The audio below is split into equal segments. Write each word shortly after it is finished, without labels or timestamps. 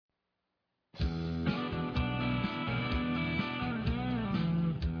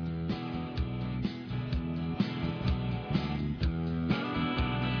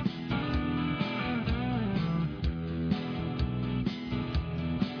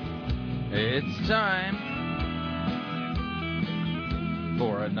It's time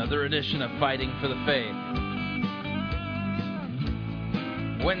for another edition of Fighting for the Faith.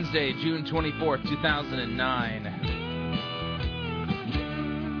 Wednesday, June 24th, 2009.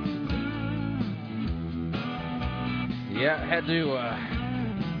 Yeah, I had to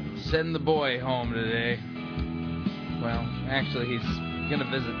send the boy home today. Well, actually, he's going to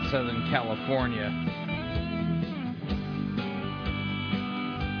visit Southern California.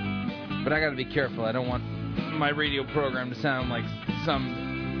 But I got to be careful. I don't want my radio program to sound like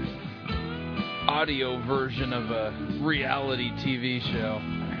some audio version of a reality TV show.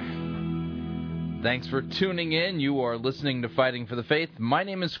 Thanks for tuning in. You are listening to Fighting for the Faith. My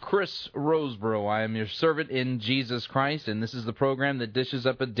name is Chris Roseborough. I am your servant in Jesus Christ, and this is the program that dishes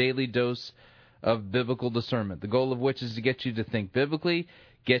up a daily dose of biblical discernment, the goal of which is to get you to think biblically,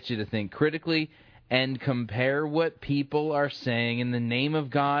 get you to think critically, and compare what people are saying in the name of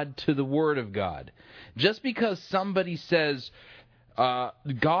God to the Word of God. Just because somebody says,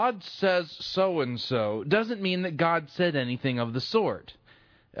 God says so-and-so, doesn't mean that God said anything of the sort.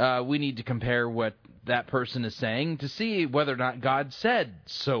 We need to compare what that person is saying to see whether or not God said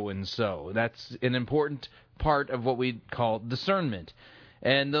so-and-so. That's an important part of what we call discernment.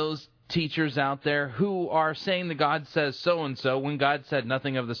 And those teachers out there who are saying that God says so-and-so when God said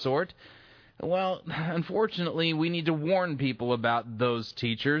nothing of the sort, well, unfortunately, we need to warn people about those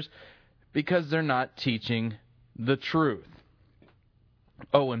teachers because they're not teaching the truth.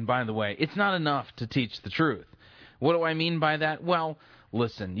 Oh, and by the way, it's not enough to teach the truth. What do I mean by that? Well,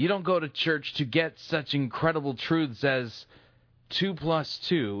 listen, you don't go to church to get such incredible truths as 2 +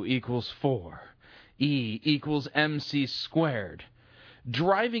 2 = 4, E = MC squared.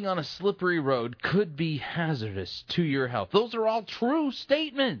 Driving on a slippery road could be hazardous to your health. Those are all true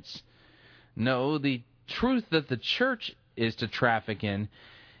statements. No, the truth that the church is to traffic in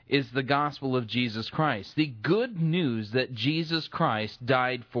is the gospel of Jesus Christ. The good news that Jesus Christ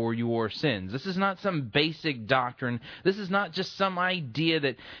died for your sins. This is not some basic doctrine. This is not just some idea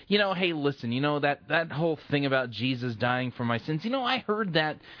that, hey, listen, that whole thing about Jesus dying for my sins. I heard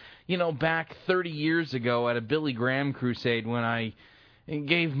that, back 30 years ago at a Billy Graham crusade when I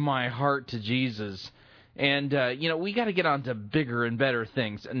gave my heart to Jesus. And, we got to get on to bigger and better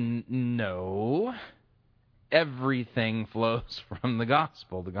things. No. Everything flows from the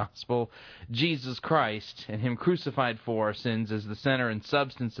gospel. The gospel, Jesus Christ, and Him crucified for our sins is the center and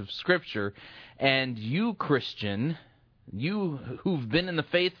substance of Scripture. And you, Christian, you who've been in the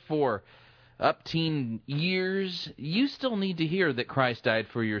faith for up teen years, you still need to hear that Christ died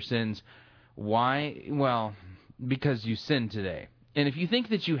for your sins. Why? Well, because you sinned today. And if you think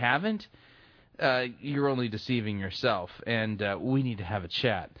that you haven't, you're only deceiving yourself, and we need to have a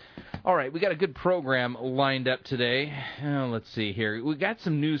chat. All right, we got a good program lined up today. Let's see here. We got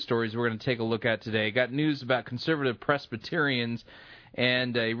some news stories we're going to take a look at today. Got news about conservative Presbyterians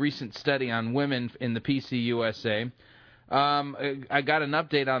and a recent study on women in the PCUSA. I got an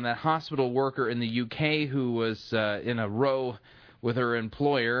update on that hospital worker in the UK who was in a row with her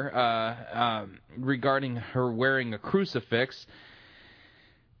employer regarding her wearing a crucifix.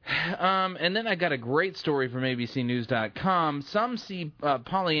 And then I got a great story from ABCNews.com. Some see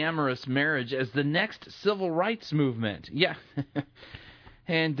polyamorous marriage as the next civil rights movement. Yeah.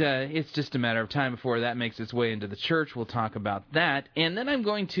 And it's just a matter of time before that makes its way into the church. We'll talk about that. And then I'm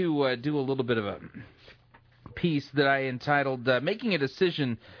going to do a little bit of a piece that I entitled, Making a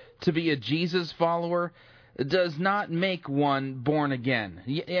Decision to be a Jesus Follower Does Not Make One Born Again.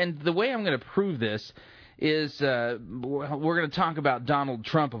 And the way I'm going to prove this is we're going to talk about Donald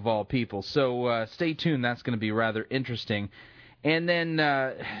Trump, of all people. So stay tuned. That's going to be rather interesting. And then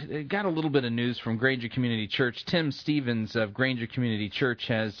got a little bit of news from Granger Community Church. Tim Stevens of Granger Community Church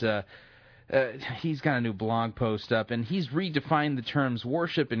has he's got a new blog post up, and he's redefined the terms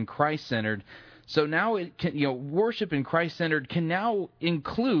worship and Christ-centered. So now it can, worship and Christ-centered can now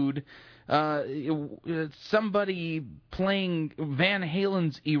include somebody playing Van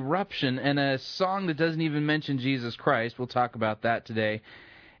Halen's Eruption and a song that doesn't even mention Jesus Christ. We'll talk about that today.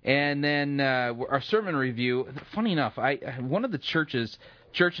 And then our sermon review. Funny enough, one of the church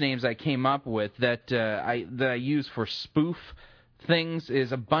names I came up with that I use for spoof things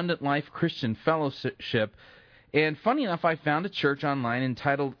is Abundant Life Christian Fellowship. And funny enough, I found a church online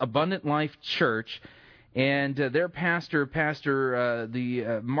entitled Abundant Life Church. And their pastor,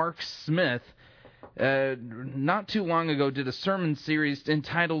 Mark Smith, not too long ago did a sermon series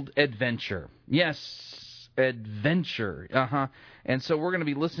entitled Adventure. Yes, Adventure. And so we're going to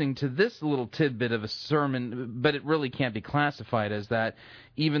be listening to this little tidbit of a sermon, but it really can't be classified as that,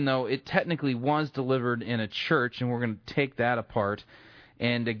 even though it technically was delivered in a church, and we're going to take that apart.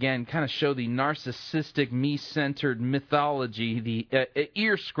 and again, kind of show the narcissistic, me-centered mythology, the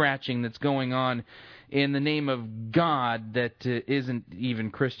ear-scratching that's going on in the name of God that isn't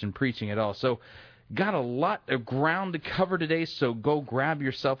even Christian preaching at all. So, got a lot of ground to cover today, so go grab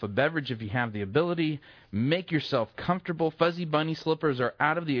yourself a beverage if you have the ability. Make yourself comfortable. Fuzzy bunny slippers are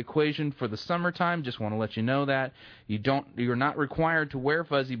out of the equation for the summertime. Just want to let you know that. You're not required to wear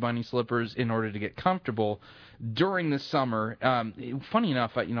fuzzy bunny slippers in order to get comfortable during the summer. Funny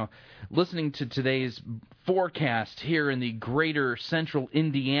enough, listening to today's forecast here in the greater central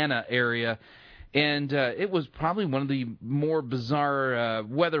Indiana area, and it was probably one of the more bizarre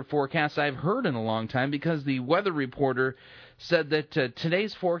weather forecasts I've heard in a long time, because the weather reporter said that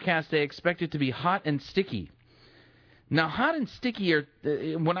today's forecast, they expect it to be hot and sticky. Now, hot and sticky are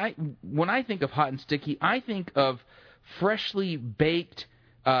when I think of hot and sticky, I think of freshly baked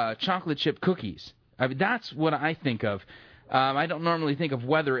chocolate chip cookies. I mean, that's what I think of. I don't normally think of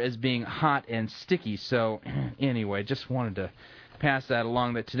weather as being hot and sticky. So, anyway, just wanted to pass that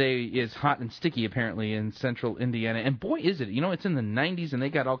along, that today is hot and sticky apparently in central Indiana. And boy, is it. It's in the 90s and they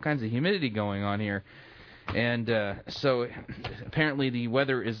got all kinds of humidity going on here. And so apparently the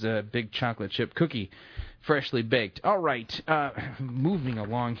weather is a big chocolate chip cookie, freshly baked. All right, moving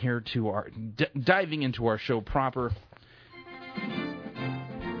along here to diving into our show proper.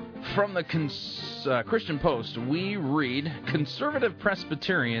 From the Christian Post, we read, Conservative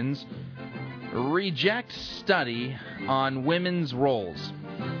Presbyterians reject study on women's roles.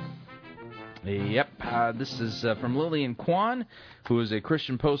 Yep, this is from Lillian Kwan, who is a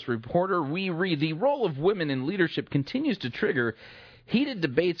Christian Post reporter. We read, the role of women in leadership continues to trigger heated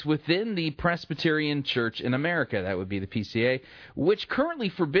debates within the Presbyterian Church in America, that would be the PCA, which currently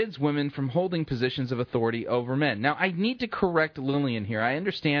forbids women from holding positions of authority over men. Now, I need to correct Lillian here. I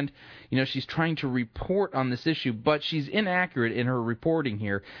understand, she's trying to report on this issue, but she's inaccurate in her reporting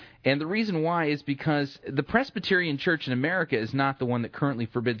here. And the reason why is because the Presbyterian Church in America is not the one that currently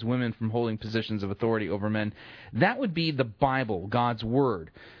forbids women from holding positions of authority over men. That would be the Bible, God's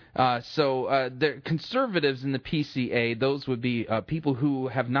Word. So the conservatives in the PCA, those would be people who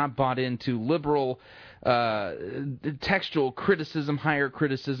have not bought into liberal textual criticism, higher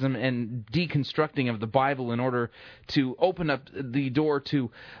criticism, and deconstructing of the Bible in order to open up the door to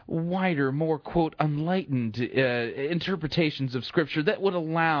wider, more, quote, enlightened interpretations of Scripture that would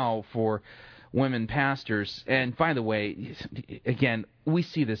allow for women pastors. And by the way, again, we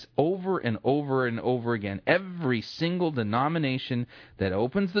see this over and over and over again. Every single denomination that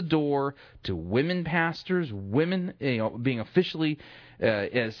opens the door to women pastors, women being officially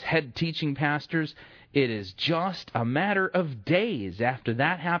as head teaching pastors, it is just a matter of days after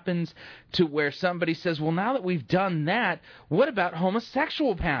that happens to where somebody says, well, now that we've done that, what about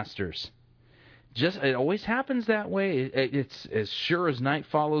homosexual pastors? It always happens that way. It's as sure as night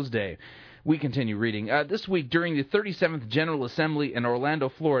follows day. We continue reading. This week, during the 37th General Assembly in Orlando,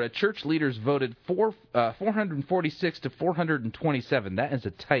 Florida, church leaders voted 446 to 427, that is a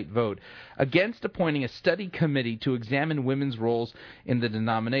tight vote, against appointing a study committee to examine women's roles in the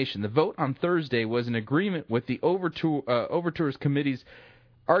denomination. The vote on Thursday was in agreement with the Overtures Committee's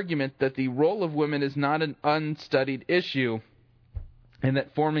argument that the role of women is not an unstudied issue, and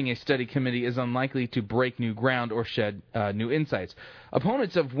that forming a study committee is unlikely to break new ground or shed new insights.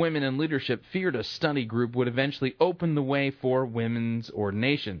 Opponents of women in leadership feared a study group would eventually open the way for women's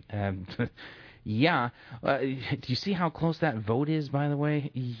ordination. Yeah. Do you see how close that vote is, by the way?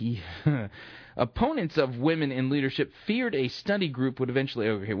 Yeah. Opponents of women in leadership feared a study group would eventually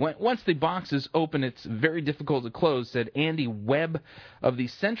overhear. Once the boxes open, it's very difficult to close, said Andy Webb of the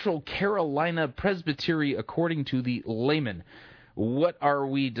Central Carolina Presbytery, according to the Layman. What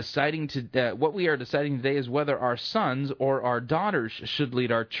we are deciding today is whether our sons or our daughters should lead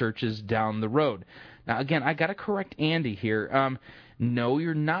our churches down the road. Now, again, I got to correct Andy here. No,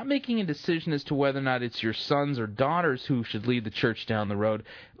 you're not making a decision as to whether or not it's your sons or daughters who should lead the church down the road.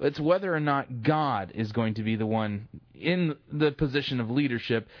 It's whether or not God is going to be the one in the position of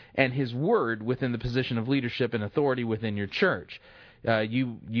leadership and His Word within the position of leadership and authority within your church.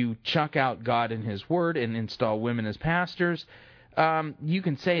 You chuck out God and His Word and install women as pastors. You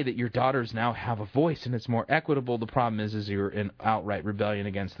can say that your daughters now have a voice and it's more equitable. The problem is you're in outright rebellion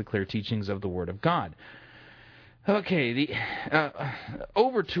against the clear teachings of the Word of God. Okay, the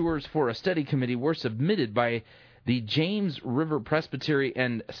overtures for a study committee were submitted by the James River Presbytery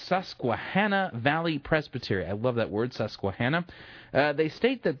and Susquehanna Valley Presbytery. I love that word, Susquehanna. They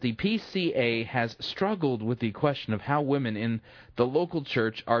state that the PCA has struggled with the question of how women in the local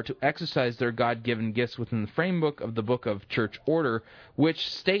church are to exercise their God-given gifts within the framework of the Book of Church Order, which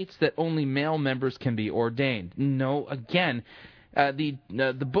states that only male members can be ordained. No, again,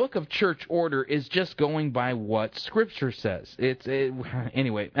 the book of church order is just going by what Scripture says.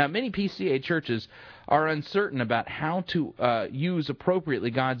 Anyway, many PCA churches are uncertain about how to use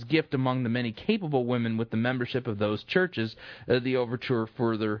appropriately God's gift among the many capable women with the membership of those churches. The overture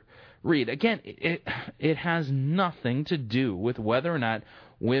further read. Again, it has nothing to do with whether or not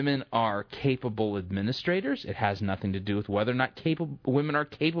women are capable administrators. It has nothing to do with whether or not women are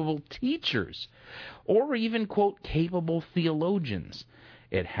capable teachers, or even, quote, capable theologians.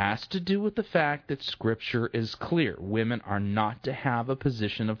 It has to do with the fact that Scripture is clear. Women are not to have a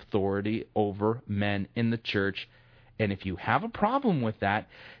position of authority over men in the church. And if you have a problem with that,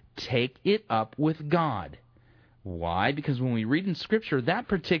 take it up with God. Why? Because when we read in Scripture, that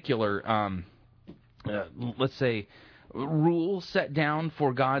particular, let's say, rule set down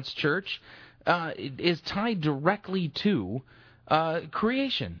for God's church is tied directly to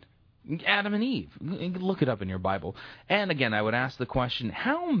creation. Adam and Eve. Look it up in your Bible. And again, I would ask the question,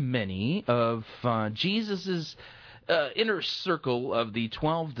 how many of Jesus' inner circle of the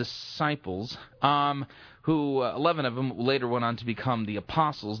 12 disciples, who 11 of them later went on to become the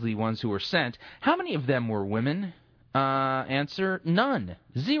apostles, the ones who were sent, how many of them were women? Answer, none.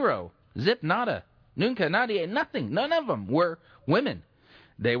 Zero. Zip, nada. Nunca, nadie, nothing. None of them were women.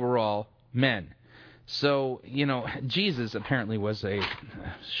 They were all men. So, Jesus apparently was a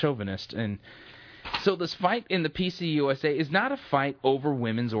chauvinist. And so this fight in the PCUSA is not a fight over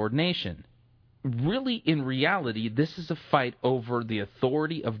women's ordination. Really, in reality, this is a fight over the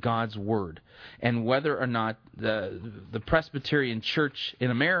authority of God's Word and whether or not the Presbyterian Church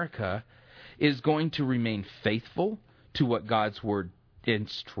in America is going to remain faithful to what God's Word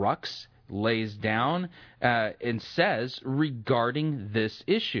instructs, lays down, and says regarding this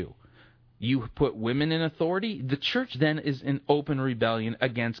issue. You put women in authority, the church then is in open rebellion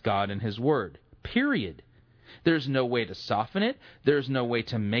against God and His Word. Period. There's no way to soften it. There's no way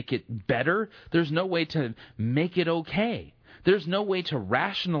to make it better. There's no way to make it okay. There's no way to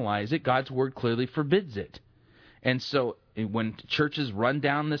rationalize it. God's Word clearly forbids it. And so when churches run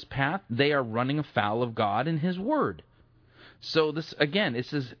down this path, they are running afoul of God and His Word. So this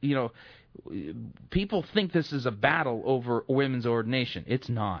is, people think this is a battle over women's ordination. It's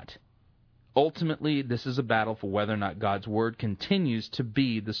not. Ultimately, this is a battle for whether or not God's Word continues to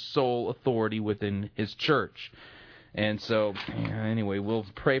be the sole authority within His church. And so, anyway, we'll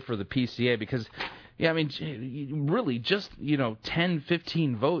pray for the PCA because, really just, 10,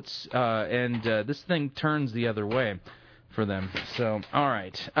 15 votes, and this thing turns the other way for them. So, all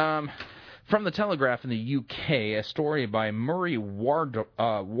right. From the Telegraph in the UK, a story by Murray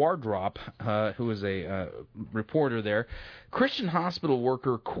Wardrop, who is a reporter there. Christian hospital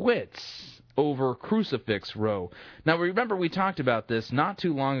worker quits over crucifix row. Now, remember we talked about this not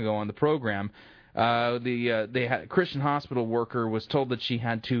too long ago on the program. A Christian hospital worker was told that she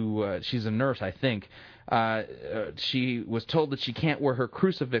had to, she's a nurse, I think, she was told that she can't wear her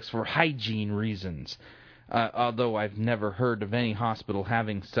crucifix for hygiene reasons. Although I've never heard of any hospital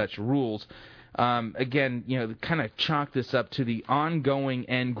having such rules. Again, kind of chalk this up to the ongoing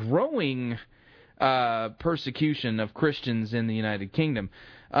and growing persecution of Christians in the United Kingdom.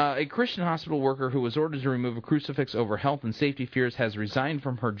 A Christian hospital worker who was ordered to remove a crucifix over health and safety fears has resigned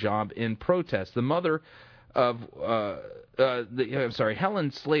from her job in protest. The mother of,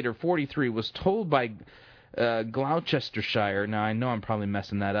 Helen Slater, 43, was told by Gloucestershire, now I know I'm probably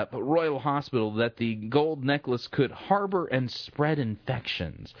messing that up, but Royal Hospital, that the gold necklace could harbor and spread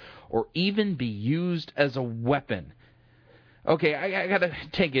infections or even be used as a weapon. Okay, I got to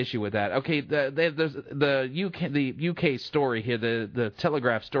take issue with that. Okay, the UK story here, the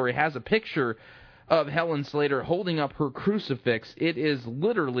Telegraph story, has a picture of Helen Slater holding up her crucifix. It is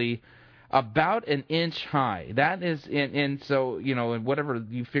literally about an inch high. That is, and so, and whatever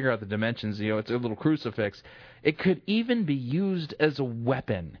you figure out the dimensions, it's a little crucifix. It could even be used as a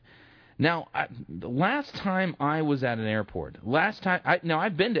weapon. Now, the last time I was at an airport,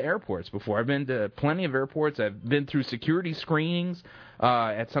 I've been to airports before. I've been to plenty of airports. I've been through security screenings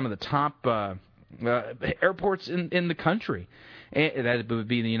at some of the top airports in the country. That would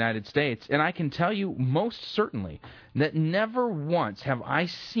be in the United States. And I can tell you most certainly that never once have I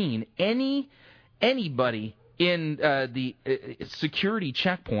seen anybody in the security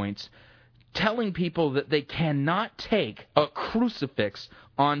checkpoints telling people that they cannot take a crucifix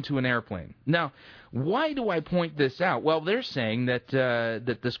onto an airplane. Now, why do I point this out? Well, they're saying that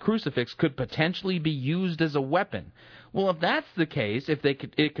this crucifix could potentially be used as a weapon. Well, if that's the case, if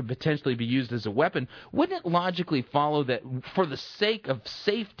it could potentially be used as a weapon, wouldn't it logically follow that for the sake of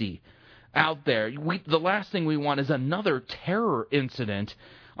safety out there, the last thing we want is another terror incident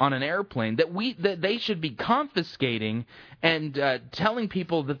on an airplane, that they should be confiscating and telling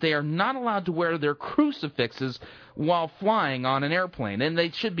people that they are not allowed to wear their crucifixes while flying on an airplane, and they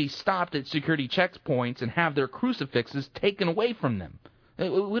should be stopped at security checkpoints and have their crucifixes taken away from them. It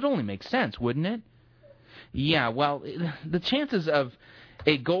would only make sense, wouldn't it? Yeah, well, the chances of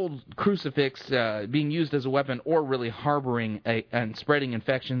a gold crucifix being used as a weapon or really harboring and spreading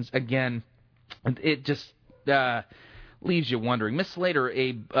infections, again, it just leaves you wondering. Miss Slater,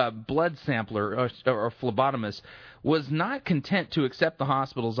 a blood sampler or phlebotomist, was not content to accept the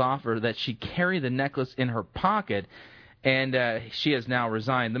hospital's offer that she carry the necklace in her pocket, and she has now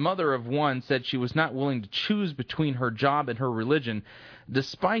resigned. The mother of one said she was not willing to choose between her job and her religion,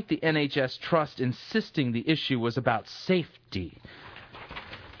 despite the NHS trust insisting the issue was about safety,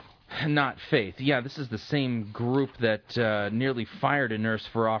 not faith. Yeah, this is the same group that nearly fired a nurse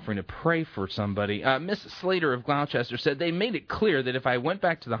for offering to pray for somebody. Miss Slater of Gloucester said they made it clear that if I went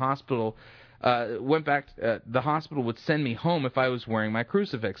back to the hospital, the hospital would send me home if I was wearing my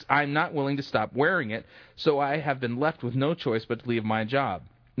crucifix. I'm not willing to stop wearing it, so I have been left with no choice but to leave my job.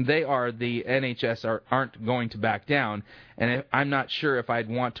 The NHS aren't going to back down, and I'm not sure if I'd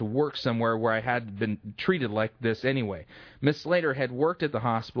want to work somewhere where I had been treated like this anyway. Miss Slater had worked at the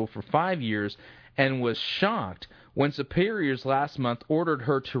hospital for 5 years and was shocked when superiors last month ordered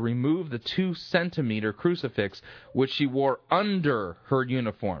her to remove the 2-centimeter crucifix which she wore under her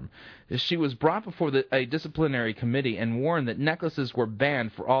uniform. She was brought before a disciplinary committee and warned that necklaces were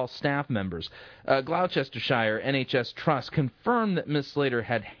banned for all staff members. Gloucestershire NHS Trust confirmed that Miss Slater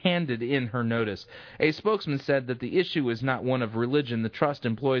had handed in her notice. A spokesman said that the issue is not one of religion. The Trust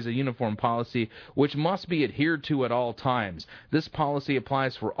employs a uniform policy which must be adhered to at all times. This policy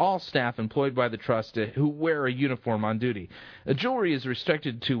applies for all staff employed by the Trust who wear a uniform on duty. Jewelry is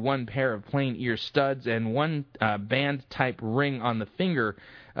restricted to one pair of plain ear studs and one band-type ring on the finger,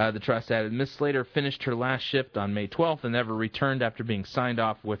 the Trust added. Miss Slater finished her last shift on May 12th and never returned after being signed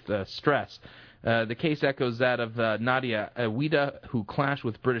off with stress. The case echoes that of Nadia Awida, who clashed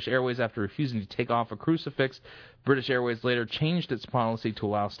with British Airways after refusing to take off a crucifix. British Airways later changed its policy to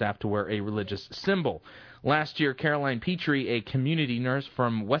allow staff to wear a religious symbol. Last year, Caroline Petrie, a community nurse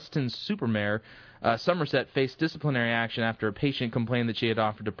from Weston-super-Mare, Somerset, faced disciplinary action after a patient complained that she had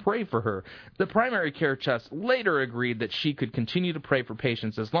offered to pray for her. The primary care trust later agreed that she could continue to pray for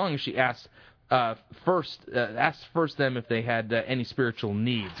patients as long as she asked first them if they had any spiritual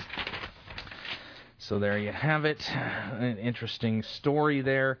needs. So there you have it. An interesting story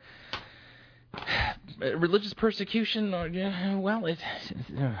there. Religious persecution? Well,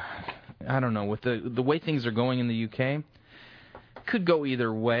 I don't know. With the way things are going in the UK, could go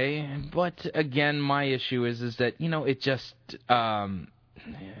either way. But again, my issue is that it just I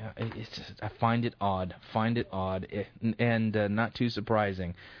find it odd, and not too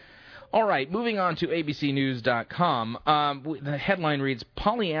surprising. All right, moving on to abcnews.com. The headline reads,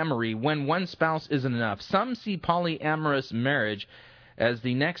 Polyamory, when one spouse isn't enough. Some see polyamorous marriage as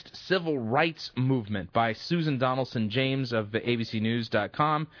the next civil rights movement, by Susan Donaldson-James of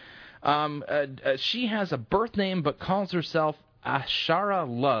abcnews.com. She has a birth name but calls herself Ashara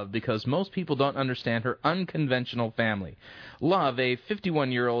Love because most people don't understand her unconventional family. Love, a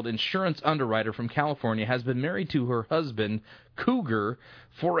 51-year-old insurance underwriter from California, has been married to her husband, Cougar,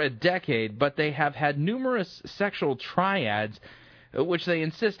 for a decade, but they have had numerous sexual triads which they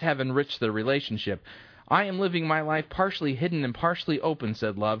insist have enriched their relationship. I am living my life partially hidden and partially open,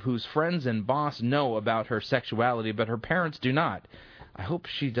 said Love, whose friends and boss know about her sexuality, but her parents do not. I hope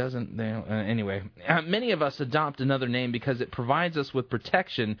she doesn't. Anyway, many of us adopt another name because it provides us with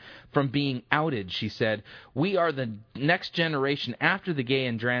protection from being outed, she said. We are the next generation after the gay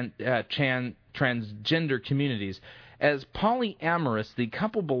and transgender communities. As polyamorous, the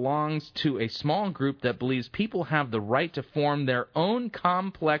couple belongs to a small group that believes people have the right to form their own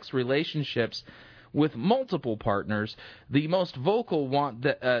complex relationships with multiple partners. The most vocal want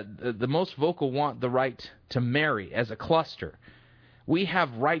the right to marry as a cluster. We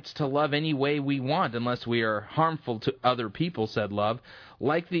have rights to love any way we want unless we are harmful to other people, said Love.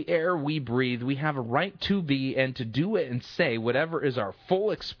 Like the air we breathe, we have a right to be and to do it and say whatever is our full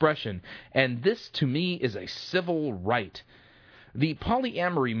expression, and this to me is a civil right. The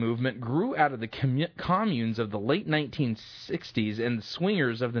polyamory movement grew out of the communes of the late 1960s and the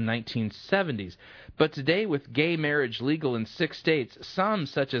swingers of the 1970s. But today, with gay marriage legal in 6 states, some,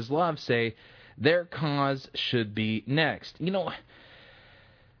 such as Love, say their cause should be next.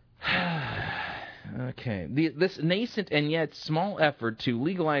 Okay. This nascent and yet small effort to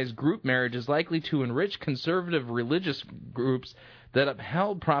legalize group marriage is likely to enrich conservative religious groups that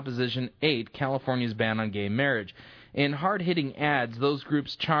upheld Proposition 8, California's ban on gay marriage. In hard-hitting ads, those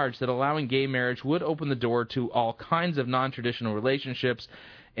groups charged that allowing gay marriage would open the door to all kinds of non-traditional relationships,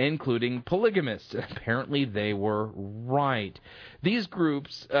 including polygamists. Apparently, they were right. These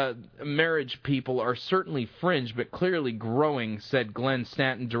groups, marriage people, are certainly fringe, but clearly growing, said Glenn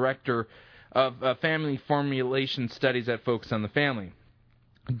Stanton, director of Family Formulation Studies at Focus on the Family.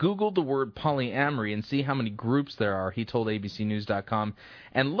 Google the word polyamory and see how many groups there are, he told ABCnews.com,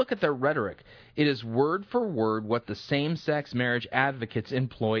 and look at their rhetoric. It is word for word what the same-sex marriage advocates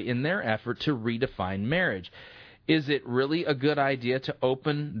employ in their effort to redefine marriage. Is it really a good idea to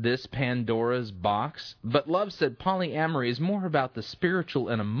open this Pandora's box? But Love said polyamory is more about the spiritual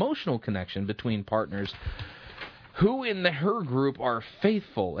and emotional connection between partners who in her group are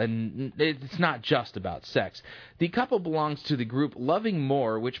faithful, and it's not just about sex. The couple belongs to the group Loving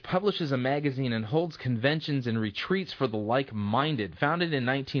More, which publishes a magazine and holds conventions and retreats for the like-minded. Founded in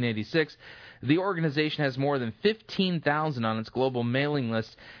 1986, the organization has more than 15,000 on its global mailing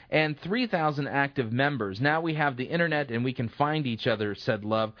list and 3,000 active members. Now we have the internet and we can find each other, said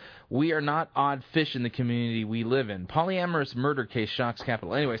Love. We are not odd fish in the community we live in. Polyamorous murder case shocks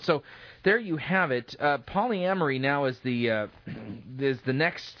capital. Anyway, so there you have it. Polyamory now is the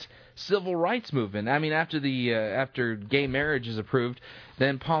next civil rights movement. I mean, after gay marriage is approved,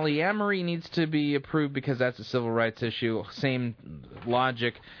 then polyamory needs to be approved because that's a civil rights issue. Same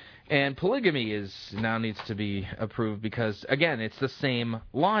logic. And polygamy now needs to be approved because, again, it's the same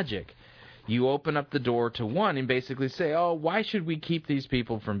logic. You open up the door to one and basically say, oh, why should we keep these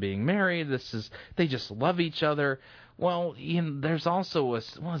people from being married? They just love each other. Well, there's also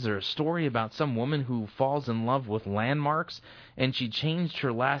was there a story about some woman who falls in love with landmarks and she changed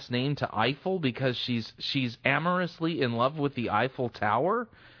her last name to Eiffel because she's amorously in love with the Eiffel Tower?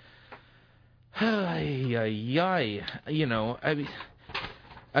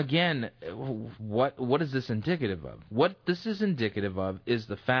 Again, what is this indicative of? What this is indicative of is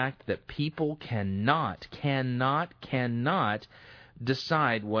the fact that people cannot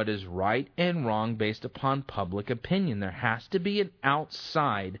decide what is right and wrong based upon public opinion. There has to be an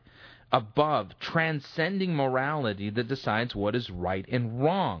outside, above, transcending morality that decides what is right and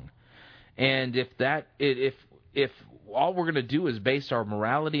wrong. And if all we're going to do is base our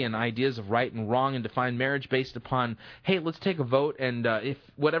morality and ideas of right and wrong and define marriage based upon, hey, let's take a vote, and if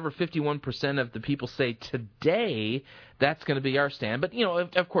whatever 51% of the people say today, that's going to be our stand. But,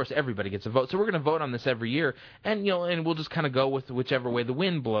 of course, everybody gets a vote, so we're going to vote on this every year, and we'll just kind of go with whichever way the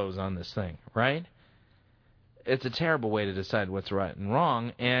wind blows on this thing, right? It's a terrible way to decide what's right and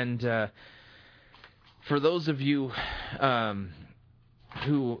wrong, and for those of you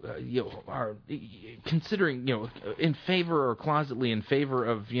who are considering, in favor or closetly in favor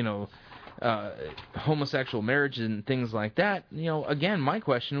of, homosexual marriage and things like that, again, my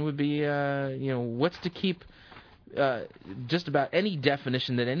question would be, what's to keep just about any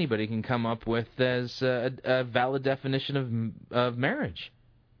definition that anybody can come up with as a valid definition of marriage?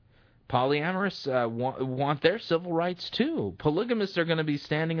 Polyamorous want their civil rights too. Polygamists are going to be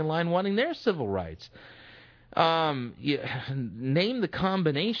standing in line wanting their civil rights. Name the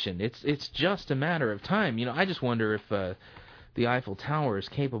combination. It's just a matter of time. I just wonder if the Eiffel Tower is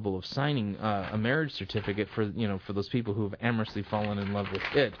capable of signing a marriage certificate for those people who have amorously fallen in love with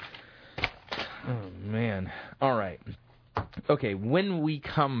it. Oh man! All right. Okay, when we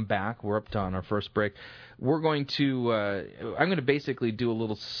come back, we're up on our first break. We're going to I'm going to basically do a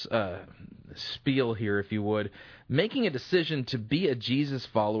little spiel here, if you would. Making a decision to be a Jesus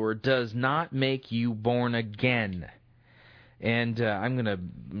follower does not make you born again. And I'm going to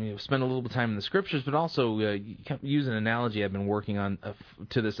spend a little bit of time in the Scriptures, but also use an analogy I've been working on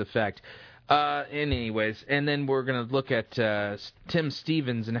to this effect. Anyways, and then we're going to look at Tim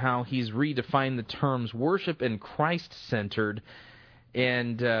Stevens and how he's redefined the terms worship and Christ-centered,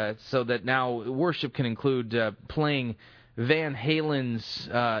 and so that now worship can include playing Van Halen's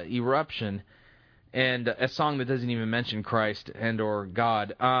Eruption, and a song that doesn't even mention Christ and or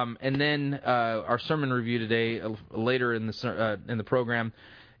God. And then our sermon review today, later in the program,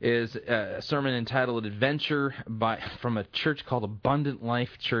 is a sermon entitled Adventure from a church called Abundant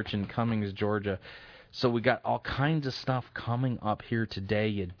Life Church in Cummings, Georgia. So we got all kinds of stuff coming up here today.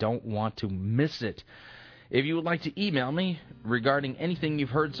 You don't want to miss it. If you would like to email me regarding anything you've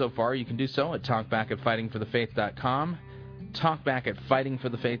heard so far, you can do so at talkback@fightingforthefaith.com.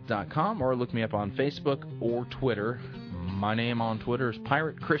 talkback@fightingforthefaith.com, or look me up on Facebook or Twitter. My name on Twitter is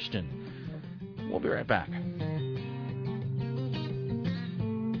Pirate Christian. We'll be right back.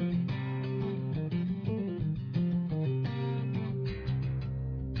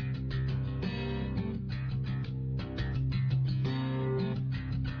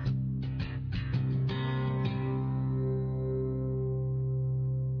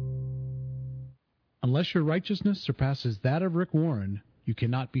 Unless your righteousness surpasses that of Rick Warren, you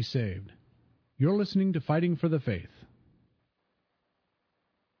cannot be saved. You're listening to Fighting for the Faith.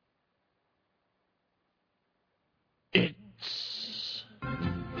 It's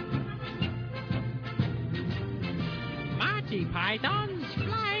Monty Python's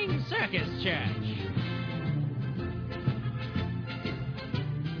Flying Circus Church.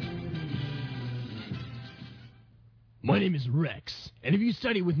 My name is Rex, and if you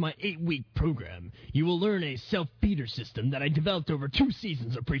study with my 8-week program, you will learn a self-feeder system that I developed over 2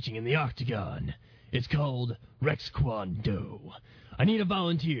 seasons of preaching in the Octagon. It's called Rex Kwon-Do. I need a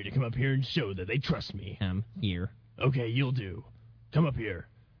volunteer to come up here and show that they trust me. Here. Okay, you'll do. Come up here.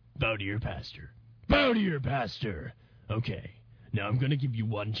 Bow to your pastor. Bow to your pastor! Okay, now I'm gonna give you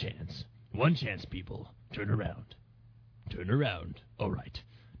one chance. One chance, people. Turn around. Turn around. All right.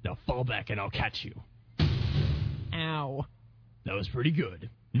 Now fall back and I'll catch you. Ow. That was pretty good.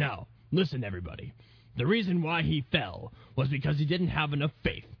 Now, listen, everybody. The reason why he fell was because he didn't have enough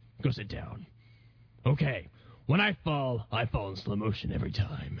faith. Go sit down. Okay, when I fall in slow motion every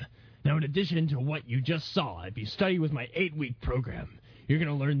time. Now, in addition to what you just saw, if you study with my 8-week program, you're going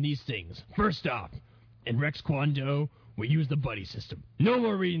to learn these things. First off, in Rex Kwon-Do, we use the buddy system. No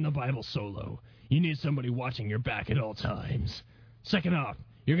more reading the Bible solo. You need somebody watching your back at all times. Second off,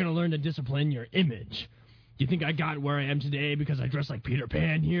 you're going to learn to discipline your image. Do you think I got where I am today because I dress like Peter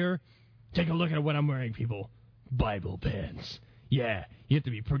Pan here? Take a look at what I'm wearing, people. Bible pants. Yeah, you have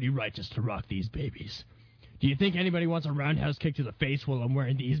to be pretty righteous to rock these babies. Do you think anybody wants a roundhouse kick to the face while I'm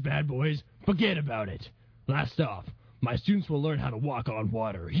wearing these bad boys? Forget about it. Last off, my students will learn how to walk on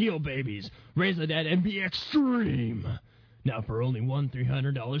water, heal babies, raise the dead, and be extreme. Now, for only one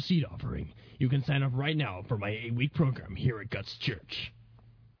 $300 seed offering, you can sign up right now for my 8-week program here at Guts Church.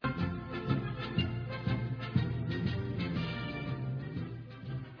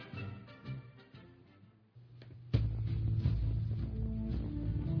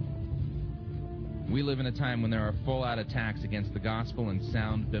 We live in a time when there are full-out attacks against the gospel and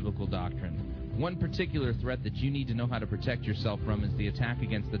sound biblical doctrine. One particular threat that you need to know how to protect yourself from is the attack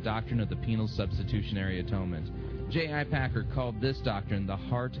against the doctrine of the penal substitutionary atonement. J.I. Packer called this doctrine the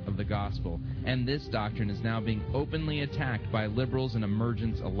heart of the gospel, and this doctrine is now being openly attacked by liberals and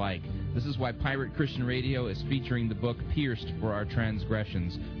emergents alike. This is why Pirate Christian Radio is featuring the book Pierced for Our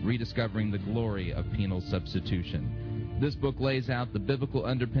Transgressions, Rediscovering the Glory of Penal Substitution. This book lays out the biblical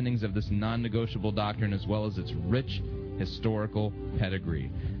underpinnings of this non-negotiable doctrine as well as its rich historical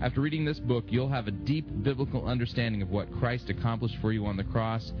pedigree. After reading this book, you'll have a deep biblical understanding of what Christ accomplished for you on the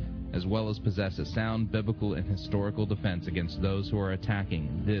cross, as well as possess a sound biblical and historical defense against those who are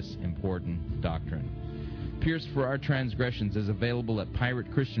attacking this important doctrine. Pierced for Our Transgressions is available at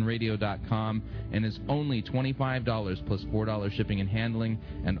piratechristianradio.com and is only $25 plus $4 shipping and handling,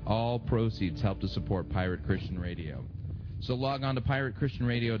 and all proceeds help to support Pirate Christian Radio. So log on to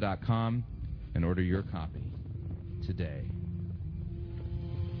piratechristianradio.com and order your copy today.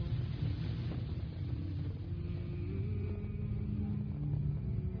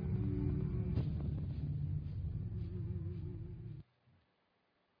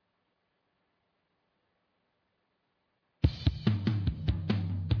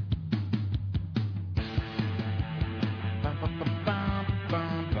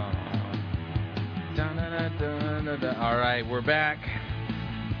 All right, we're back.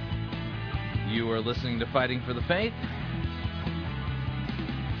 You are listening to Fighting for the Faith.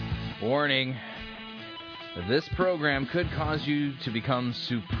 Warning, this program could cause you to become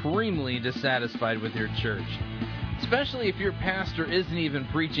supremely dissatisfied with your church, especially if your pastor isn't even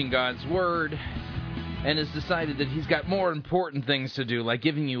preaching God's Word and has decided that he's got more important things to do, like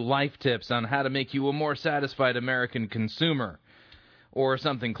giving you life tips on how to make you a more satisfied American consumer, or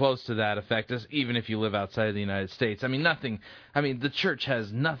something close to that effect, even if you live outside of the United States. The church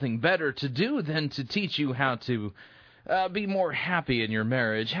has nothing better to do than to teach you how to be more happy in your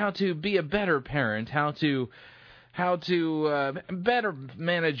marriage, how to be a better parent, how to better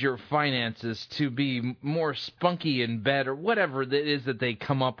manage your finances, to be more spunky in bed, or whatever it is that they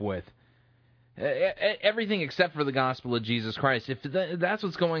come up with. Everything except for the gospel of Jesus Christ. If that's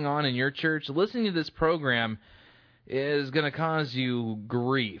what's going on in your church, listening to this program is going to cause you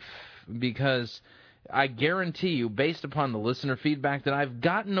grief, because I guarantee you, based upon the listener feedback that I've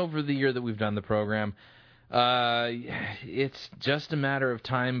gotten over the year that we've done the program, it's just a matter of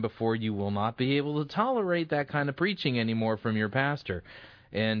time before you will not be able to tolerate that kind of preaching anymore from your pastor.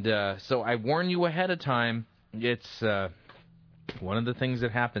 And so I warn you ahead of time, it's One of the things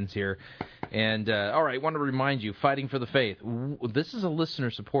that happens here. And, all right, I want to remind you, Fighting for the Faith, this is a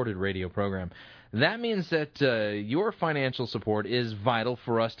listener-supported radio program. That means that your financial support is vital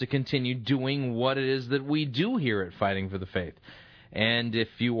for us to continue doing what it is that we do here at Fighting for the Faith. And if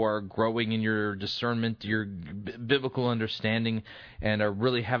you are growing in your discernment, your biblical understanding, and are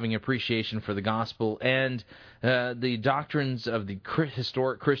really having appreciation for the gospel and the doctrines of the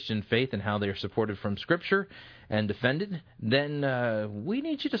historic Christian faith and how they are supported from Scripture and defended, then we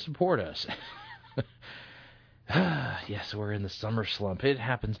need you to support us. Yes, we're in the summer slump. It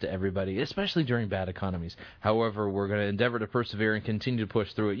happens to everybody, especially during bad economies. However, we're going to endeavor to persevere and continue to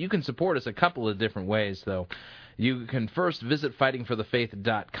push through it. You can support us a couple of different ways, though. You can first visit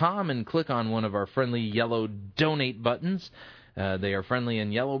fightingforthefaith.com and click on one of our friendly yellow donate buttons. They are friendly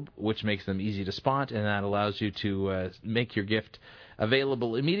and yellow, which makes them easy to spot, and that allows you to make your gift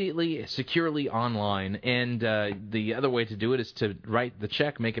available immediately, securely online. And the other way to do it is to write the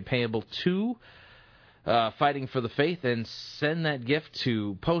check, make it payable to Fighting for the Faith, and send that gift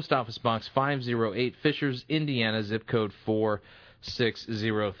to Post Office Box 508, Fishers, Indiana, zip code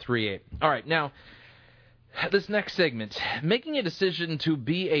 46038. All right, now, this next segment, making a decision to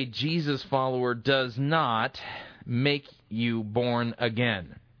be a Jesus follower does not make you born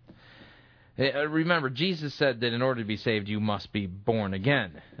again. Remember, Jesus said that in order to be saved, you must be born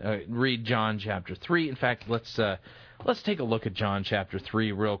again. Read John chapter 3. In fact, let's take a look at John chapter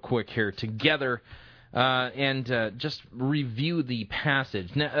 3 real quick here together. And just review the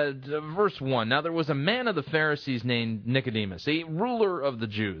passage. Now, verse 1, Now there was a man of the Pharisees named Nicodemus, a ruler of the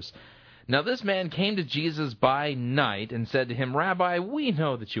Jews. Now this man came to Jesus by night and said to him, Rabbi, we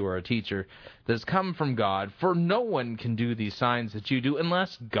know that you are a teacher that has come from God, for no one can do these signs that you do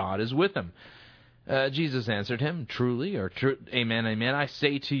unless God is with him. Jesus answered him, Truly, or amen, amen, I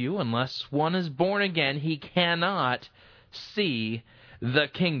say to you, unless one is born again, he cannot see the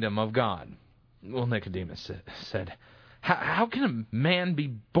kingdom of God. Well, Nicodemus said, How can a man be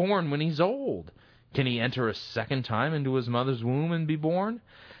born when he's old? Can he enter a second time into his mother's womb and be born?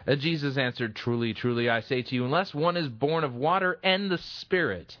 Jesus answered, Truly, truly, I say to you, unless one is born of water and the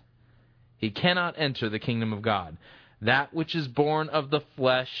Spirit, he cannot enter the kingdom of God. That which is born of the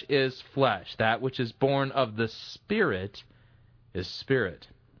flesh is flesh. That which is born of the Spirit is spirit.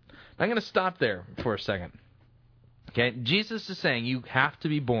 I'm going to stop there for a second. Okay, Jesus is saying you have to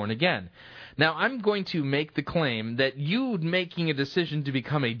be born again. Now, I'm going to make the claim that you making a decision to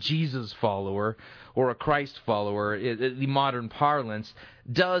become a Jesus follower or a Christ follower, the modern parlance,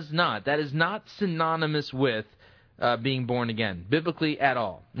 that is not synonymous with being born again, biblically at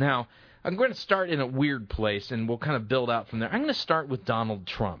all. Now, I'm going to start in a weird place, and we'll kind of build out from there. I'm going to start with Donald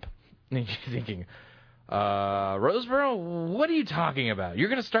Trump. And you're thinking, Roseboro, what are you talking about? You're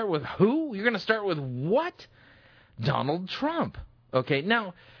going to start with who? You're going to start with what? Donald Trump. Okay,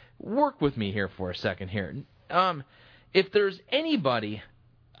 now, work with me here for a second here. If there's anybody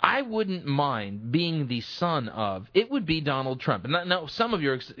I wouldn't mind being the son of, it would be Donald Trump. And now some of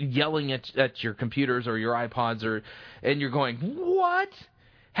you are yelling at your computers or your iPods, and you're going, what?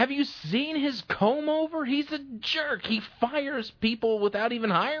 Have you seen his comb-over? He's a jerk. He fires people without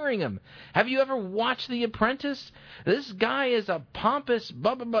even hiring them. Have you ever watched The Apprentice? This guy is a pompous,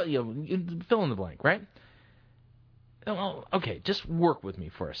 blah, blah, blah, fill in the blank, right? Well, okay, just work with me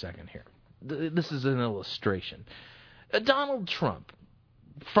for a second here. This is an illustration. Donald Trump,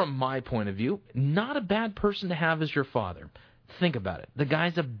 from my point of view, not a bad person to have as your father. Think about it. The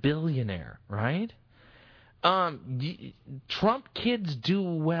guy's a billionaire, right? Trump kids do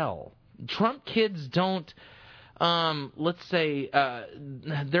well. Trump kids don't, let's say,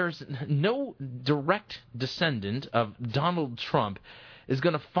 there's no direct descendant of Donald Trump is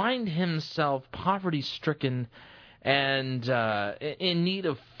going to find himself poverty-stricken and in need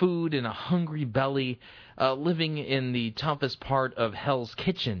of food in a hungry belly, living in the toughest part of Hell's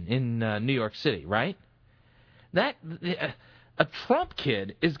Kitchen in New York City, right? A Trump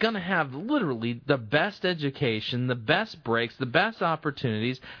kid is going to have literally the best education, the best breaks, the best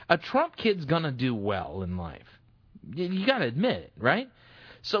opportunities. A Trump kid's going to do well in life. You got to admit it, right?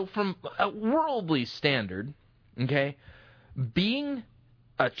 So from a worldly standard, okay, being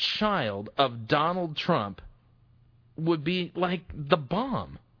a child of Donald Trump would be like the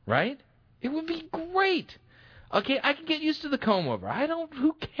bomb, right? It would be great. Okay, I can get used to the comb-over.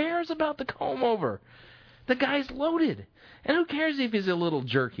 Who cares about the comb-over? The guy's loaded. And who cares if he's a little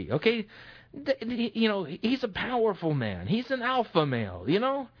jerky, okay? He's a powerful man. He's an alpha male,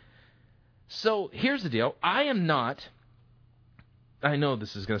 So here's the deal. I know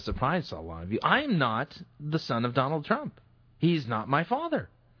this is going to surprise a lot of you. I am not the son of Donald Trump. He's not my father.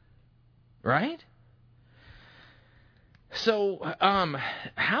 Right? So,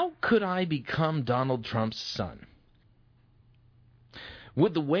 how could I become Donald Trump's son?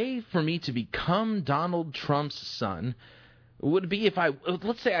 Would the way for me to become Donald Trump's son would be if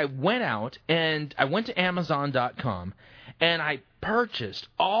let's say I went out and I went to Amazon.com and I purchased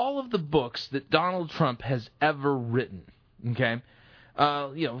all of the books that Donald Trump has ever written, okay?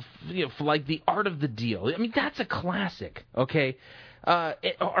 For like The Art of the Deal. I mean, that's a classic, okay? Or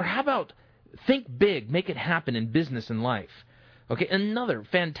how about Think Big, Make It Happen in Business and Life? Okay, another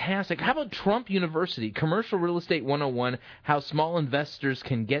fantastic. How about Trump University, Commercial Real Estate 101, How Small Investors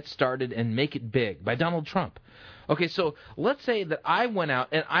Can Get Started and Make It Big by Donald Trump. Okay, so let's say that I went out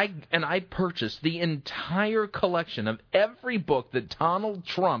and I purchased the entire collection of every book that Donald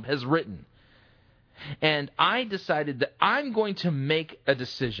Trump has written. And I decided that I'm going to make a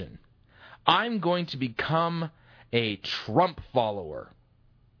decision. I'm going to become a Trump follower.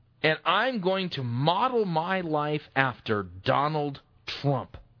 And I'm going to model my life after Donald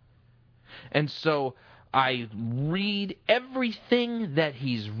Trump. And so I read everything that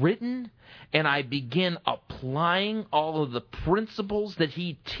he's written, and I begin applying all of the principles that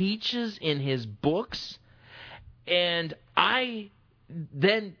he teaches in his books. And I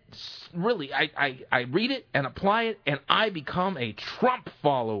then really, I read it and apply it, and I become a Trump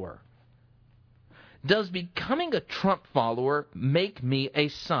follower. Does becoming a Trump follower make me a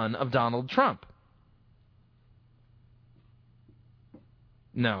son of Donald Trump?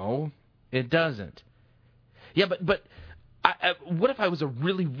 No, it doesn't. Yeah, but what if I was a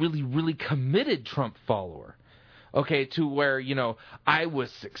really, really, really committed Trump follower? Okay, to where, I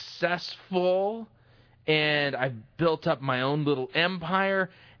was successful, and I built up my own little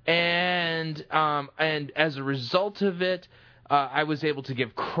empire, and as a result of it, I was able to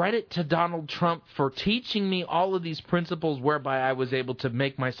give credit to Donald Trump for teaching me all of these principles whereby I was able to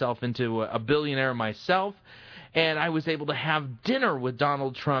make myself into a billionaire myself, and I was able to have dinner with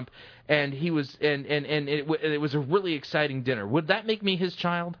Donald Trump, and he was it was a really exciting dinner. Would that make me his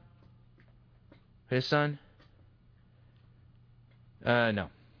child? His son? No.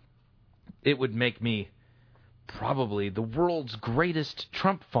 It would make me probably the world's greatest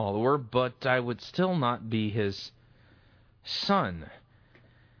Trump follower, but I would still not be his son.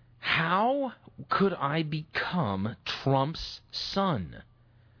 How could I become Trump's son?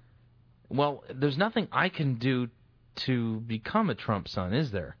 Well, there's nothing I can do to become a Trump son, is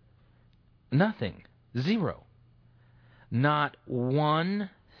there? Nothing. Zero. Not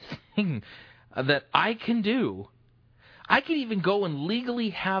one thing that I can do. I could even go and legally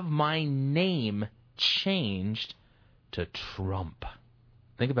have my name changed to Trump.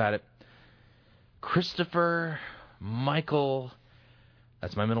 Think about it. Christopher Michael,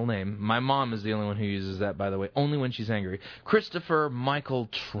 that's my middle name. My mom is the only one who uses that, by the way, only when she's angry. Christopher Michael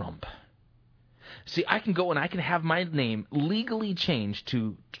Trump. See, I can go and I can have my name legally changed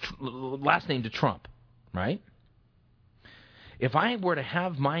to last name to Trump, right? If I were to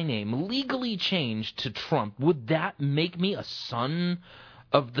have my name legally changed to Trump, would that make me a son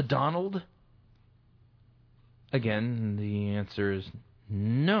of the Donald? Again, the answer is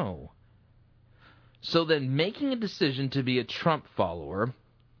no. So then making a decision to be a Trump follower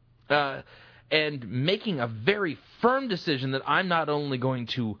and making a very firm decision that I'm not only going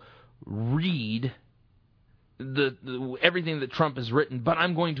to read everything that Trump has written, but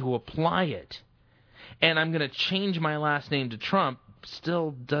I'm going to apply it. And I'm going to change my last name to Trump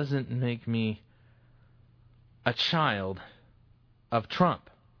still doesn't make me a child of Trump.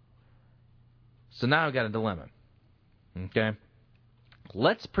 So now I've got a dilemma. Okay?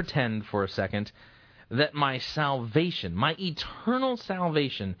 Let's pretend for a second that my salvation, my eternal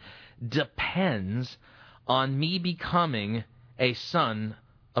salvation, depends on me becoming a son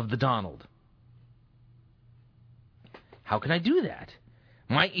of the Donald. How can I do that?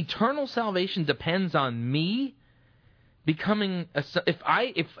 My eternal salvation depends on me becoming a son. If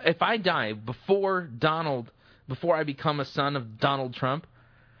I die before I become a son of Donald Trump,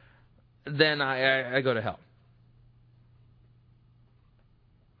 then I go to hell.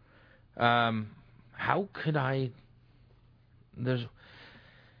 How could I?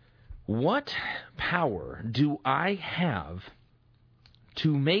 What power do I have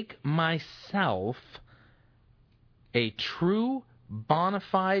to make myself a true bona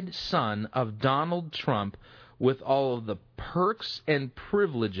fide son of Donald Trump with all of the perks and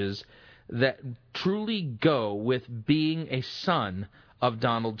privileges that truly go with being a son of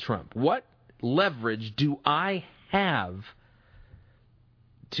Donald Trump? What leverage do I have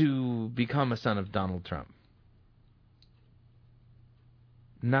to become a son of Donald Trump?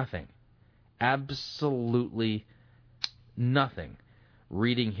 Nothing. Absolutely nothing.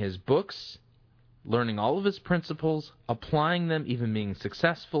 Reading his books, learning all of his principles, applying them, even being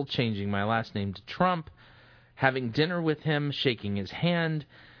successful, changing my last name to Trump, having dinner with him, shaking his hand,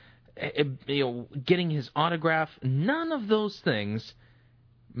 getting his autograph. None of those things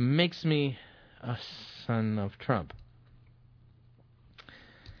makes me a son of Trump.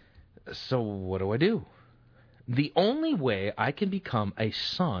 So what do? The only way I can become a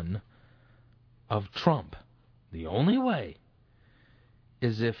son of Trump, the only way,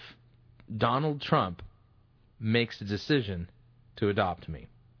 is if Donald Trump makes a decision to adopt me.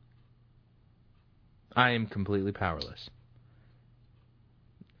 I am completely powerless.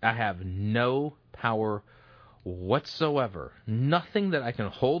 I have no power whatsoever. Nothing that I can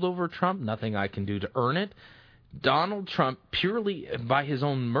hold over Trump, nothing I can do to earn it. Donald Trump, purely by his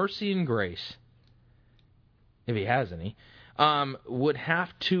own mercy and grace, if he has any, would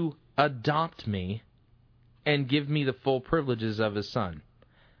have to adopt me and give me the full privileges of his son.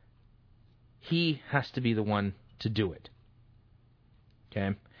 He has to be the one to do it.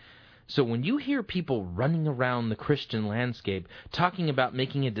 Okay? So when you hear people running around the Christian landscape talking about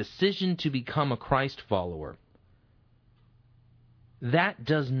making a decision to become a Christ follower, that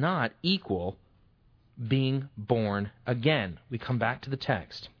does not equal being born again. We come back to the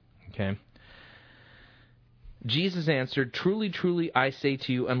text. Okay? Jesus answered, "Truly, truly, I say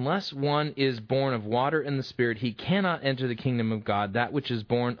to you, unless one is born of water and the Spirit, he cannot enter the kingdom of God. That which is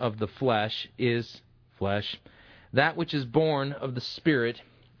born of the flesh is flesh. That which is born of the Spirit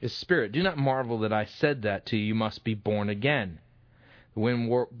is spirit. Do not marvel that I said that to you. You must be born again. The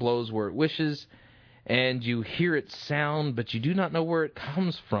wind blows where it wishes, and you hear its sound, but you do not know where it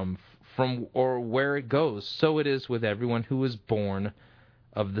comes from or where it goes. So it is with everyone who is born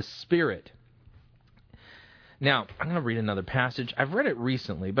of the Spirit." Now, I'm going to read another passage. I've read it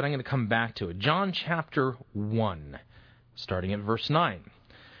recently, but I'm going to come back to it. John chapter 1, starting at verse 9.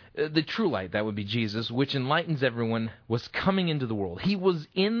 The true light, that would be Jesus, which enlightens everyone, was coming into the world. He was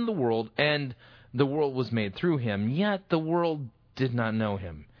in the world, and the world was made through him, yet the world did not know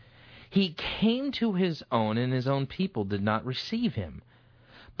him. He came to his own, and his own people did not receive him.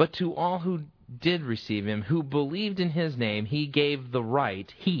 But to all who did receive him, who believed in his name, he gave the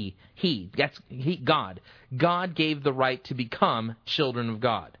right, God gave the right to become children of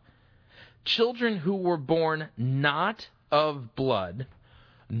God. Children who were born not of blood,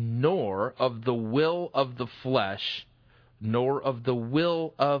 nor of the will of the flesh, nor of the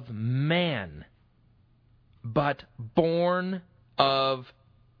will of man, but born of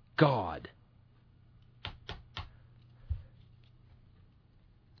God.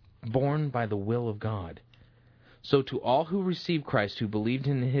 Born by the will of God. So to all who received Christ, who believed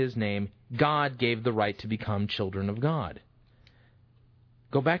in his name, God gave the right to become children of God.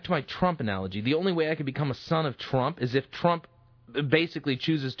 Go back to my Trump analogy. The only way I can become a son of Trump is if Trump basically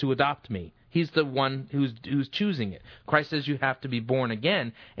chooses to adopt me. He's the one who's choosing it. Christ says you have to be born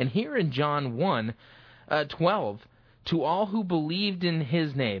again. And here in John 1:12, to all who believed in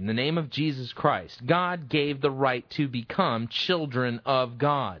his name, the name of Jesus Christ, God gave the right to become children of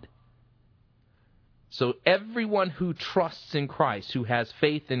God. So everyone who trusts in Christ, who has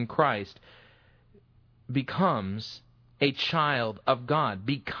faith in Christ, becomes a child of God,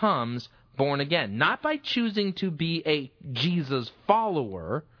 becomes born again. Not by choosing to be a Jesus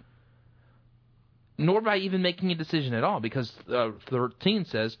follower, nor by even making a decision at all, because 13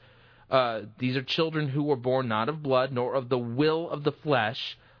 says, these are children who were born not of blood, nor of the will of the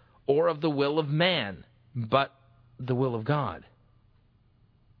flesh, or of the will of man, but the will of God.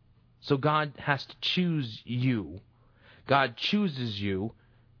 So God has to choose you. God chooses you.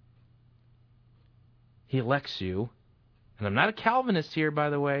 He elects you. And I'm not a Calvinist here, by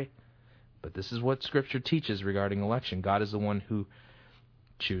the way, but this is what Scripture teaches regarding election. God is the one who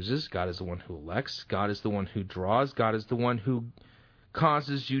chooses. God is the one who elects. God is the one who draws. God is the one who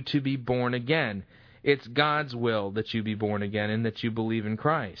causes you to be born again. It's God's will that you be born again and that you believe in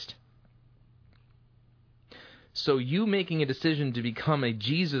Christ. So you making a decision to become a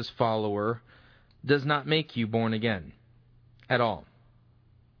Jesus follower does not make you born again at all.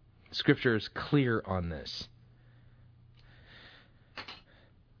 Scripture is clear on this.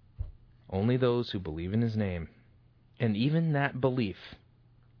 Only those who believe in his name, and even that belief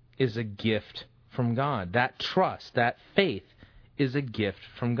is a gift from God. That trust, that faith is a gift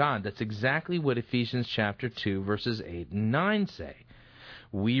from God. That's exactly what Ephesians chapter 2, verses 8 and 9 say.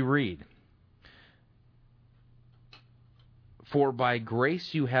 We read, "For by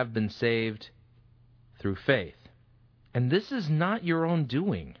grace you have been saved through faith. And this is not your own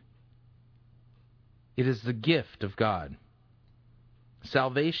doing. It is the gift of God."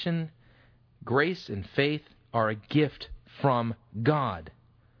 Salvation, grace, and faith are a gift from God.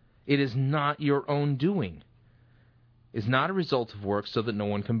 It is not your own doing. It's not a result of works so that no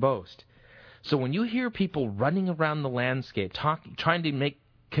one can boast. So when you hear people running around the landscape, trying to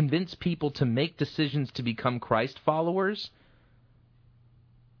convince people to make decisions to become Christ followers,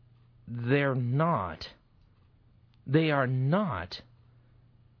 they are not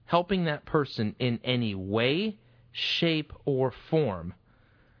helping that person in any way, shape, or form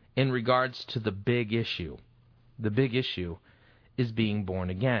in regards to the big issue. The big issue is being born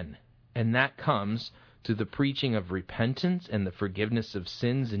again. And that comes through the preaching of repentance and the forgiveness of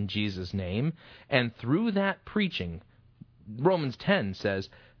sins in Jesus' name. And through that preaching, Romans 10 says,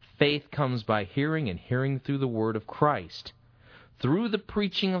 faith comes by hearing, and hearing through the word of Christ. Through the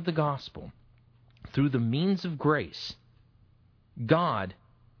preaching of the gospel, through the means of grace, God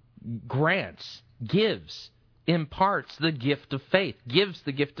grants, gives, imparts the gift of faith, gives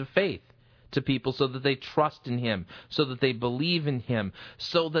the gift of faith to people so that they trust in Him, so that they believe in Him,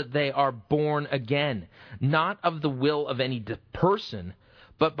 so that they are born again, not of the will of any person,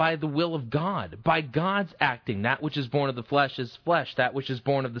 but by the will of God, by God's acting. That which is born of the flesh is flesh, that which is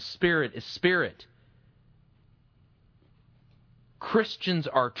born of the Spirit is spirit. Christians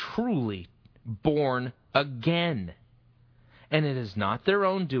are truly born again. And it is not their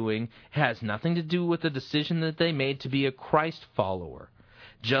own doing, has nothing to do with the decision that they made to be a Christ follower.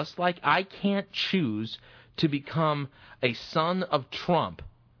 Just like I can't choose to become a son of Trump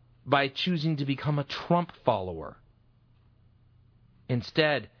by choosing to become a Trump follower.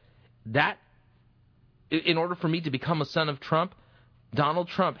 Instead, in order for me to become a son of Trump, Donald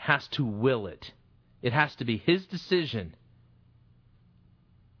Trump has to will it. It has to be his decision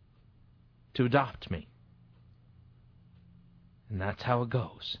to adopt me. And that's how it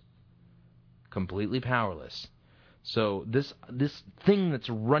goes. Completely powerless. So this thing that's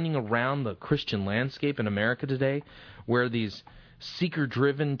running around the Christian landscape in America today, where these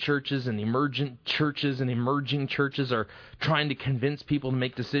seeker-driven churches and emergent churches and emerging churches are trying to convince people to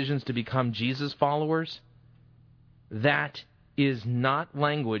make decisions to become Jesus followers, that is not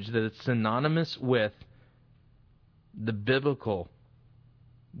language that is synonymous with the biblical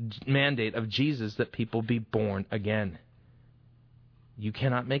mandate of Jesus that people be born again. You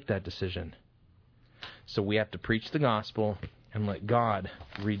cannot make that decision. So we have to preach the gospel and let God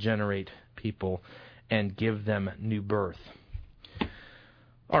regenerate people and give them new birth.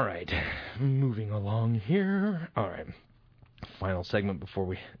 All right, moving along here. All right, final segment before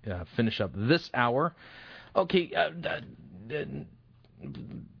we finish up this hour. Okay,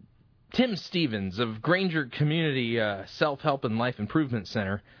 Tim Stevens of Granger Community Self-Help and Life Improvement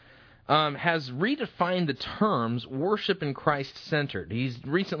Center has redefined the terms worship and Christ-centered. He's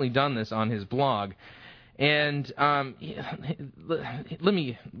recently done this on his blog. And let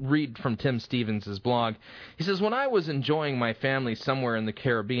me read from Tim Stevens' blog. He says, when I was enjoying my family somewhere in the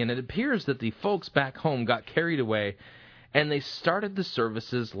Caribbean, it appears that the folks back home got carried away, and they started the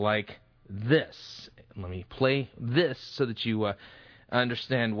services like this. Let me play this so that you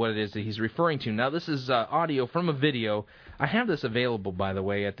understand what it is that he's referring to. Now, this is audio from a video. I have this available, by the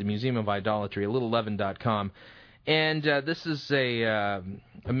way, at the Museum of Idolatry, littleleaven.com. And this is a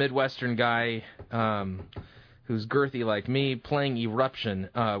Midwestern guy who's girthy like me playing Eruption,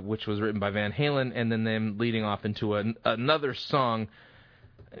 which was written by Van Halen, and then them leading off into another song.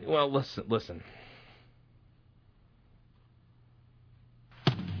 Well, listen.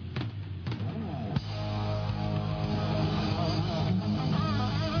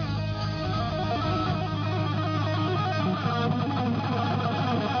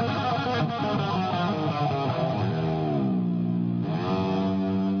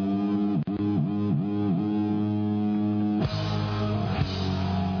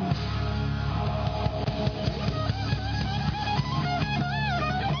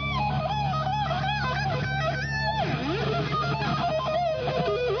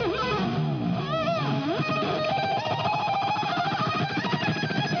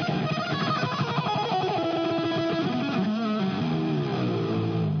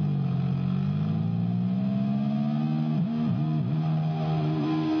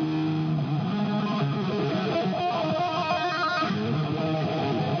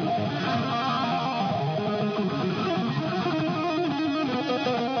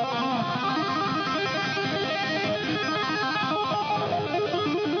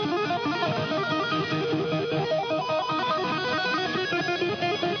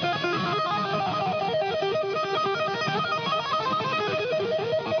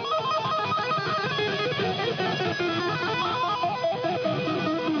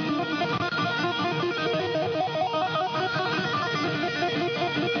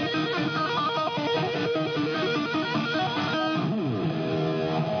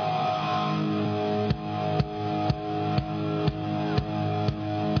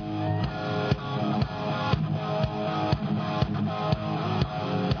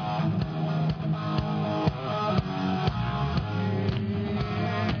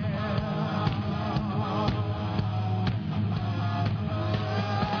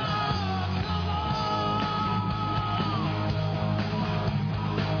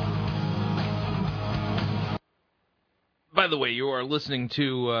 By the way, you are listening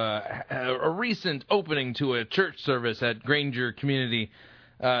to a recent opening to a church service at Granger Community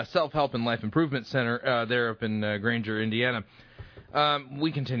Self-Help and Life Improvement Center there up in Granger, Indiana.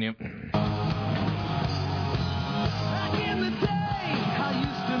 We continue.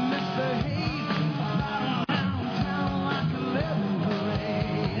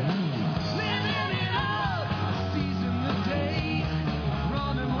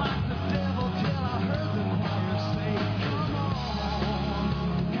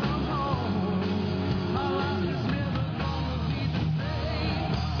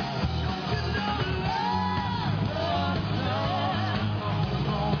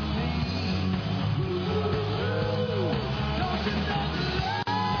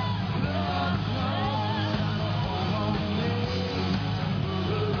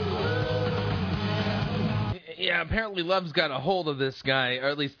 Apparently Love's got a hold of this guy, or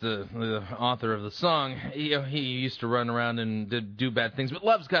at least the author of the song. He used to run around and do bad things, but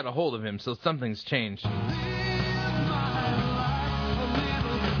Love's got a hold of him, so something's changed.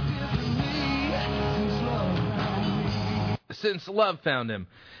 Since Love found him.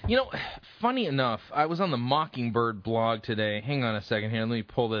 You know, funny enough, I was on the Mockingbird blog today. Hang on a second here, let me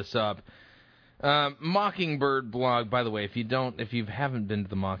pull this up. Mockingbird blog, by the way, if you haven't been to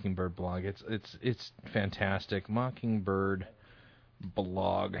the Mockingbird blog, it's fantastic. Mockingbird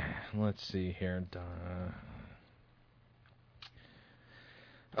blog. Let's see here.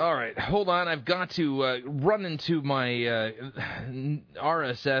 All right, hold on. I've got to run into my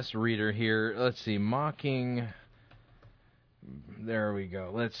RSS reader here. Let's see, There we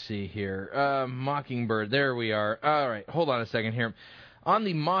go. Let's see here. Mockingbird. There we are. All right, hold on a second here. On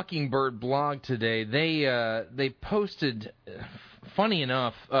the Mockingbird blog today, they posted, funny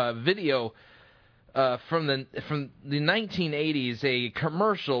enough, video from the 1980s, a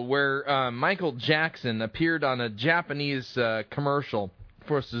commercial where Michael Jackson appeared on a Japanese commercial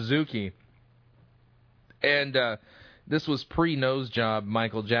for Suzuki, and this was pre-nose job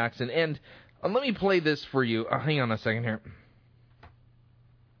Michael Jackson. And let me play this for you. Hang on a second here.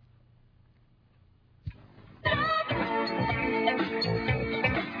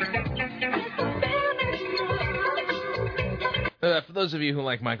 For those of you who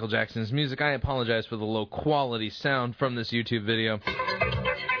like Michael Jackson's music, I apologize for the low-quality sound from this YouTube video.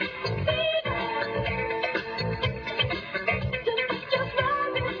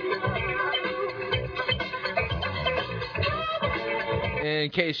 In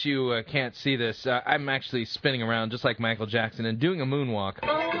case you can't see this, I'm actually spinning around just like Michael Jackson and doing a moonwalk.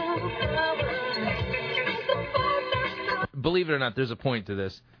 Believe it or not, there's a point to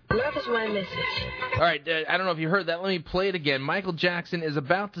this. Love is my message. All right, I don't know if you heard that. Let me play it again. Michael Jackson is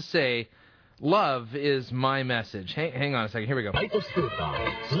about to say, "Love is my message." Hang on a second. Here we go. Love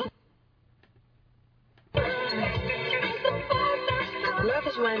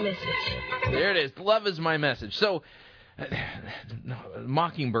is my message. There it is. Love is my message. So,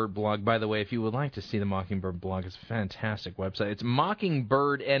 Mockingbird blog, by the way, if you would like to see the Mockingbird blog, it's a fantastic website. It's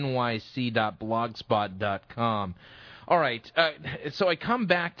mockingbirdnyc.blogspot.com. All right, so I come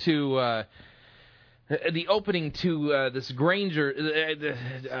back to the opening to this Granger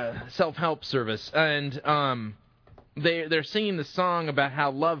self-help service, and they're singing the song about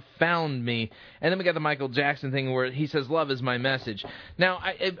how love found me, and then we got the Michael Jackson thing where he says, "Love is my message." Now,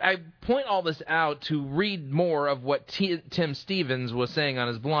 I point all this out to read more of what Tim Stevens was saying on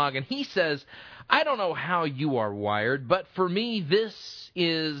his blog, and he says, "I don't know how you are wired, but for me, this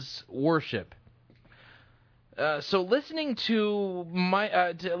is worship." So listening to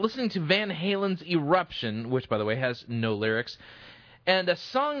Van Halen's Eruption, which, by the way, has no lyrics, and a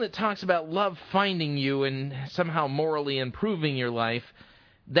song that talks about love finding you and somehow morally improving your life,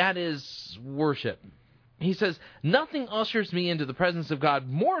 that is worship. He says, "Nothing ushers me into the presence of God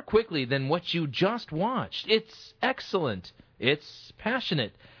more quickly than what you just watched. It's excellent. It's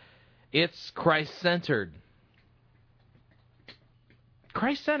passionate. It's Christ-centered."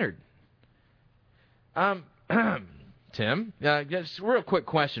 Christ-centered. Tim, just a real quick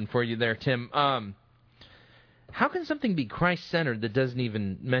question for you there, Tim. How can something be Christ-centered that doesn't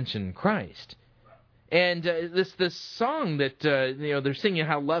even mention Christ? And this song that they're singing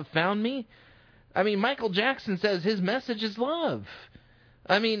how love found me. I mean, Michael Jackson says his message is love.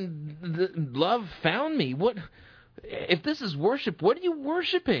 I mean, love found me. What if this is worship? What are you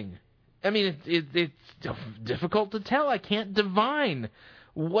worshiping? I mean, it's difficult to tell. I can't divine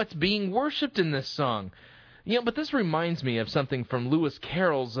what's being worshipped in this song. But this reminds me of something from Lewis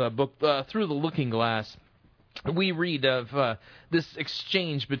Carroll's book, Through the Looking Glass. We read of this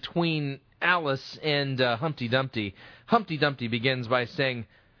exchange between Alice and Humpty Dumpty. Humpty Dumpty begins by saying,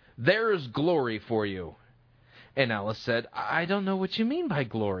 "There's glory for you." And Alice said, "I don't know what you mean by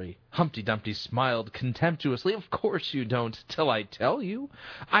glory." Humpty Dumpty smiled contemptuously. "Of course you don't, till I tell you.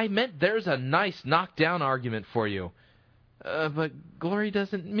 I meant there's a nice knockdown argument for you." But glory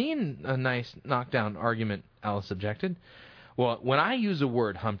doesn't mean a nice knockdown argument," Alice objected. "Well, when I use a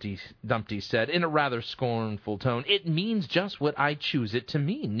word," Humpty Dumpty said in a rather scornful tone, "it means just what I choose it to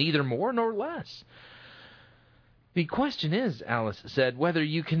mean, neither more nor less." "The question is," Alice said, "whether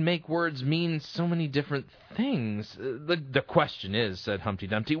you can make words mean so many different things." The question is," said Humpty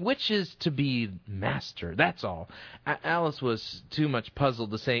Dumpty, "which is to be master, that's all." Alice was too much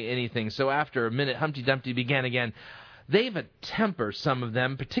puzzled to say anything, so after a minute Humpty Dumpty began again. "They've a temper, some of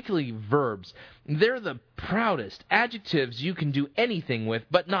them, particularly verbs. They're the proudest. Adjectives you can do anything with,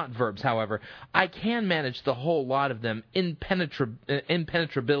 but not verbs, however. I can manage the whole lot of them.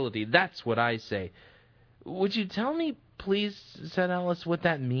 Impenetrability, that's what I say." "Would you tell me, please," said Alice, "what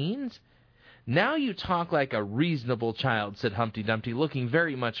that means?" "Now you talk like a reasonable child," said Humpty Dumpty, looking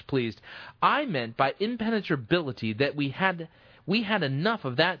very much pleased. "I meant by impenetrability that we had enough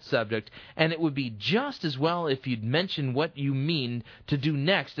of that subject, and it would be just as well if you'd mention what you mean to do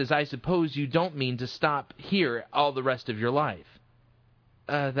next, as I suppose you don't mean to stop here all the rest of your life."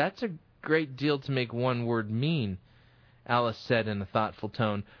 That's a great deal to make one word mean," Alice said in a thoughtful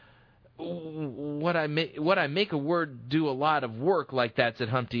tone. What I make a word do a lot of work like that," said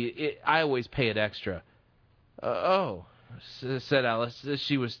Humpty. "I always pay it extra." "Oh," said Alice.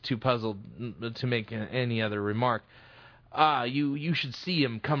 She was too puzzled to make any other remark. You should see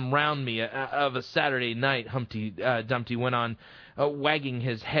him come round me of a Saturday night," Humpty Dumpty went on, wagging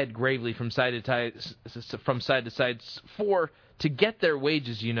his head gravely from side to side. "For to get their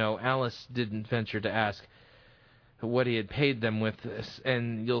wages, you know," Alice didn't venture to ask what he had paid them with,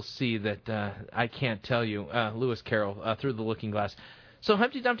 "and you'll see that I can't tell you." Lewis Carroll, Through the Looking Glass. So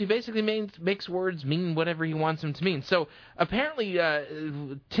Humpty Dumpty basically makes words mean whatever he wants them to mean. So apparently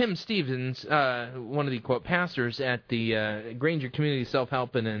Tim Stevens, one of the, quote, pastors at the Granger Community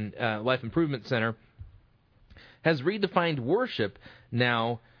Self-Help and Life Improvement Center, has redefined worship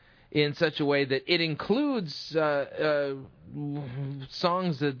now in such a way that it includes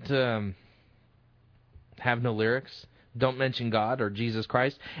songs that have no lyrics, don't mention God or Jesus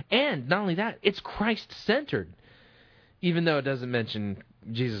Christ, and not only that, it's Christ-centered, even though it doesn't mention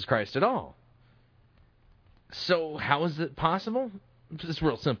Jesus Christ at all. So how is it possible? It's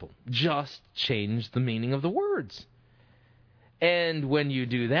real simple. Just change the meaning of the words. And when you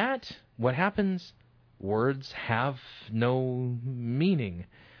do that, what happens? Words have no meaning.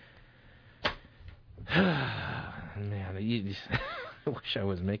 Man, I wish I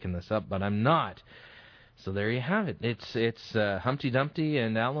was making this up, but I'm not. So there you have it. It's Humpty Dumpty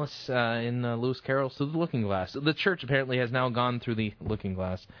and Alice in Lewis Carroll's Through the Looking Glass. The church apparently has now gone through the looking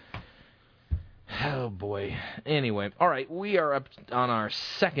glass. Oh, boy. Anyway, all right, we are up on our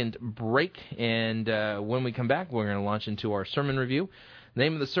second break, and when we come back, we're going to launch into our sermon review. The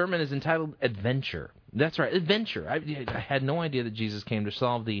name of the sermon is entitled Adventure. That's right, Adventure. I had no idea that Jesus came to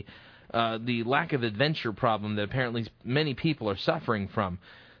solve the lack of adventure problem that apparently many people are suffering from.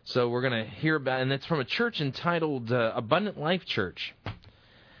 So we're going to hear about, and it's from a church entitled Abundant Life Church.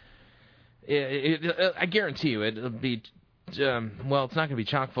 I guarantee you it'll be, it's not going to be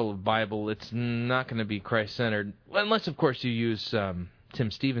chock full of Bible. It's not going to be Christ-centered, unless, of course, you use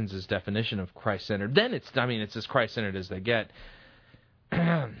Tim Stevens' definition of Christ-centered. Then it's as Christ-centered as they get.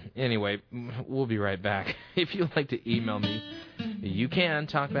 Anyway, we'll be right back. If you'd like to email me, you can.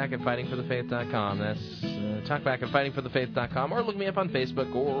 Talkback at fightingforthefaith.com. That's talkback at fightingforthefaith.com. Or look me up on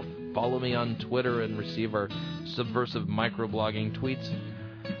Facebook, or follow me on Twitter and receive our subversive microblogging tweets.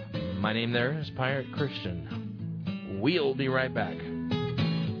 My name there is Pirate Christian. We'll be right back.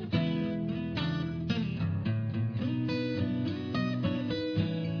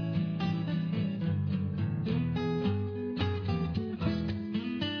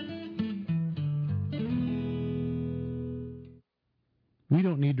 We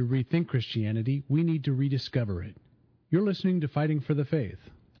don't need to rethink Christianity. We need to rediscover it. You're listening to Fighting for the Faith.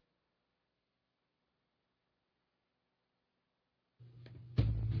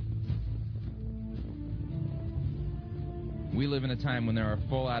 We live in a time when there are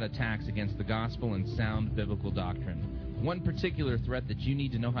full-out attacks against the gospel and sound biblical doctrine. One particular threat that you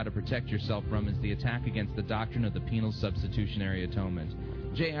need to know how to protect yourself from is the attack against the doctrine of the penal substitutionary atonement.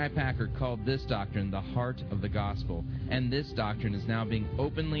 J.I. Packer called this doctrine the heart of the gospel, and this doctrine is now being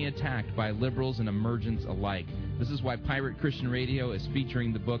openly attacked by liberals and emergents alike. This is why Pirate Christian Radio is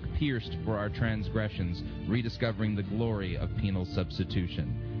featuring the book Pierced for Our Transgressions, Rediscovering the Glory of Penal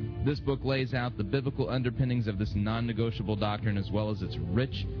Substitution. This book lays out the biblical underpinnings of this non-negotiable doctrine, as well as its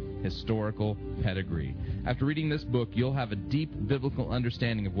rich historical pedigree. After reading this book, you'll have a deep biblical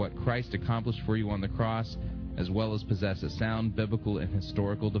understanding of what Christ accomplished for you on the cross, as well as possess a sound biblical and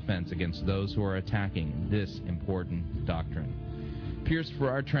historical defense against those who are attacking this important doctrine. Pierced for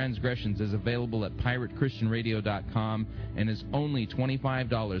Our Transgressions is available at piratechristianradio.com and is only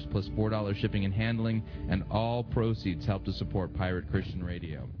 $25 plus $4 shipping and handling, and all proceeds help to support Pirate Christian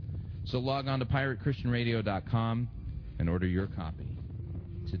Radio. So log on to piratechristianradio.com and order your copy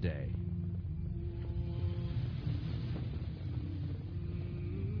today.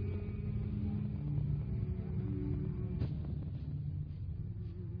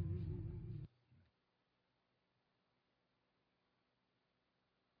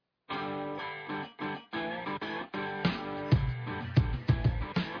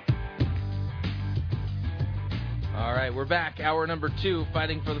 All right, we're back. Hour number 2,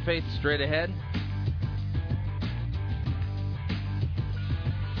 Fighting for the Faith, straight ahead.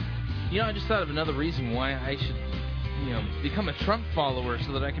 I just thought of another reason why I should, become a Trump follower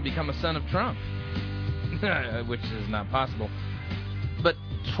so that I can become a son of Trump. Which is not possible. But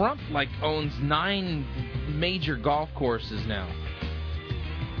Trump, owns 9 major golf courses now.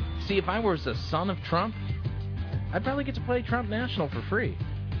 See, if I was a son of Trump, I'd probably get to play Trump National for free.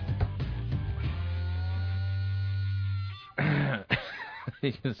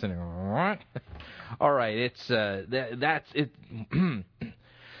 What? All right, it's that's it.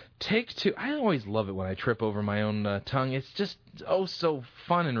 Take 2. I always love it when I trip over my own tongue. It's just so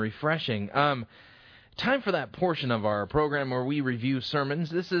fun and refreshing. Time for that portion of our program where we review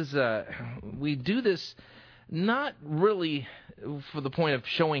sermons. This is we do this not really for the point of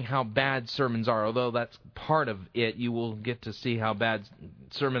showing how bad sermons are, although that's part of it. You will get to see how bad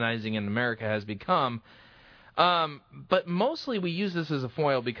sermonizing in America has become. But mostly we use this as a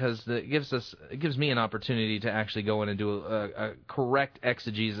foil because it gives me an opportunity to actually go in and do a correct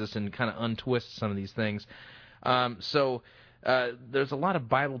exegesis and kind of untwist some of these things. So there's a lot of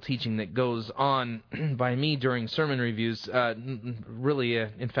Bible teaching that goes on by me during sermon reviews. Really,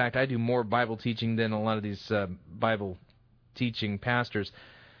 in fact, I do more Bible teaching than a lot of these Bible teaching pastors.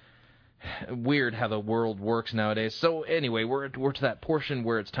 Weird how the world works nowadays. So anyway, we're to that portion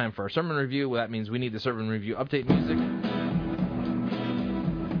where it's time for our sermon review. Well, that means we need the sermon review update music.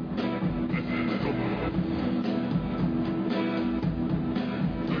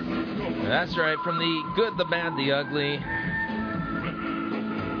 That's right, from the good, the bad, the ugly.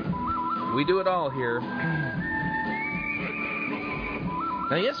 We do it all here.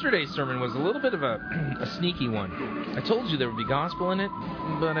 Now, yesterday's sermon was a little bit of a sneaky one. I told you there would be gospel in it,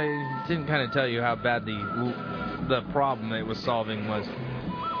 but I didn't kind of tell you how bad the problem it was solving was.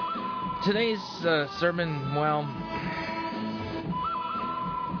 Today's sermon, well,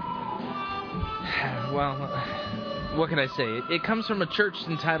 what can I say? It comes from a church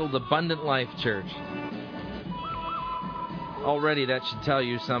entitled Abundant Life Church. Already that should tell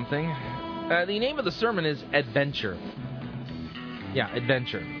you something. The name of the sermon is Adventure. Yeah,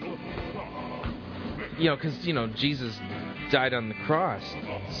 adventure. Because, Jesus died on the cross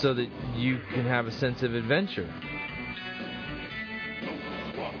so that you can have a sense of adventure.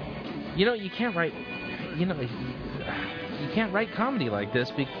 You can't write, you can't write comedy like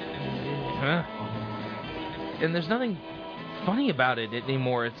this and there's nothing funny about it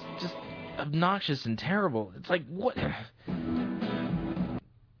anymore. It's just obnoxious and terrible. It's like, what?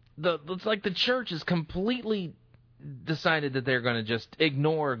 It's like the church has completely decided that they're going to just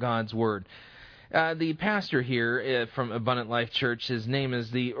ignore God's Word. The pastor here from Abundant Life Church, his name is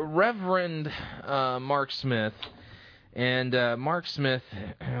the Reverend Mark Smith. And Mark Smith,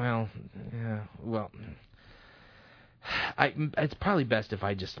 it's probably best if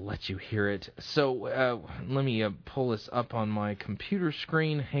I just let you hear it. So let me pull this up on my computer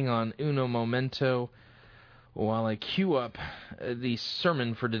screen. Hang on, uno momento, while I cue up the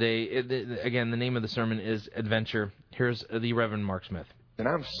sermon for today. Again, the name of the sermon is Adventure. Here's the Reverend Mark Smith. And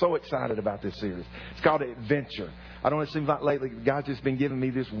I'm so excited about this series. It's called Adventure. I don't know, it seems like lately God's just been giving me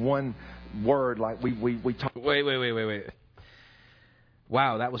this one word like we talk. Wait.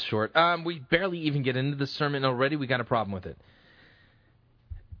 Wow, that was short. We barely even get into the sermon already. We got a problem with it.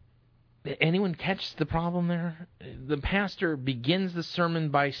 Anyone catch the problem there? The pastor begins the sermon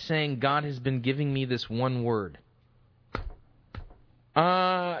by saying, God has been giving me this one word.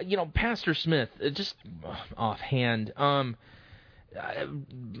 Pastor Smith, just offhand, 2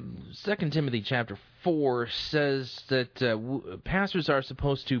 Timothy chapter 4 says that pastors are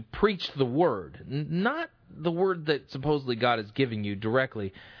supposed to preach the word, not the word that supposedly God is giving you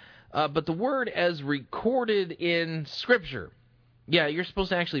directly, but the word as recorded in Scripture. Yeah, you're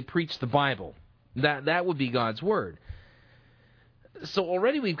supposed to actually preach the Bible. That would be God's word. So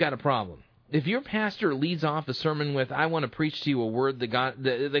already we've got a problem. If your pastor leads off a sermon with, I want to preach to you a word that God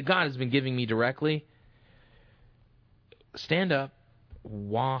has been giving me directly, stand up,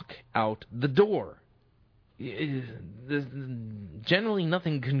 walk out the door. Generally,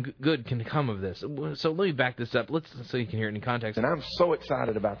 nothing good can come of this. So let me back this up, so you can hear it in context. And I'm so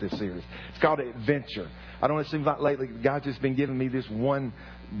excited about this series. It's called Adventure. I don't know, it seems like lately God's just been giving me this one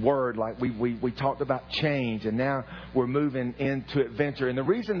word. Like we talked about change, and now we're moving into adventure. And the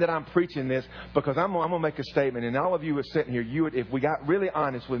reason that I'm preaching this, because I'm going to make a statement, and all of you are sitting here, you would, if we got really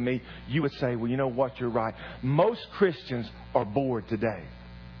honest with me, you would say, well, you know what, you're right. Most Christians are bored today.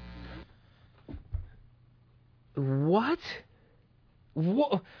 What?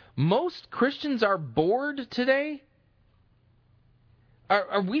 Most Christians are bored today?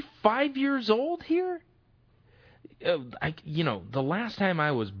 Are we 5 years old here? The last time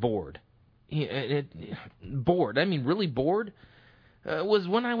I was bored, really bored, was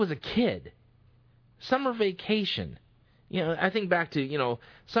when I was a kid. Summer vacation. I think back to,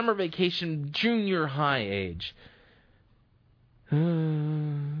 summer vacation, junior high age. What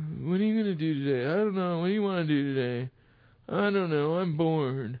are you going to do today? I don't know. What do you want to do today? I don't know. I'm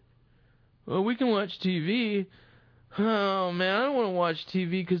bored. Well, we can watch TV. Oh, man, I don't want to watch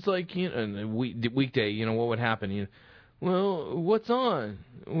TV because, weekday, what would happen? Well, what's on?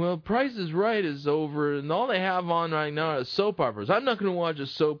 Well, Price is Right is over, and all they have on right now is soap operas. I'm not going to watch a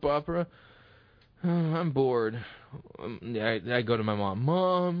soap opera. I'm bored. I go to my mom.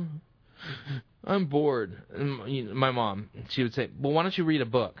 Mom, I'm bored. And my mom, she would say, well, why don't you read a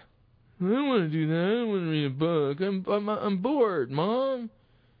book? I don't want to do that. I don't want to read a book. I'm bored, Mom.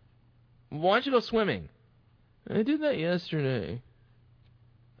 Why don't you go swimming? I did that yesterday.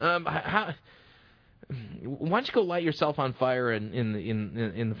 Why don't you go light yourself on fire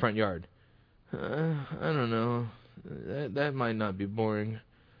in the front yard? I don't know. That might not be boring.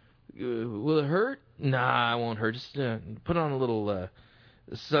 Will it hurt? Nah, it won't hurt. Just put on a little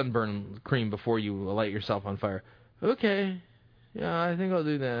sunburn cream before you light yourself on fire. Okay. Yeah, I think I'll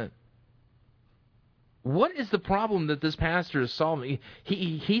do that. What is the problem that this pastor is solving?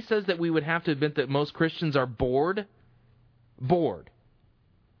 He says that we would have to admit that most Christians are bored. Bored.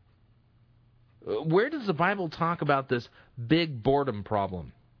 Where does the Bible talk about this big boredom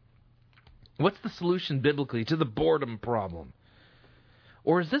problem? What's the solution biblically to the boredom problem?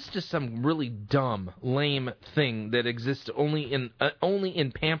 Or is this just some really dumb, lame thing that exists only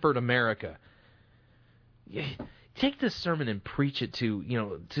in pampered America? Take this sermon and preach it to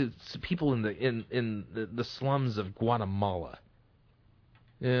people in the slums of Guatemala.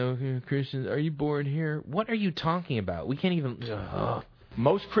 Christians, are you bored here? What are you talking about? We can't even.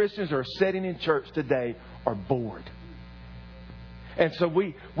 Most Christians are sitting in church today are bored. And so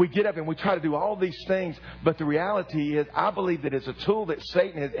we get up and we try to do all these things, but the reality is, I believe that it's a tool that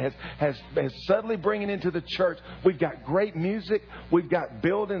Satan has suddenly bringing into the church. We've got great music, we've got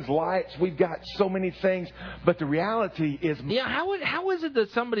buildings, lights, we've got so many things, but the reality is... Yeah, how is it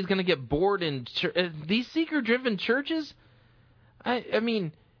that somebody's going to get bored in these seeker-driven churches? I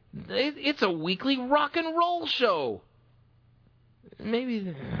mean, it's a weekly rock and roll show.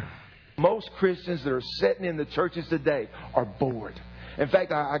 Maybe... Most Christians that are sitting in the churches today are bored. In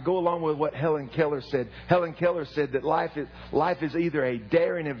fact, I go along with what Helen Keller said. Helen Keller said that life is either a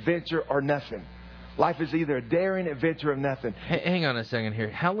daring adventure or nothing. Life is either a daring adventure or nothing. Hang on a second here.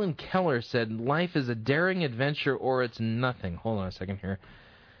 Helen Keller said life is a daring adventure or it's nothing. Hold on a second here.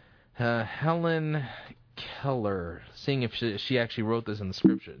 Helen Keller. Seeing if she actually wrote this in the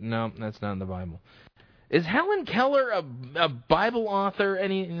scripture. No, that's not in the Bible. Is Helen Keller a Bible author?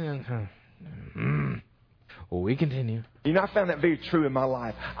 Well, we continue. I found that very true in my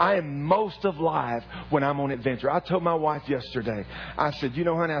life. I am most of life when I'm on adventure. I told my wife yesterday, I said,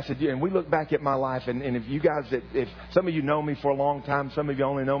 honey, and we look back at my life, and if you guys, if some of you know me for a long time, some of you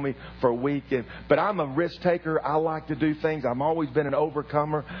only know me for a week, but I'm a risk taker. I like to do things. I've always been an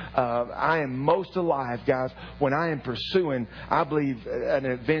overcomer. I am most alive, guys, when I am pursuing, I believe, an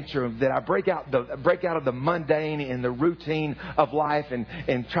adventure that I break out of the mundane and the routine of life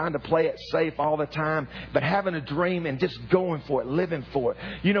and trying to play it safe all the time, but having a dream and just going for it, living for it.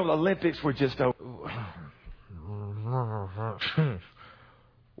 The Olympics were just over.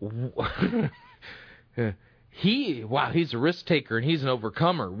 He's a risk taker and he's an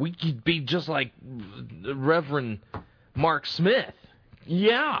overcomer. We could be just like Reverend Mark Smith.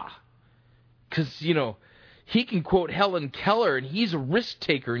 Yeah. Because, he can quote Helen Keller, and he's a risk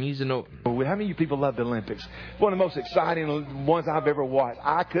taker, and he's How many of you people love the Olympics? One of the most exciting ones I've ever watched.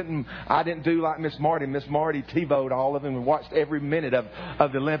 I didn't do like Miss Marty. Miss Marty TiVo'd all of them and watched every minute of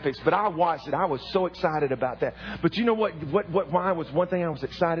the Olympics. But I watched it. I was so excited about that. But you know what? Why was one thing I was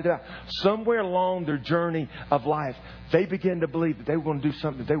excited about? Somewhere along their journey of life, they began to believe that they were going to do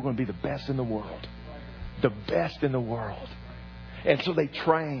something, that they were going to be the best in the world. The best in the world. And so they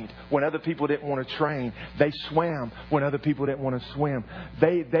trained when other people didn't want to train. They swam when other people didn't want to swim.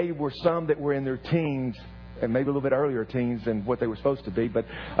 They were some that were in their teens, and maybe a little bit earlier teens than what they were supposed to be. But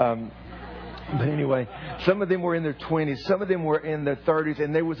anyway, some of them were in their 20s. Some of them were in their 30s.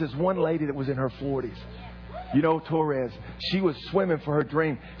 And there was this one lady that was in her 40s. You know, Torres, she was swimming for her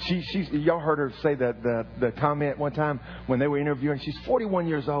dream. Y'all heard her say the comment one time when they were interviewing. She's 41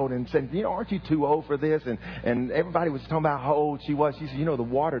 years old and said, you know, aren't you too old for this? And everybody was talking about how old she was. She said, you know, the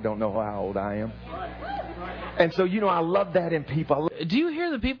water don't know how old I am. And so, you know, I love that in people. Do you hear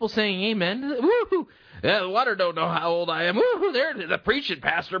the people saying amen? Woo-hoo! Yeah, the water don't know how old I am. Woo-hoo! There, preach it,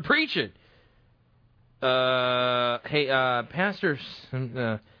 Pastor, preach it. Hey, Pastor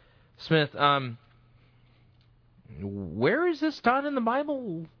Smith, where is this taught in the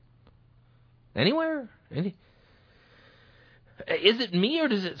Bible? Anywhere? Is it me, or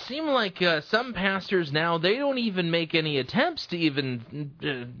does it seem like some pastors now, they don't even make any attempts to even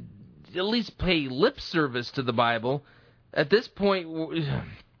at least pay lip service to the Bible? At this point,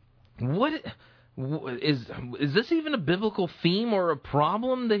 what is this even a biblical theme or a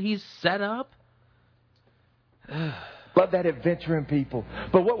problem that he's set up? Love that adventure in people.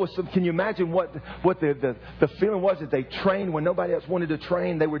 But can you imagine what the feeling was that they trained when nobody else wanted to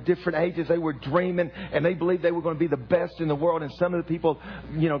train? They were different ages. They were dreaming, and they believed they were going to be the best in the world. And some of the people,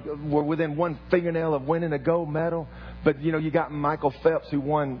 you know, were within one fingernail of winning a gold medal. But, you know, you got Michael Phelps, who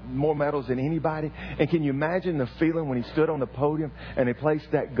won more medals than anybody. And can you imagine the feeling when he stood on the podium and they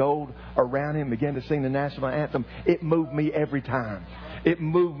placed that gold around him and began to sing the national anthem? It moved me every time. It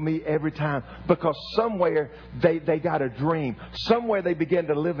moved me every time, because somewhere they got a dream. Somewhere they began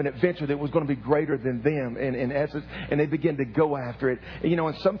to live an adventure that was going to be greater than them in essence, and they began to go after it. You know,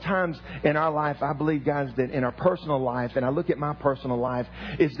 and sometimes in our life, I believe, guys, that in our personal life, and I look at my personal life,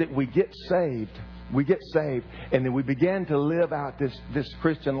 is that we get saved. We get saved, and then we begin to live out this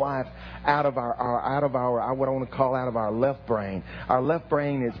Christian life out of our what I want to call out of our left brain. Our left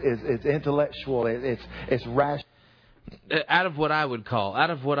brain is intellectual. It's rational. Out of what I would call.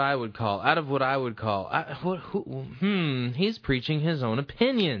 He's preaching his own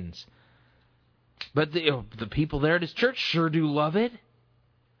opinions. But the people there at his church sure do love it.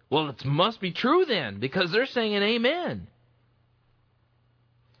 Well, it must be true then, because they're saying an amen.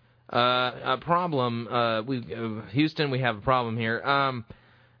 A problem. Houston, we have a problem here.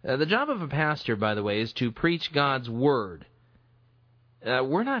 The job of a pastor, by the way, is to preach God's word.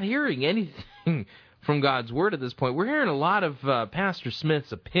 We're not hearing anything from God's word at this point. We're hearing a lot of Pastor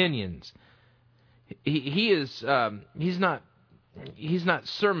Smith's opinions. He's not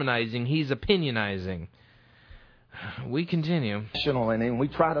sermonizing, he's opinionizing. We continue. And we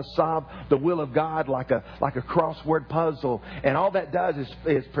try to solve the will of God like a crossword puzzle, and all that does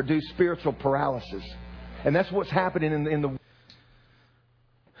is produce spiritual paralysis. And that's what's happening in the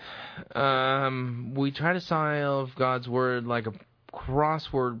we try to solve God's word like a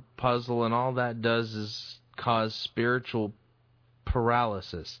crossword puzzle, and all that does is cause spiritual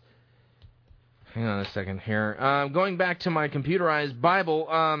paralysis. Hang on a second here. Going back to my computerized Bible.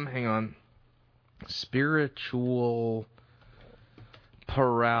 Hang on. Spiritual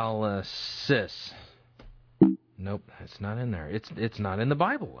paralysis. Nope, it's not in there. It's not in the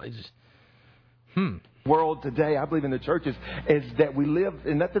Bible. world today, I believe in the churches, is that we live,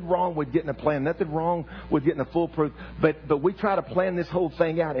 and nothing wrong with getting a plan, nothing wrong with getting a foolproof, but we try to plan this whole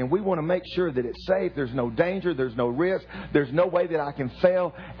thing out, and we want to make sure that it's safe, there's no danger, there's no risk, there's no way that I can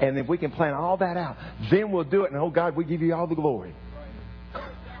fail, and if we can plan all that out, then we'll do it, and oh God, we give you all the glory.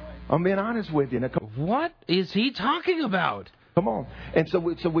 I'm being honest with you. Now, what is he talking about? Come on. And so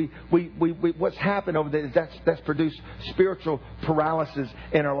we what's happened over there is that's produced spiritual paralysis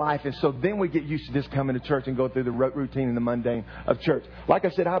in our life. And so then we get used to just coming to church and go through the routine and the mundane of church. Like I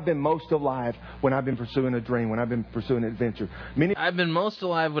said, I've been most alive when I've been pursuing a dream, when I've been pursuing an adventure. I've been most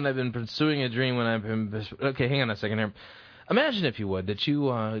alive when I've been pursuing a dream, when I've been... Okay, hang on a second here. Imagine, if you would, that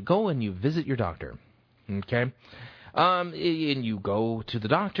you go and you visit your doctor. Okay? And you go to the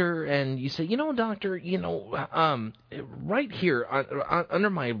doctor and you say, doctor, right here under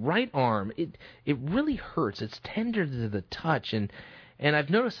my right arm, it really hurts. It's tender to the touch, and I've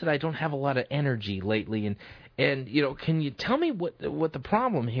noticed that I don't have a lot of energy lately. And can you tell me what the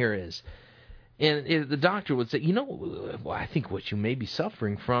problem here is? And the doctor would say, well, I think what you may be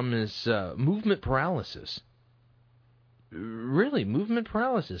suffering from is movement paralysis. Really, movement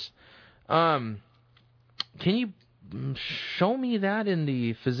paralysis. Can you show me that in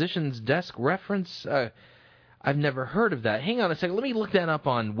the physician's desk reference? I've never heard of that. Hang on a second. Let me look that up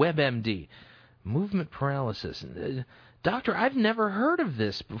on WebMD. Movement paralysis. Doctor, I've never heard of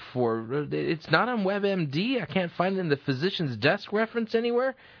this before. It's not on WebMD. I can't find it in the physician's desk reference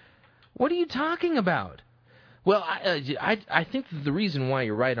anywhere. What are you talking about? Well, I think that the reason why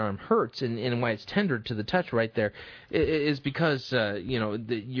your right arm hurts and why it's tender to the touch right there is because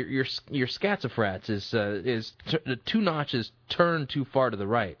your schizophrats is 2 notches turned too far to the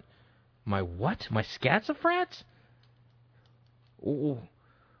right. My what? My schizophrats?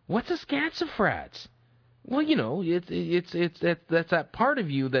 What's a schizophrats? Well, that's that part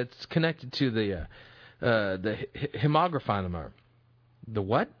of you that's connected to the hemographometer. The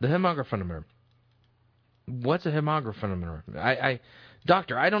what? The hemographometer. What's a hemographometer?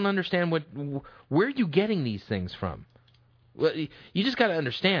 Doctor, I don't understand where are you getting these things from? Well, you just got to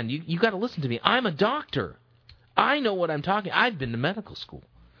understand. You got to listen to me. I'm a doctor. I know what I'm talking. I've been to medical school,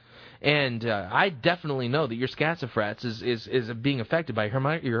 and I definitely know that your schizophrats is being affected by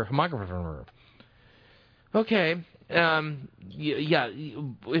your hemographometer. Okay, yeah.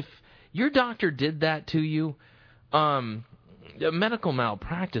 If your doctor did that to you, a medical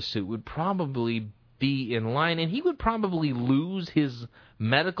malpractice suit would probably be in line, and he would probably lose his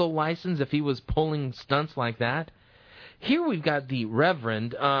medical license if he was pulling stunts like that. Here we've got the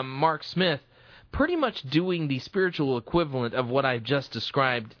Reverend Mark Smith pretty much doing the spiritual equivalent of what I've just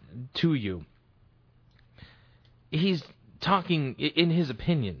described to you. He's talking, in his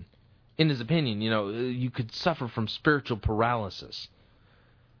opinion, you could suffer from spiritual paralysis.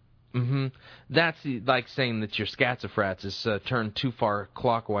 That's like saying that your schizophrats is turned too far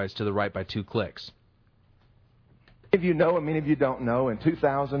clockwise to the right by 2 clicks. Many of you know, and many of you don't know, in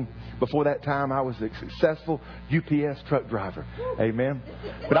 2000, before that time, I was a successful UPS truck driver. Amen.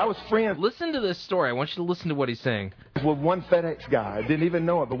 But I was friends. Listen to this story. I want you to listen to what he's saying. With one FedEx guy. I didn't even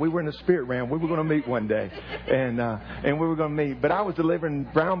know it, but we were in the spirit realm. We were going to meet one day, and we were going to meet. But I was delivering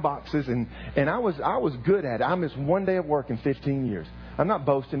brown boxes, and I was good at it. I missed one day of work in 15 years. I'm not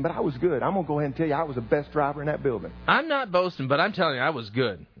boasting, but I was good. I'm going to go ahead and tell you I was the best driver in that building. I'm not boasting, but I'm telling you I was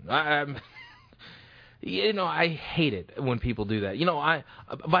good. I hate it when people do that.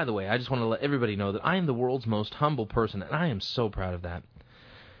 By the way, I just want to let everybody know that I am the world's most humble person, and I am so proud of that.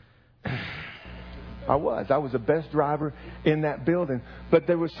 I was the best driver in that building. But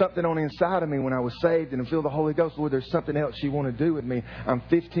there was something on the inside of me when I was saved and filled the Holy Ghost. Lord, there's something else you want to do with me. I'm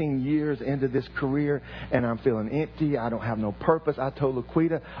 15 years into this career, and I'm feeling empty. I don't have no purpose. I told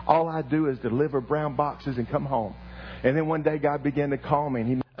Laquita, all I do is deliver brown boxes and come home. And then one day God began to call me, and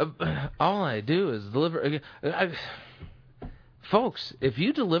He... all I do is deliver... Folks, if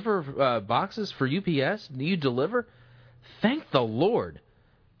you deliver boxes for UPS, you deliver, thank the Lord.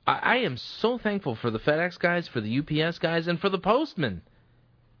 I am so thankful for the FedEx guys, for the UPS guys, and for the postmen.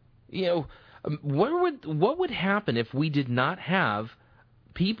 What would happen if we did not have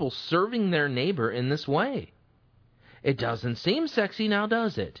people serving their neighbor in this way? It doesn't seem sexy now,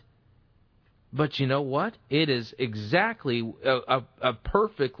 does it? But you know what? It is exactly a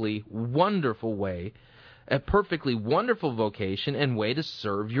perfectly wonderful way, a perfectly wonderful vocation and way to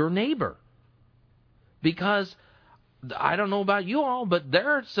serve your neighbor. Because I don't know about you all, but there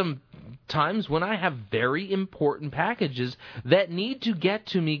are some times when I have very important packages that need to get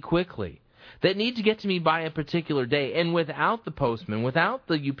to me quickly, that need to get to me by a particular day. And without the postman, without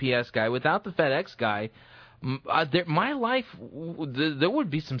the UPS guy, without the FedEx guy, my life, there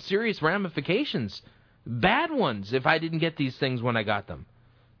would be some serious ramifications, bad ones, if I didn't get these things when I got them,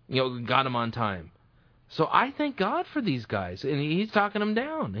 got them on time. So I thank God for these guys, and He's talking them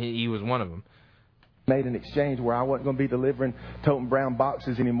down. He was one of them. Made an exchange where I wasn't going to be delivering toting brown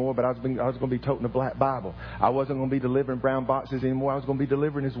boxes anymore, but I was going to be toting the black Bible. I wasn't going to be delivering brown boxes anymore. I was going to be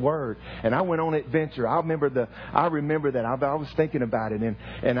delivering His Word. And I went on an adventure. I remember that. I was thinking about it, and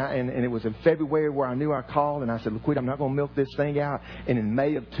it was in February where I knew I called, and I said, "Look, I'm not going to milk this thing out." And in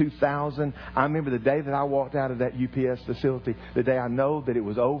May of 2000, I remember the day that I walked out of that UPS facility, the day I know that it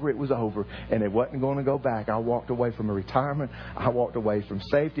was over, and it wasn't going to go back. I walked away from a retirement. I walked away from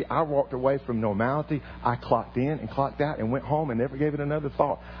safety. I walked away from normality. I clocked in and clocked out and went home and never gave it another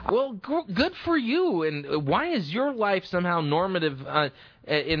thought. Well, good for you. And why is your life somehow normative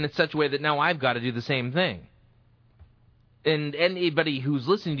in such a way that now I've got to do the same thing? And anybody who's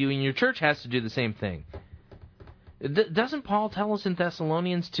listening to you in your church has to do the same thing. Doesn't Paul tell us in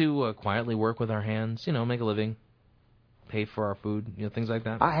Thessalonians to quietly work with our hands, make a living? pay for our food, things like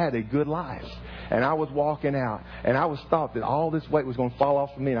that. I had a good life, and I was walking out, and I was thought that all this weight was going to fall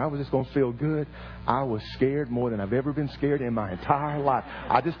off of me, and I was just going to feel good. I was scared more than I've ever been scared in my entire life.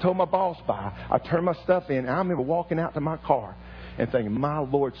 I just told my boss bye. I turned my stuff in, and I remember walking out to my car and thinking, my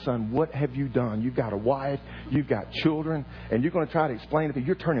Lord, son, what have you done? You've got a wife, you've got children, and you're going to try to explain to me,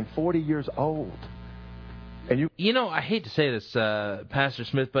 you're turning 40 years old. And I hate to say this, Pastor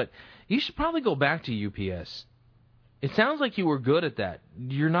Smith, but you should probably go back to UPS. It sounds like you were good at that.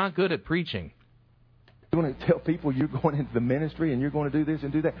 You're not good at preaching. You're going to tell people you're going into the ministry and you're going to do this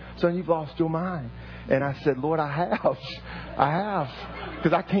and do that. Son, you've lost your mind. And I said, Lord, I have.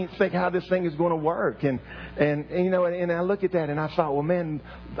 Because I can't think how this thing is going to work. And I look at that and I thought, well, man,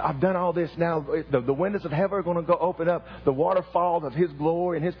 I've done all this now. The windows of heaven are going to go open up. The waterfalls of His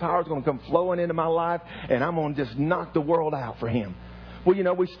glory and His power is going to come flowing into my life. And I'm going to just knock the world out for Him.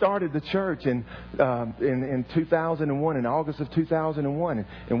 Well, we started the church in 2001, in August of 2001,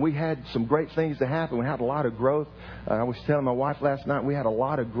 and we had some great things to happen. We had a lot of growth. I was telling my wife last night, we had a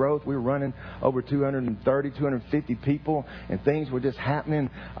lot of growth. We were running over 230, 250 people, and things were just happening.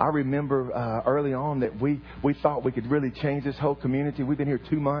 I remember early on that we thought we could really change this whole community. We've been here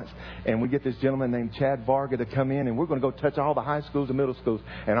 2 months, and we get this gentleman named Chad Varga to come in, and we're going to go touch all the high schools and middle schools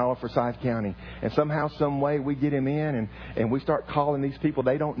and all of Forsyth County. And somehow, some way, we get him in, and we start calling these people.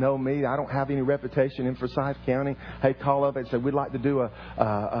 They don't know me. I don't have any reputation in Forsyth County. Hey, call up and say, we'd like to do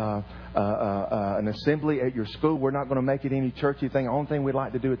an assembly at your school. We're not going to make it any churchy thing. The only thing we'd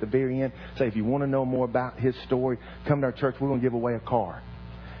like to do at the very end, say, if you want to know more about his story, come to our church. We're going to give away a car.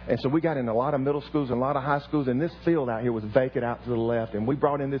 And so we got in a lot of middle schools and a lot of high schools, and this field out here was vacant out to the left. And we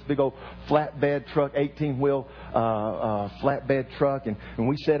brought in this big old flatbed truck, 18-wheel flatbed truck, and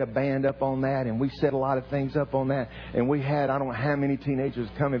we set a band up on that, and we set a lot of things up on that. And we had, I don't know how many teenagers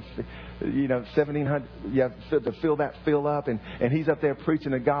coming, 1,700, to fill that fill up. And he's up there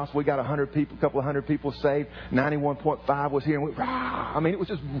preaching the gospel. We got 100 people, a couple of hundred people saved. 91.5 was here, and it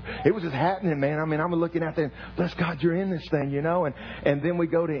was just happening, man. I'm looking out there, and bless God, you're in this thing, And then we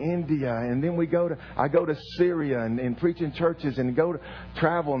go to India, and then I go to Syria and preach in churches, and go to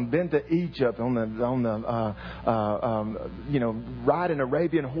travel and been to Egypt on the ride an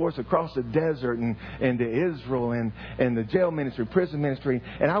Arabian horse across the desert and to Israel and the jail ministry, prison ministry.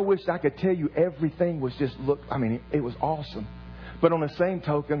 And I wish I could tell you everything was just it was awesome. But on the same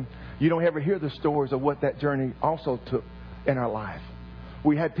token, you don't ever hear the stories of what that journey also took in our life.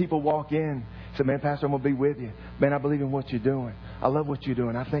 We had people walk in, say, man, Pastor, I'm going to be with you. Man, I believe in what you're doing. I love what you're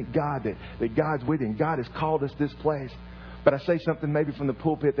doing. I thank God that God's with you and God has called us this place. But I say something maybe from the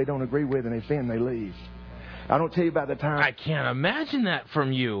pulpit they don't agree with, and they offend, they leave. I don't tell you about the time. I can't imagine that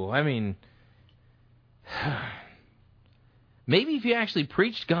from you. Maybe if you actually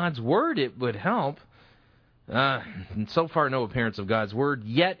preached God's Word, it would help. And so far, no appearance of God's Word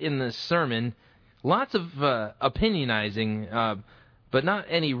yet in this sermon. Lots of opinionizing, but not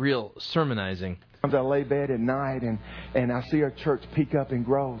any real sermonizing. Sometimes I lay bed at night and I see our church peak up and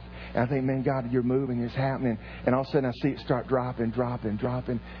grow. And I think, man, God, you're moving, it's happening. And all of a sudden I see it start dropping.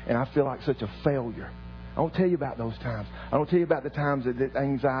 And I feel like such a failure. I don't tell you about those times. I don't tell you about the times that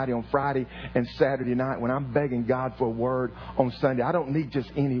anxiety on Friday and Saturday night when I'm begging God for a word on Sunday. I don't need just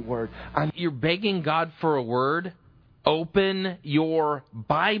any word. You're begging God for a word? Open your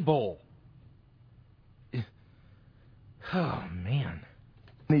Bible. Oh, man.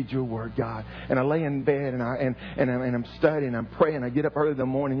 I need your word, God. And I lay in bed and I'm studying, I'm praying. I get up early in the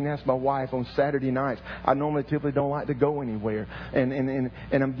morning and ask my wife on Saturday nights. I typically don't like to go anywhere. And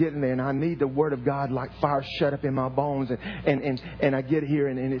I'm getting there and I need the word of God like fire shut up in my bones. And I get here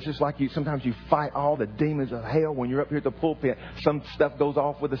and it's just like sometimes you fight all the demons of hell when you're up here at the pulpit. Some stuff goes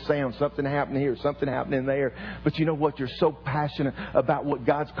off with the sound. Something happened here, something happening there. But you know what? You're so passionate about what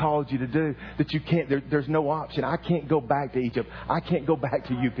God's called you to do that you can't, there's no option. I can't go back to Egypt. I can't go back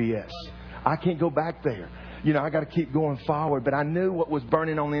to UPS. I can't go back there. I got to keep going forward. But I knew what was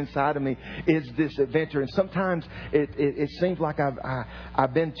burning on the inside of me is this adventure. And sometimes it seems like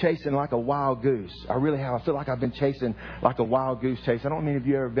I've been chasing like a wild goose. I really have. I feel like I've been chasing like a wild goose chase. I don't know if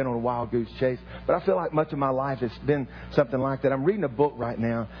you've ever been on a wild goose chase, but I feel like much of my life it's been something like that. I'm reading a book right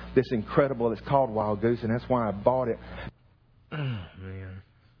now that's incredible. It's called Wild Goose, and that's why I bought it. Oh, man.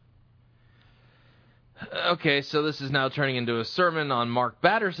 Okay, so this is now turning into a sermon on Mark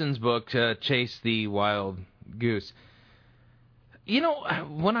Batterson's book, Chase the Wild Goose.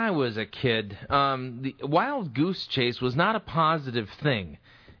 When I was a kid, the wild goose chase was not a positive thing.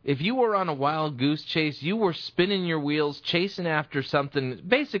 If you were on a wild goose chase, you were spinning your wheels, chasing after something,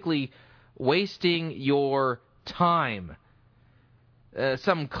 basically wasting your time.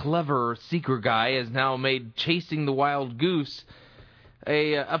 some clever seeker guy has now made chasing the wild goose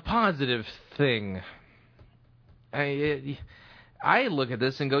a positive thing. I look at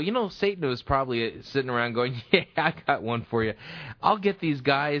this and go, Satan was probably sitting around going, yeah, I got one for you. I'll get these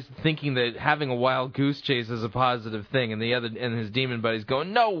guys thinking that having a wild goose chase is a positive thing, and his demon buddies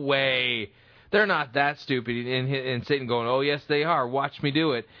going, no way, they're not that stupid. And Satan going, oh yes they are. Watch me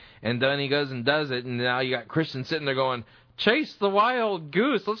do it. And then he goes and does it, and now you got Christians sitting there going, chase the wild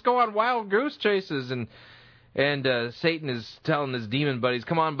goose. Let's go on wild goose chases. And Satan is telling his demon buddies,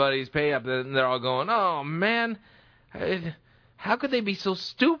 come on, buddies, pay up. And they're all going, oh man. How could they be so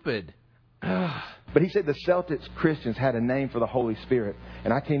stupid? But he said the Celtics Christians had a name for the Holy Spirit,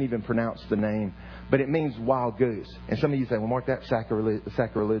 and I can't even pronounce the name, but it means wild goose. And some of you say, well, Mark, that's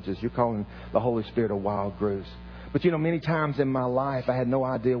sacrilegious. You're calling the Holy Spirit a wild goose. But, many times in my life, I had no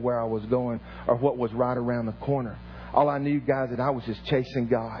idea where I was going or what was right around the corner. All I knew, guys, that I was just chasing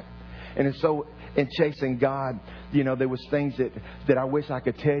God. And so in chasing God, there was things that I wish I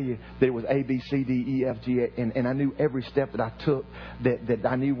could tell you that it was A, B, C, D, E, F, G, and I knew every step that I took, that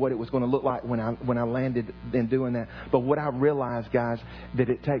I knew what it was going to look like when I landed in doing that. But what I realized, guys, that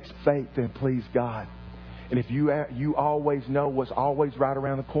it takes faith to please God. And if you always know what's always right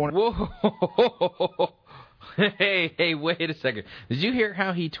around the corner. Whoa. Hey, wait a second. Did you hear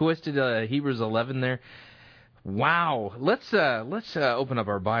how he twisted Hebrews 11 there? Wow. Let's open up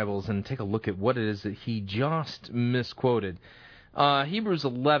our Bibles and take a look at what it is that he just misquoted. Hebrews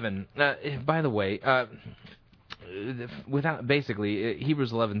 11. By the way,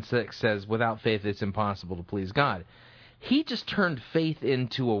 Hebrews 11:6 says, without faith it's impossible to please God. He just turned faith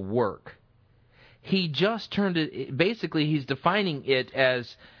into a work. He just turned it. Basically, he's defining it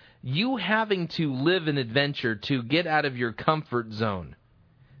as you having to live an adventure to get out of your comfort zone.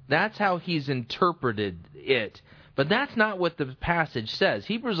 That's how he's interpreted it. But that's not what the passage says.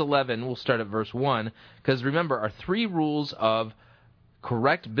 Hebrews 11, we'll start at verse 1, because remember, our three rules of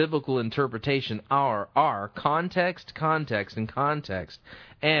correct biblical interpretation are context, context, and context.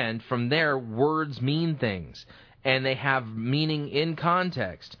 And from there, words mean things, and they have meaning in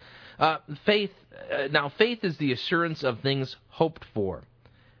context. Faith is the assurance of things hoped for.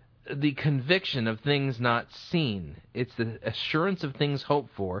 The conviction of things not seen. It's the assurance of things hoped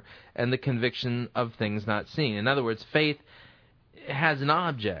for and the conviction of things not seen. In other words, faith has an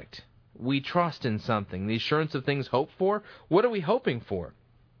object. We trust in something. The assurance of things hoped for. What are we hoping for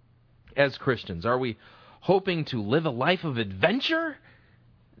as Christians? Are we hoping to live a life of adventure?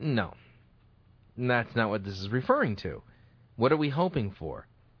 No. That's not what this is referring to. What are we hoping for?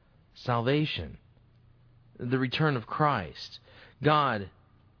 Salvation. The return of Christ. God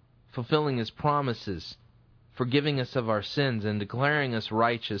fulfilling His promises, forgiving us of our sins, and declaring us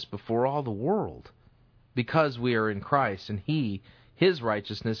righteous before all the world, because we are in Christ, and His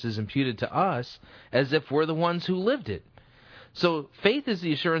righteousness is imputed to us as if we're the ones who lived it. So faith is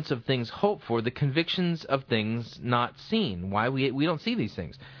the assurance of things hoped for, the convictions of things not seen. Why we don't see these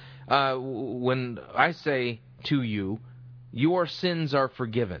things. When I say to you, your sins are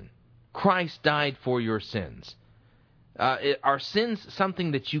forgiven. Christ died for your sins. Are sins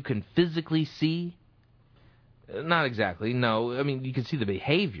something that you can physically see? Not exactly, no. I mean, you can see the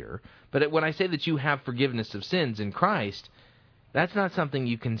behavior. But when I say that you have forgiveness of sins in Christ, that's not something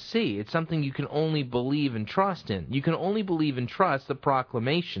you can see. It's something you can only believe and trust in. You can only believe and trust the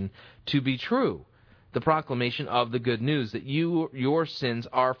proclamation to be true. The proclamation of the good news that your sins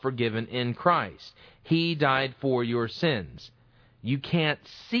are forgiven in Christ. He died for your sins. You can't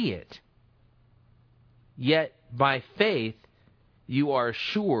see it. Yet, by faith, you are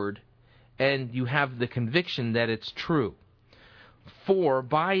assured and you have the conviction that it's true. For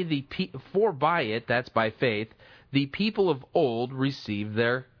by it, that's by faith, the people of old received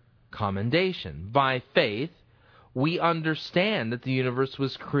their commendation. By faith, we understand that the universe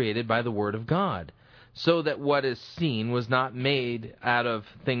was created by the Word of God, so that what is seen was not made out of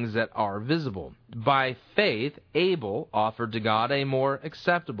things that are visible. By faith, Abel offered to God a more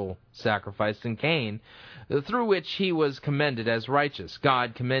acceptable sacrifice than Cain, through which he was commended as righteous,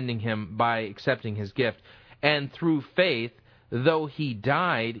 God commending him by accepting his gift. And through faith, though he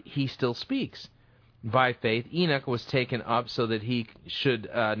died, he still speaks. By faith, Enoch was taken up so that he should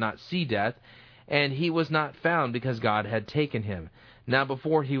not see death, and he was not found because God had taken him. Now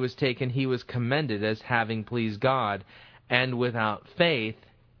before he was taken, he was commended as having pleased God, and without faith,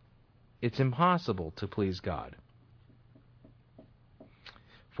 it's impossible to please God.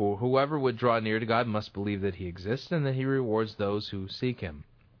 For whoever would draw near to God must believe that He exists and that He rewards those who seek Him.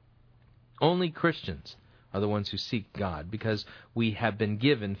 Only Christians are the ones who seek God, because we have been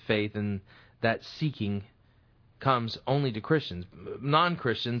given faith, and that seeking comes only to Christians.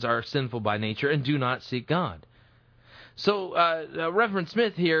 Non-Christians are sinful by nature and do not seek God. So Reverend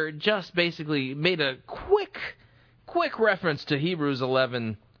Smith here just basically made a quick reference to Hebrews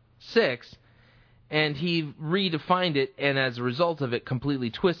 11:6, and he redefined it, and as a result of it, completely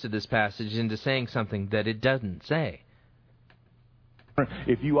twisted this passage into saying something that it doesn't say.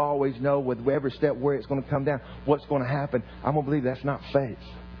 If you always know with every step where it's going to come down, what's going to happen, I'm going to believe that's not faith.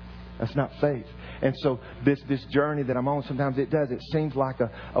 That's not faith. And so this journey that I'm on, sometimes it seems like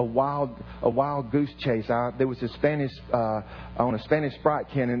a wild goose chase. There was a Spanish on a Spanish Sprite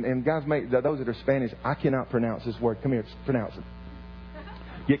can, and guys, those that are Spanish, I cannot pronounce this word. Come here, pronounce it.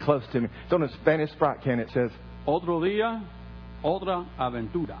 Get close to me. It's on a Spanish Sprite can. It says, "Otro día, otra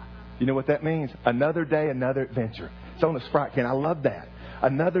aventura." You know what that means? Another day, another adventure. It's on a Sprite can. I love that.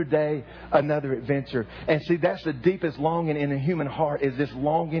 Another day, another adventure. And see, that's the deepest longing in the human heart, is this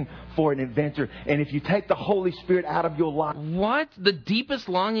longing for an adventure. And if you take the Holy Spirit out of your life... What? The deepest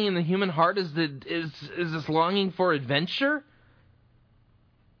longing in the human heart is this longing for adventure?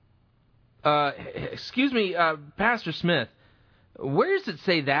 Excuse me, Pastor Smith, where does it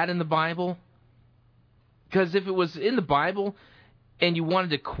say that in the Bible? Because if it was in the Bible and you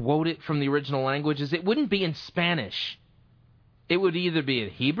wanted to quote it from the original languages, it wouldn't be in Spanish. It would either be in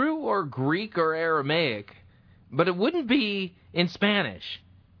Hebrew or Greek or Aramaic, but it wouldn't be in Spanish.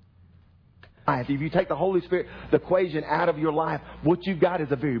 If you take the Holy Spirit, the equation out of your life, what you've got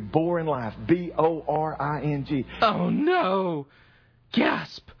is a very boring life. B-O-R-I-N-G. Oh, no.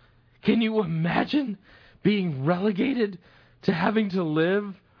 Gasp. Can you imagine being relegated to having to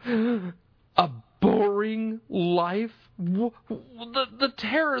live a boring life? The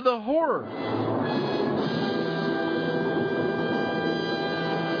terror, the horror.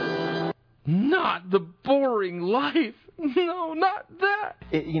 Not the boring life. No, not that.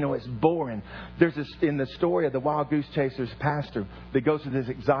 It's boring. There's this, in the story of the Wild Goose Chaser's pastor that goes to this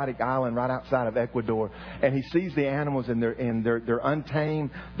exotic island right outside of Ecuador, and he sees the animals and they're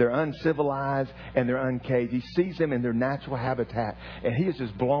untamed, they're uncivilized, and they're uncaged. He sees them in their natural habitat, and he is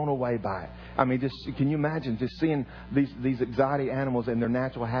just blown away by it. I mean, can you imagine just seeing these exotic animals in their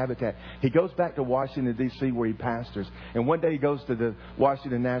natural habitat? He goes back to Washington, D.C., where he pastors, and one day he goes to the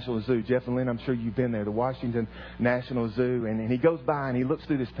Washington National Zoo. Jeff and Lynn, I'm sure you've been there, the Washington National Zoo, and he goes by and he looks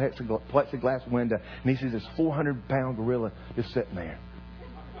through this plexiglass window, and he sees this 400-pound gorilla just sitting there,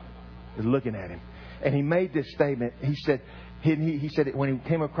 just looking at him. And he made this statement. He said, when he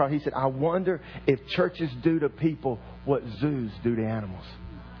came across, he said, "I wonder if churches do to people what zoos do to animals."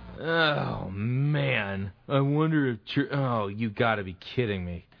 Oh, man. I wonder if... Oh, you got to be kidding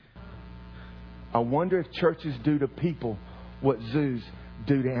me. I wonder if churches do to people what zoos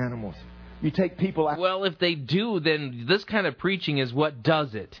do to animals. You take people out... Well, if they do, then this kind of preaching is what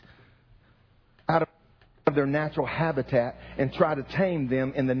does it. Out of their natural habitat and try to tame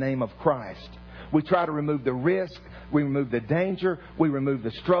them in the name of Christ. We try to remove the risk. We remove the danger. We remove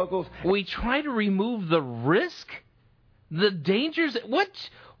the struggles. We try to remove the risk? The dangers?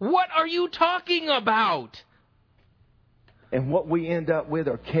 What are you talking about? And what we end up with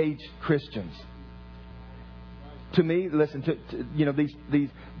are caged Christians. To me, listen,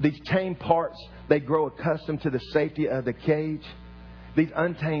 these tame parts, they grow accustomed to the safety of the cage. These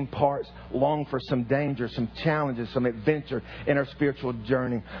untamed parts long for some danger, some challenges, some adventure in our spiritual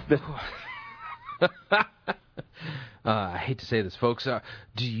journey. I hate to say this, folks.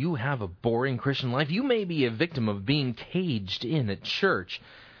 Do you have a boring Christian life? You may be a victim of being caged in at church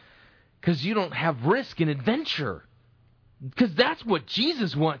because you don't have risk and adventure. Because that's what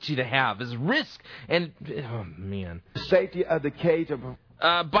Jesus wants you to have, is risk and... Oh, man. Safety of the cage of...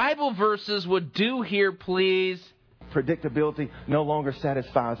 Bible verses would do here, please. Predictability no longer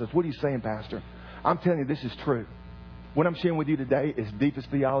satisfies us. What are you saying, Pastor? I'm telling you, this is true. What I'm sharing with you today is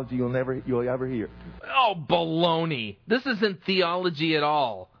deepest theology you'll ever hear. Oh, baloney. This isn't theology at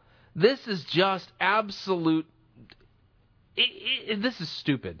all. This is just absolute... This is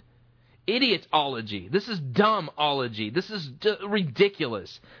stupid. Idiotology. This is dumbology. This is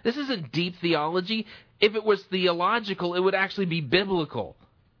ridiculous. This isn't deep theology. If it was theological, it would actually be biblical.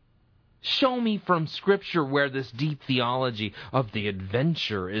 Show me from Scripture where this deep theology of the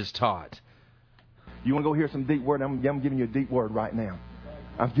adventure is taught. You want to go hear some deep word? I'm giving you a deep word right now.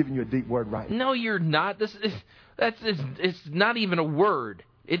 I'm giving you a deep word right now. No, you're not. It's not even a word.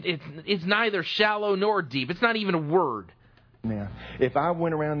 It's neither shallow nor deep. It's not even a word. Now, if I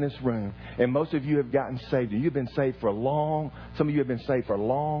went around this room, and most of you have gotten saved, and you've been saved for some of you have been saved for a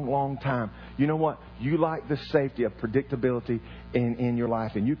long, long time. You know what? You like the safety of predictability in your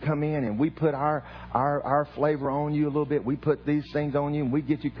life. And you come in and we put our flavor on you a little bit. We put these things on you and we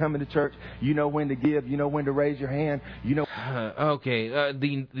get you coming to church. You know when to give. You know when to raise your hand. You know.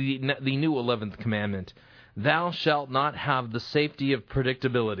 The new 11th commandment. Thou shalt not have the safety of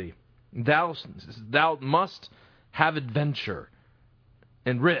predictability. Thou must have adventure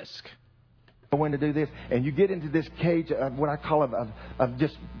and risk. When to do this, and you get into this cage of what I call of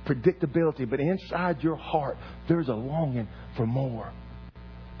just predictability, but inside your heart there's a longing for more.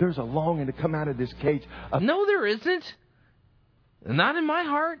 There's a longing to come out of this cage. No, there isn't. Not in my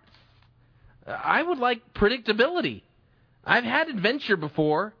heart. I would like predictability. I've had adventure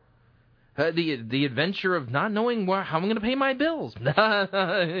before. The adventure of not knowing how I'm going to pay my bills.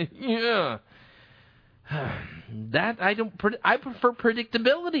 Yeah. I prefer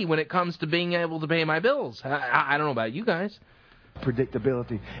predictability when it comes to being able to pay my bills. I don't know about you guys.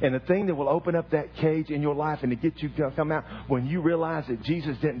 Predictability. And the thing that will open up that cage in your life and to get you to come out when you realize that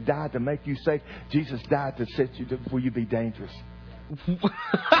Jesus didn't die to make you safe. Jesus died to set you for you be dangerous.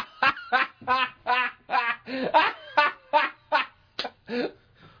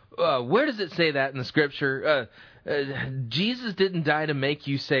 Where does it say that in the scripture? Jesus didn't die to make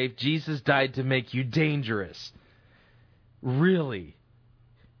you safe. Jesus died to make you dangerous. Really?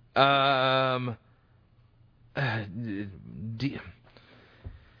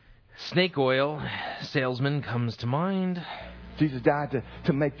 Snake oil salesman comes to mind. Jesus died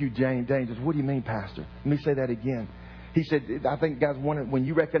to make you dangerous. What do you mean, Pastor? Let me say that again. He said, I think guys wonder, when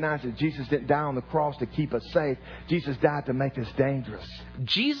you recognize that Jesus didn't die on the cross to keep us safe, Jesus died to make us dangerous.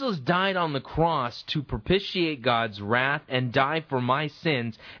 Jesus died on the cross to propitiate God's wrath and die for my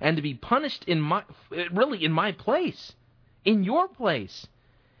sins and to be punished in my place, in your place.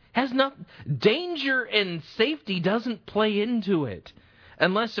 Danger and safety doesn't play into it.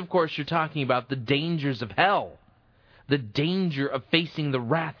 Unless, of course, you're talking about the dangers of hell, the danger of facing the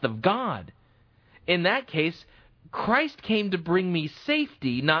wrath of God. In that case, Christ came to bring me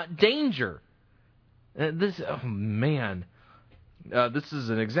safety, not danger. This is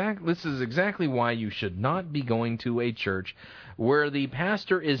exactly why you should not be going to a church where the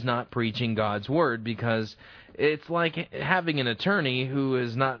pastor is not preaching God's word, because it's like having an attorney who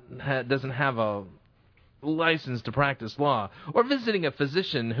doesn't have a license to practice law, or visiting a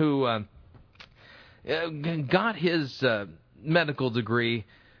physician who got his medical degree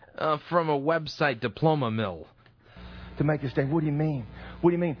from a website diploma mill. To make us think, what do you mean? What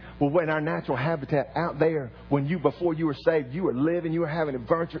do you mean? Well, in our natural habitat out there, before you were saved, you were living, you were having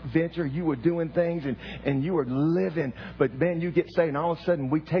adventure, you were doing things, and you were living. But then you get saved, and all of a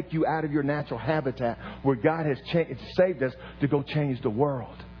sudden we take you out of your natural habitat where God has saved us to go change the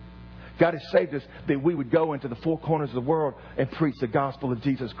world. God has saved us that we would go into the four corners of the world and preach the gospel of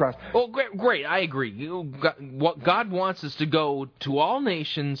Jesus Christ. Well, great, I agree. God wants us to go to all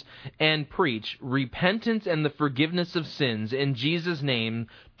nations and preach repentance and the forgiveness of sins in Jesus' name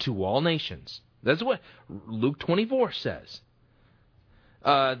to all nations. That's what Luke 24 says.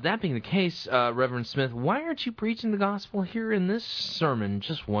 That being the case, Reverend Smith, why aren't you preaching the gospel here in this sermon?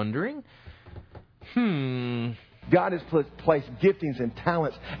 Just wondering. God has placed giftings and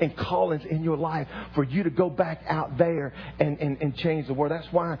talents and callings in your life for you to go back out there and change the world.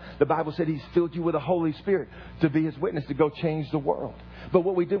 That's why the Bible said He's filled you with the Holy Spirit to be His witness, to go change the world. But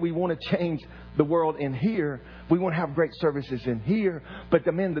what we do, we want to change the world in here. We want to have great services in here. But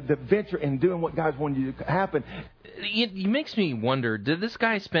the venture in doing what God's wanted you to happen. It makes me wonder, did this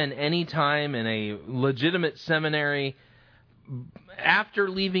guy spend any time in a legitimate seminary after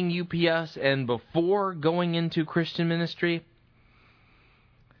leaving UPS and before going into Christian ministry?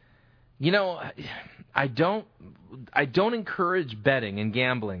 You know, I don't encourage betting and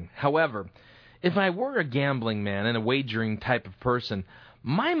gambling. However, if I were a gambling man and a wagering type of person,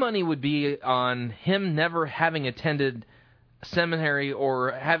 my money would be on him never having attended seminary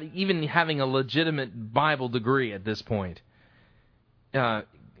or even having a legitimate Bible degree at this point. And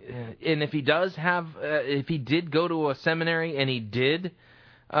if he did go to a seminary and he did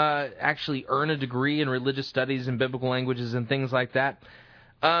actually earn a degree in religious studies and biblical languages and things like that,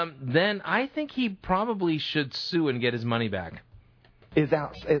 then I think he probably should sue and get his money back. It's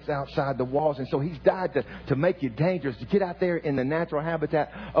outside the walls. And so He's died to make you dangerous, to get out there in the natural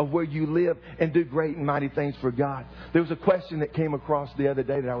habitat of where you live and do great and mighty things for God. There was a question that came across the other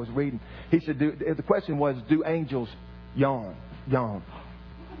day that I was reading. He said, the question was, do angels yawn?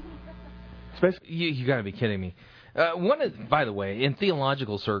 You got to be kidding me. By the way, in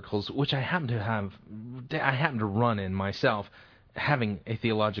theological circles, which I happen to run in myself, having a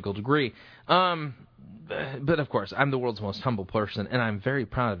theological degree. But of course, I'm the world's most humble person, and I'm very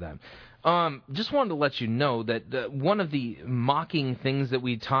proud of that. Just wanted to let you know that one of the mocking things that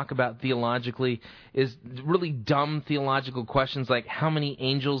we talk about theologically is really dumb theological questions like how many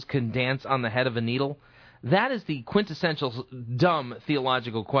angels can dance on the head of a needle. That is the quintessential dumb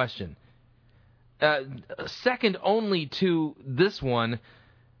theological question. Second only to this one,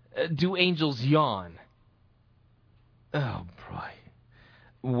 do angels yawn? Oh, boy.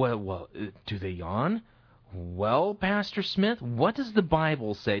 Well, do they yawn? Well, Pastor Smith, what does the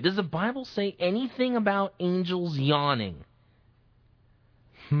Bible say? Does the Bible say anything about angels yawning?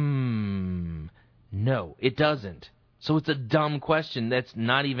 No, it doesn't. So it's a dumb question that's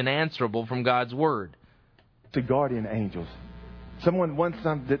not even answerable from God's Word. To guardian angels. Someone one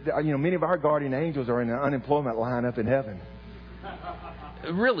time, many of our guardian angels are in an unemployment line up in heaven.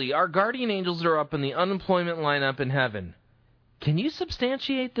 Really, our guardian angels are up in the unemployment line up in heaven. Can you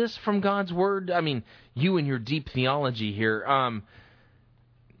substantiate this from God's Word? I mean, you and your deep theology here.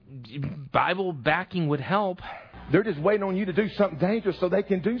 Bible backing would help. They're just waiting on you to do something dangerous so they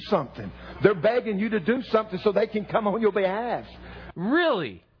can do something. They're begging you to do something so they can come on your behalf.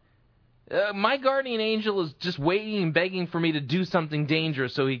 Really? My guardian angel is just waiting and begging for me to do something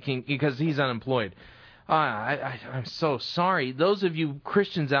dangerous because he's unemployed. I'm so sorry. Those of you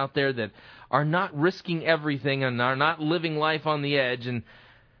Christians out there that are not risking everything and are not living life on the edge and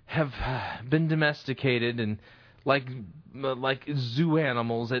have been domesticated and like zoo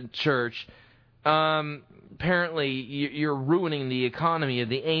animals at church, apparently you're ruining the economy of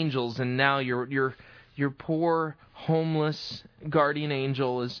the angels, and now your poor homeless guardian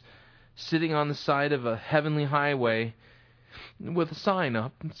angel is sitting on the side of a heavenly highway with a sign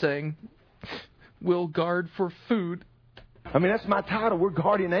up saying, "We'll guard for food." I mean, that's my title. We're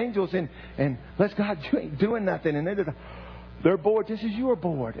guardian angels, and bless God, you ain't doing nothing. And they're bored just as you are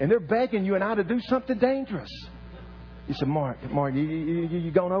bored. And they're begging you and I to do something dangerous. You said, Mark,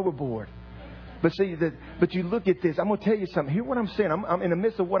 you're going overboard. But see, but you look at this. I'm going to tell you something. Hear what I'm saying. I'm in the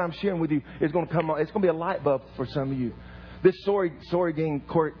midst of what I'm sharing with you. It's going to come on. It's going to be a light bulb for some of you. This Soren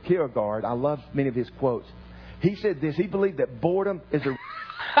Kierkegaard, I love many of his quotes. He said this. He believed that boredom is a...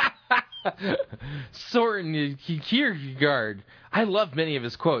 Soren Kierkegaard. I love many of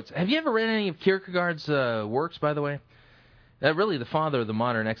his quotes. Have you ever read any of Kierkegaard's works, by the way? Really the father of the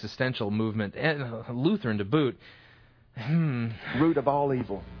modern existential movement, and Lutheran to boot. Root of all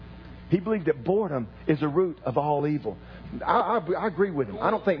evil. He believed that boredom is the root of all evil. I agree with him.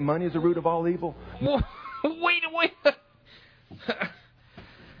 I don't think money is the root of all evil. Wait.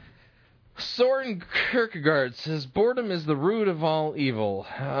 Soren Kierkegaard says boredom is the root of all evil.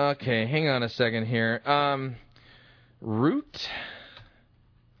 Okay, hang on a second here. Root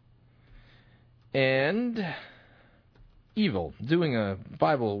and evil. Doing a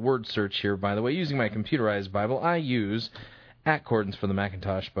Bible word search here, by the way, using my computerized Bible. I use Accordance for the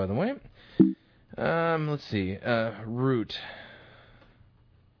Macintosh, by the way. Let's see. Root.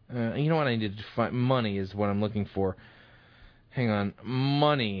 You know what I need to find? Money is what I'm looking for. Hang on.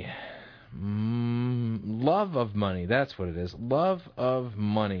 Money. Love of money. That's what it is. Love of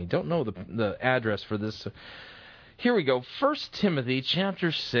money. Don't know the address for this. Here we go. 1 Timothy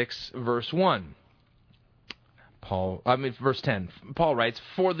chapter 6, verse 1. Verse 10. Paul writes,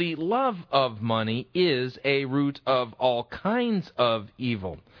 "For the love of money is a root of all kinds of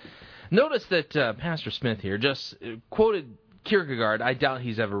evil." Notice that Pastor Smith here just quoted Kierkegaard. I doubt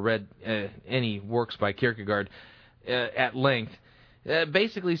he's ever read any works by Kierkegaard at length.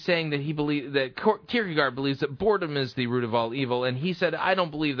 Basically saying that Kierkegaard believes that boredom is the root of all evil, and he said, "I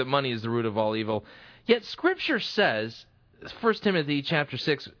don't believe that money is the root of all evil." Yet Scripture says, 1 Timothy chapter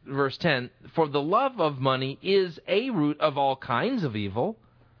 6, verse 10, "For the love of money is a root of all kinds of evil."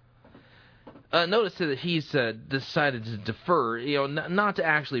 Notice that he's decided to defer, not to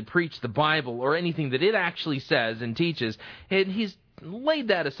actually preach the Bible or anything that it actually says and teaches. And he's laid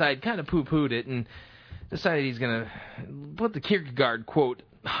that aside, kind of poo-pooed it, and decided he's going to put the Kierkegaard quote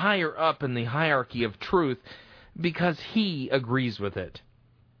higher up in the hierarchy of truth because he agrees with it.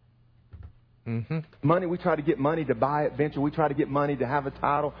 Mm-hmm. Money, we try to get money to buy adventure. We try to get money to have a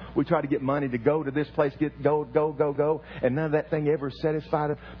title. We try to get money to go to this place, go. And none of that thing ever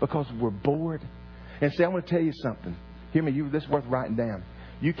satisfied us because we're bored. And see, I'm going to tell you something. Hear me, this is worth writing down.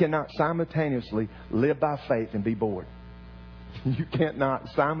 You cannot simultaneously live by faith and be bored. You cannot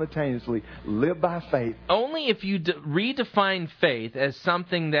simultaneously live by faith. Only if you redefine faith as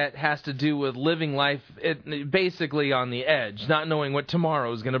something that has to do with living life basically on the edge, not knowing what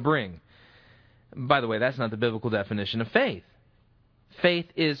tomorrow is going to bring. By the way, that's not the biblical definition of faith. Faith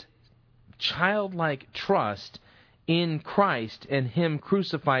is childlike trust in Christ and Him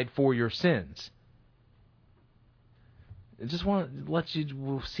crucified for your sins. I just want to let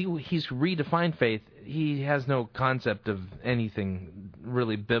you see He's redefined faith. He has no concept of anything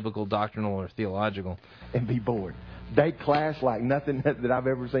really biblical, doctrinal, or theological. And be bored. They clash like nothing that I've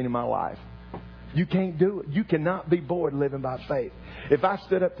ever seen in my life. You can't do it. You cannot be bored living by faith. If I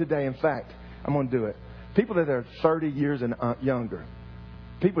stood up today, in fact, I'm going to do it. People that are 30 years and younger.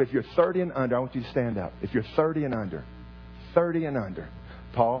 People, if you're 30 and under, I want you to stand up. If you're 30 and under. 30 and under.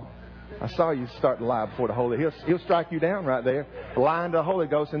 Paul, I saw you start to lie before the Holy Ghost. He'll strike you down right there. Lying to the Holy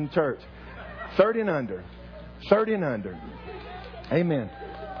Ghost in the church. 30 and under. 30 and under. Amen.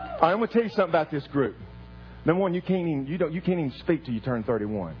 All right, I'm going to tell you something about this group. Number one, you can't even speak till you turn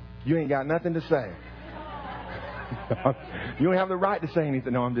 31. You ain't got nothing to say. You don't have the right to say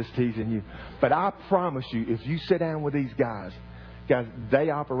anything. No, I'm just teasing you. But I promise you, if you sit down with these guys, they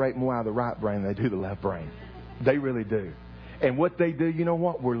operate more out of the right brain than they do the left brain. They really do. And what they do, you know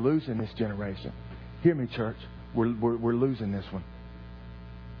what? We're losing this generation. Hear me, church. We're losing this one.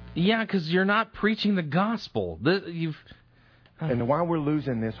 Yeah, because you're not preaching the gospel. And why we're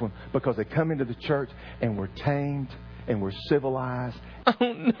losing this one? Because they come into the church and we're tamed and we're civilized.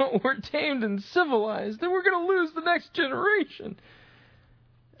 Oh, no, we're tamed and civilized. Then we're going to lose the next generation.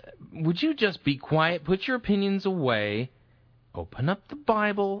 Would you just be quiet, put your opinions away, open up the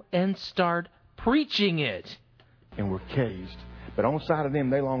Bible, and start preaching it? And we're caged. But on the side of them,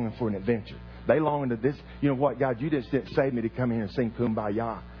 they longing for an adventure. They longing to this. You know what, God, you just didn't save me to come here and sing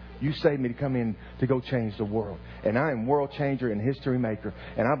Kumbaya. You saved me to come in to go change the world. And I am world changer and history maker.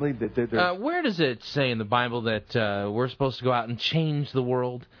 And I believe that where does it say in the Bible that we're supposed to go out and change the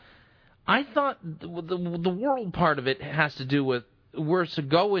world? I thought the world part of it has to do with we're to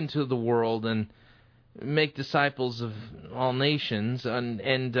go into the world and make disciples of all nations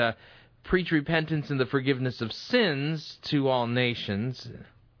and preach repentance and the forgiveness of sins to all nations.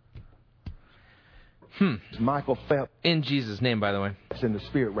 Michael Phelps. In Jesus' name, by the way. It's in the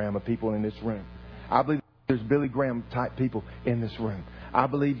spirit realm of people in this room. I believe there's Billy Graham type people in this room. I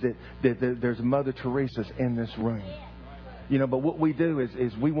believe that there's Mother Teresa's in this room. You know, but what we do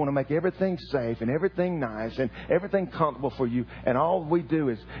is we want to make everything safe and everything nice and everything comfortable for you. And all we do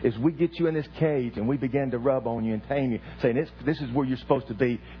is we get you in this cage and we begin to rub on you and tame you, saying this is where you're supposed to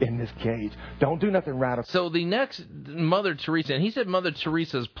be in this cage. Don't do nothing radical. So the next Mother Teresa, and he said Mother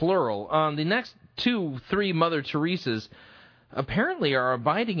Teresa's plural, the next 2-3 Mother Teresas apparently are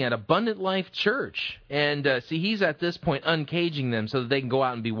abiding at Abundant Life Church. And see, he's at this point uncaging them so that they can go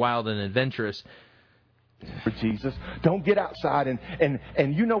out and be wild and adventurous. For Jesus. Don't get outside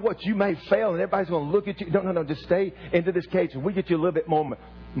and you know what? You may fail and everybody's going to look at you. No. Just stay into this cage and we get you a little bit more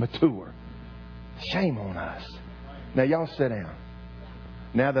mature. Shame on us. Now, y'all sit down.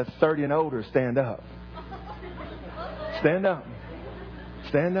 Now, the 30 and older, stand up. Stand up.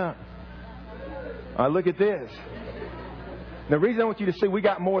 Stand up. All right, look at this. The reason I want you to see we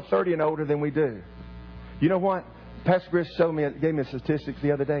got more 30 and older than we do. You know what? Pastor Chris gave me statistics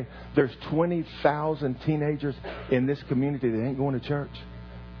the other day. There's 20,000 teenagers in this community that ain't going to church.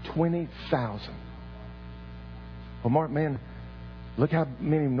 20,000. Well, Mark, man, look how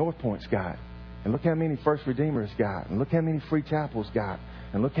many North Point's got. And look how many First Redeemers got. And look how many Free Chapels got.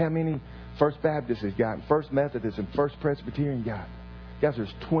 And look how many First Baptists has got. And First Methodist and First Presbyterian got. Guys,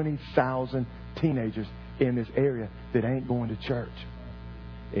 there's 20,000 teenagers in this area that ain't going to church.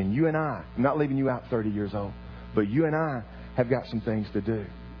 And you and I'm not leaving you out 30 years old. But you and I have got some things to do.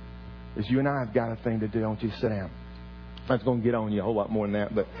 As you and I have got a thing to do. I want you to sit down. I was going to get on you a whole lot more than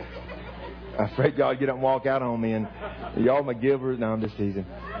that, but I'm afraid y'all get up and walk out on me, and y'all my givers. No, I'm just teasing.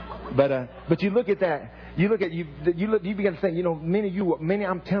 But you look at that. You begin to think. You know, many.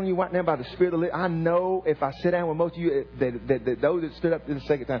 I'm telling you right now by the Spirit of the Lord. I know if I sit down with most of you, that those that stood up the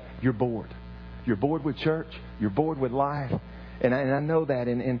second time, you're bored. You're bored with church. You're bored with life. And I know that,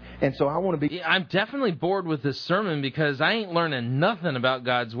 and so I want to be... Yeah, I'm definitely bored with this sermon because I ain't learning nothing about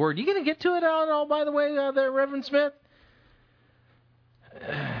God's Word. You going to get to it at all, by the way, there, Reverend Smith?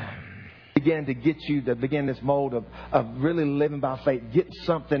 Begin to get you to begin this mold of really living by faith. Get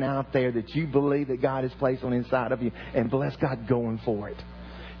something out there that you believe that God has placed on the inside of you, and bless God going for it.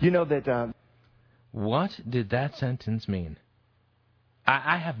 You know that... What did that sentence mean?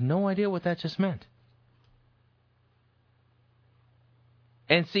 I have no idea what that just meant.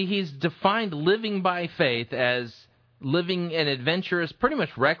 And see, he's defined living by faith as living an adventurous, pretty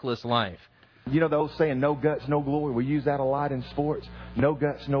much reckless life. You know the old saying, no guts, no glory? We use that a lot in sports. No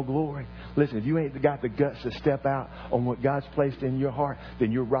guts, no glory. Listen, if you ain't got the guts to step out on what God's placed in your heart,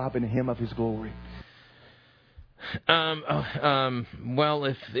 then you're robbing Him of His glory. Well,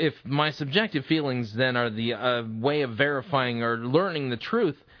 if my subjective feelings then are the way of verifying or learning the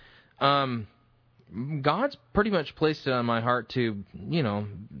truth, God's pretty much placed it on my heart to,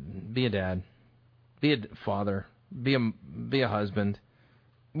 be a dad, be a father, be a husband,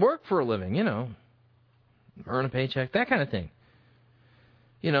 work for a living, earn a paycheck, that kind of thing.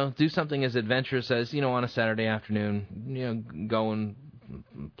 Do something as adventurous as, on a Saturday afternoon, go and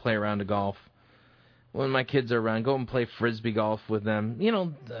play around to golf. When my kids are around, go and play Frisbee golf with them.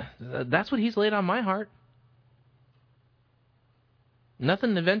 That's what He's laid on my heart.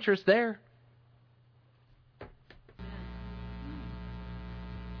 Nothing adventurous there.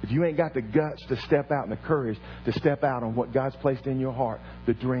 If you ain't got the guts to step out and the courage to step out on what God's placed in your heart,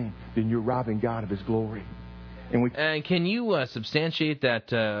 the dream, then you're robbing God of His glory. And can you substantiate that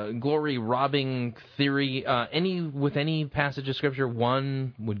glory-robbing theory with any passage of Scripture?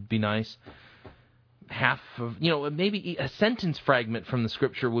 One would be nice. Half of, maybe a sentence fragment from the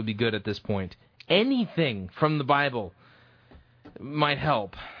Scripture would be good at this point. Anything from the Bible might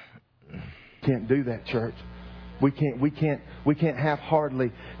help. Can't do that, church. We can't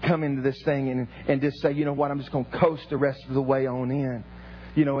half-heartedly come into this thing and just say, you know what, I'm just going to coast the rest of the way on in.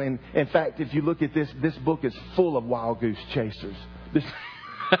 And in fact, if you look at this book is full of wild goose chasers.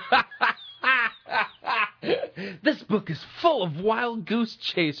 This book is full of wild goose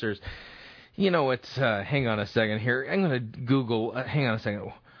chasers. It's, hang on a second here. I'm going to Google, hang on a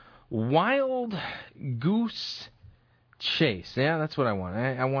second. Wild goose chase. Yeah, that's what I want.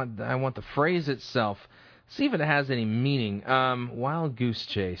 I want the phrase itself. See if it has any meaning. Wild goose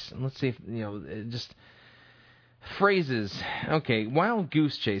chase. Let's see if, just phrases. Okay, wild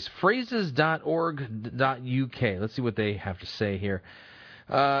goose chase. Phrases.org.uk. Let's see what they have to say here.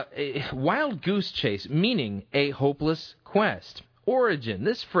 Wild goose chase, meaning a hopeless quest. Origin.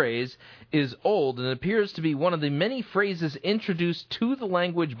 This phrase is old and appears to be one of the many phrases introduced to the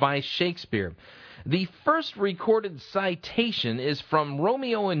language by Shakespeare. The first recorded citation is from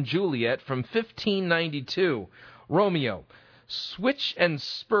Romeo and Juliet from 1592. Romeo, switch and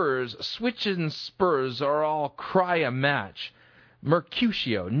spurs are all cry a match.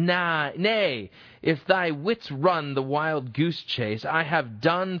 Mercutio, nay, if thy wits run the wild goose chase, I have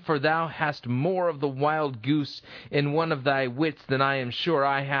done, for thou hast more of the wild goose in one of thy wits than I am sure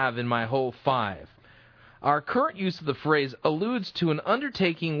I have in my whole 5. Our current use of the phrase alludes to an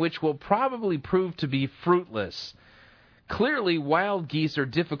undertaking which will probably prove to be fruitless. Clearly, wild geese are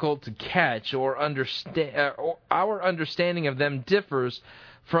difficult to catch, or our understanding of them differs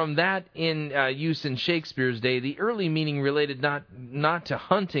from that in use in Shakespeare's day. The early meaning related not to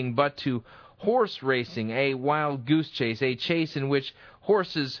hunting, but to horse racing, a wild goose chase, a chase in which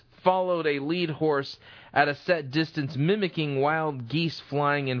horses followed a lead horse at a set distance, mimicking wild geese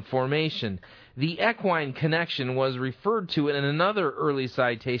flying in formation. The equine connection was referred to in another early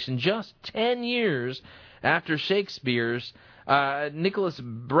citation just 10 years after Shakespeare's, Nicholas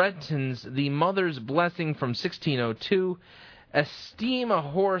Breton's The Mother's Blessing from 1602, esteem a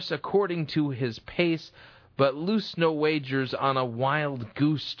horse according to his pace, but loose no wagers on a wild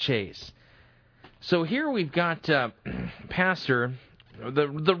goose chase. So here we've got Pastor,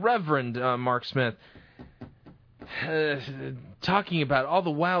 the Reverend Mark Smith, talking about all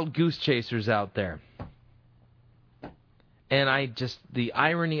the wild goose chasers out there. And the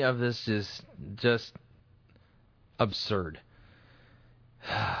irony of this is just absurd.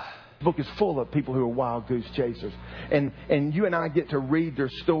 The book is full of people who are wild goose chasers. And you and I get to read their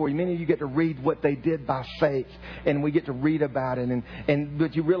story. Many of you get to read what they did by faith. And we get to read about it.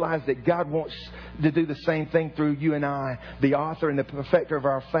 But you realize that God wants to do the same thing through you and I, the author and the perfecter of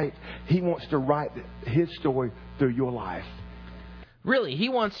our faith. He wants to write His story through your life. Really? He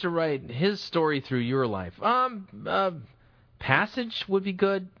wants to write His story through your life. Passage would be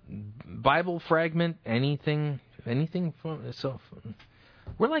good. Bible fragment, anything from so.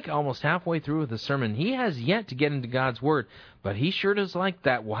 We're like almost halfway through with the sermon. He has yet to get into God's Word, but he sure does like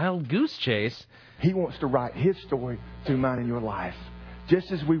that wild goose chase. He wants to write His story through mine and your life.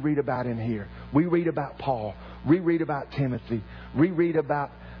 Just as we read about in here. We read about Paul. We read about Timothy. We read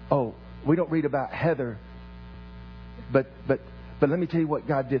about, we don't read about Heather. But let me tell you what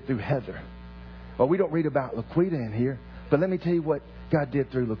God did through Heather. Well, we don't read about Laquita in here. But let me tell you what God did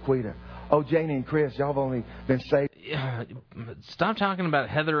through Laquita. Oh, Janie and Chris, y'all have only been saved. Stop talking about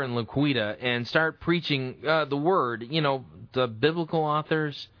Heather and Laquita and start preaching the Word. The biblical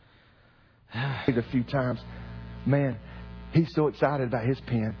authors. A few times. Man, he's so excited about his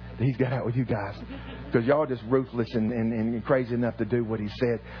pen he's got out with you guys. Because y'all are just ruthless and crazy enough to do what he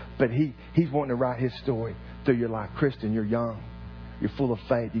said. But he's wanting to write his story through your life. Christian, you're young. You're full of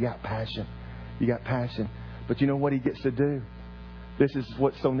faith. You got passion. You got passion. But you know what he gets to do? This is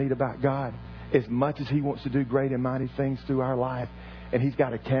what's so neat about God. As much as he wants to do great and mighty things through our life, and he's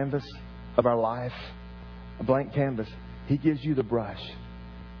got a canvas of our life, a blank canvas, he gives you the brush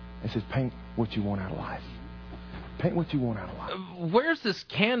and says, paint what you want out of life. Paint what you want out of life. Where's this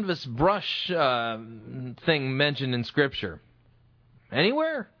canvas brush thing mentioned in Scripture?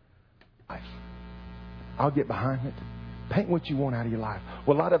 Anywhere? I'll get behind it. Paint what you want out of your life.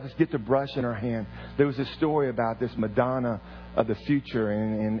 Well, a lot of us get the brush in our hand. There was a story about this Madonna of the future,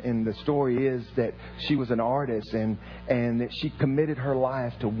 and the story is that she was an artist, and that she committed her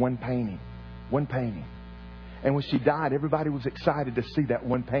life to one painting. One painting. And when she died, everybody was excited to see that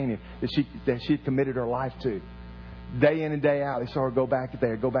one painting that she had committed her life to. Day in and day out, they saw her go back to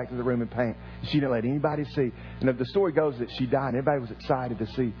the room and paint. She didn't let anybody see. And the story goes that she died, and everybody was excited to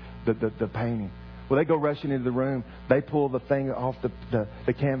see the painting. Well, they go rushing into the room. They pull the thing off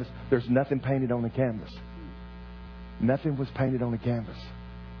the canvas. There's nothing painted on the canvas. Nothing was painted on the canvas.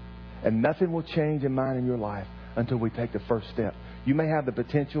 And nothing will change in mine in your life until we take the first step. You may have the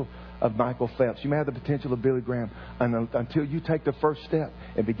potential of Michael Phelps. You may have the potential of Billy Graham. And until you take the first step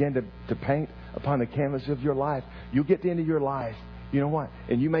and begin to paint upon the canvas of your life, you'll get to the end of your life. You know what?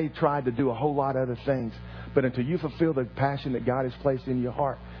 And you may try to do a whole lot of other things. But until you fulfill the passion that God has placed in your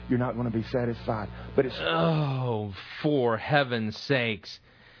heart, you're not going to be satisfied. But it's... Oh, for heaven's sakes.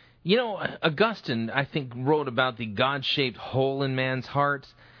 You know, Augustine, I think, wrote about the God-shaped hole in man's heart.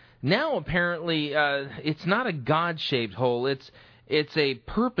 Now, apparently, it's not a God-shaped hole. It's a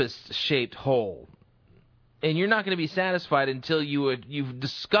purpose-shaped hole. And you're not going to be satisfied until you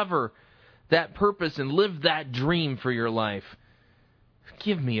discover that purpose and live that dream for your life.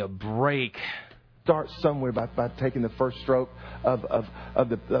 Give me a break. Start somewhere by taking the first stroke of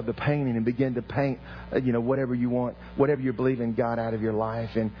the painting and begin to paint, whatever you want, whatever you believe in God out of your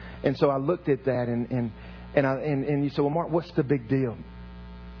life. And so I looked at that and you said, well, Mark, what's the big deal?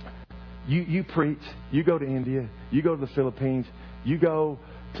 You preach, you go to India, you go to the Philippines, you go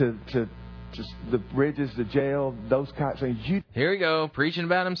to the bridges, the jail, those kinds of things. Here we go, preaching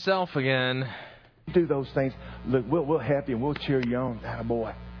about himself again. Do those things. Look, we'll help you and we'll cheer you on.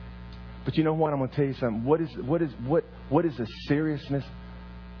 Attaboy. But you know what? I'm going to tell you something. What is the seriousness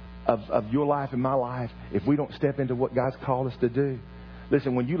of your life and my life if we don't step into what God's called us to do?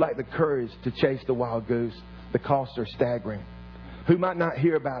 Listen, when you lack the courage to chase the wild goose, the costs are staggering. Who might not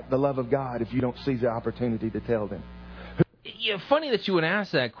hear about the love of God if you don't seize the opportunity to tell them? Yeah, funny that you would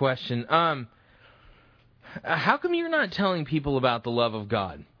ask that question. How come you're not telling people about the love of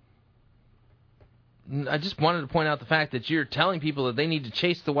God? I just wanted to point out the fact that you're telling people that they need to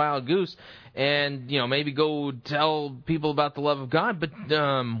chase the wild goose and, maybe go tell people about the love of God, but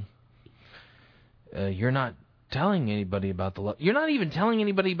you're not telling anybody about the love. You're not even telling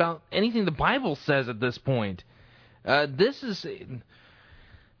anybody about anything the Bible says at this point. This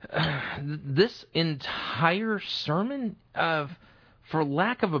entire sermon, for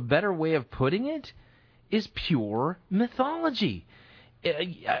lack of a better way of putting it, is pure mythology.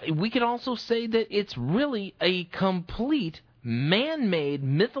 We could also say that it's really a complete man-made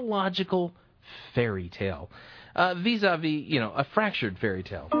mythological fairy tale, vis-a-vis, a fractured fairy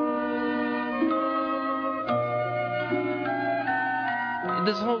tale.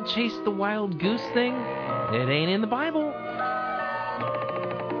 This whole chase the wild goose thing, it ain't in the Bible.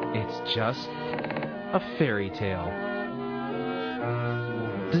 It's just a fairy tale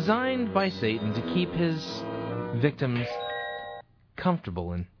designed by Satan to keep his victims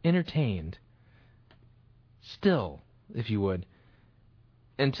comfortable and entertained. Still, if you would,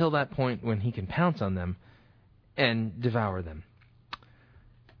 until that point when he can pounce on them and devour them.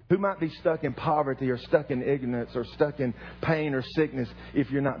 Who might be stuck in poverty or stuck in ignorance or stuck in pain or sickness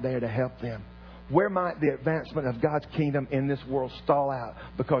if you're not there to help them? Where might the advancement of God's kingdom in this world stall out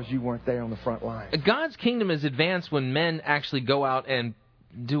because you weren't there on the front line? God's kingdom is advanced when men actually go out and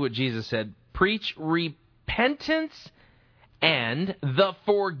do what Jesus said. Preach repentance and the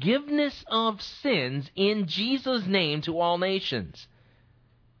forgiveness of sins in Jesus' name to all nations.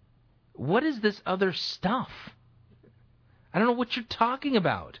 What is this other stuff? I don't know what you're talking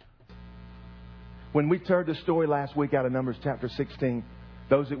about. When we heard the story last week out of Numbers chapter 16,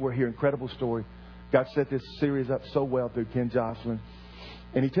 those that were here, incredible story. God set this series up so well through Ken Jocelyn.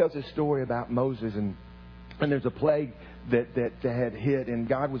 And he tells this story about Moses, and there's a plague that had hit, and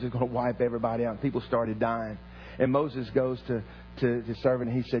God was just going to wipe everybody out, and people started dying. And Moses goes to to his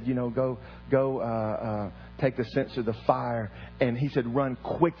servant. He said, go take the censer of the fire. And he said, run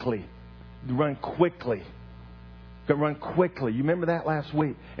quickly. Run quickly. Run quickly. You remember that last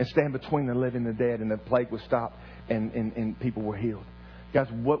week? And stand between the living and the dead. And the plague was stopped and people were healed. Guys,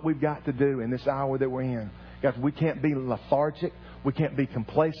 what we've got to do in this hour that we're in, guys, we can't be lethargic. We can't be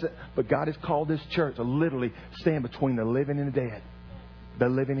complacent. But God has called this church to literally stand between the living and the dead. The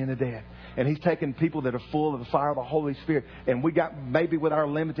living and the dead. And He's taken people that are full of the fire of the Holy Spirit. And we got, maybe with our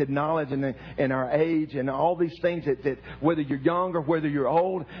limited knowledge and our age and all these things that whether you're young or whether you're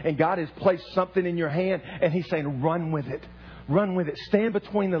old, and God has placed something in your hand and He's saying, run with it. Run with it. Stand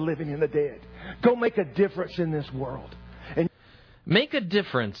between the living and the dead. Go make a difference in this world. And make a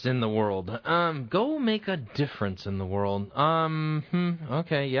difference in the world. Go make a difference in the world.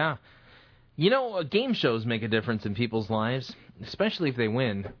 Okay, yeah. Game shows make a difference in people's lives, especially if they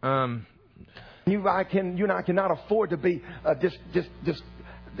win. You and I cannot afford to be just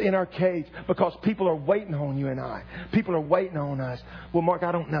in our cage because people are waiting on you and I. People are waiting on us. Well, Mark,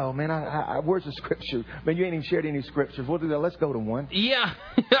 I don't know, man. Where's the scripture? Man, you ain't even shared any scriptures. We'll do that. Let's go to one. Yeah.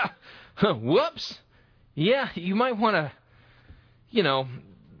 Whoops. Yeah, you might want to,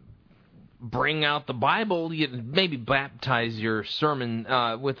 bring out the Bible. You maybe baptize your sermon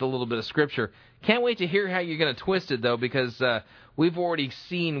with a little bit of scripture. Can't wait to hear how you're going to twist it, though, because we've already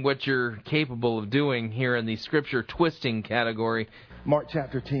seen what you're capable of doing here in the scripture twisting category. Mark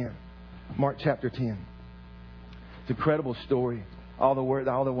chapter 10. Mark chapter 10. It's an incredible story. All the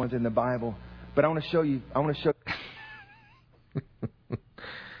ones in the Bible. But I want to show you.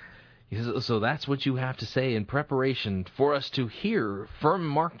 So that's what you have to say in preparation for us to hear from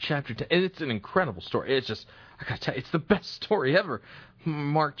Mark chapter 10. And it's an incredible story. It's just, I gotta tell you, it's the best story ever.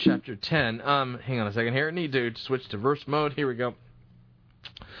 Mark chapter 10. Hang on a second here. I need to switch to verse mode. Here we go.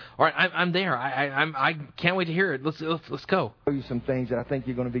 All right, I'm there. I can't wait to hear it. Let's go. I'll show you some things that I think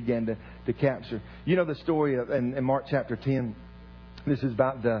you're going to begin to capture. You know the story in Mark chapter 10. This is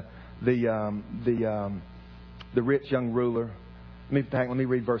about the rich young ruler. Let me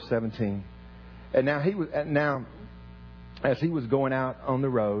read verse 17. And now as he was going out on the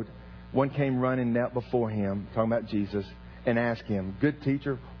road, one came running, knelt before him, talking about Jesus, and asked him, "Good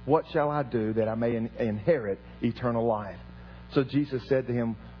teacher, what shall I do that I may inherit eternal life?" So Jesus said to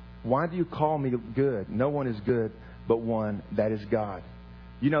him, "Why do you call me good? No one is good but one, that is God.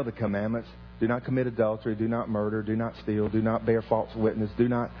 You know the commandments. Do not commit adultery. Do not murder. Do not steal. Do not bear false witness. Do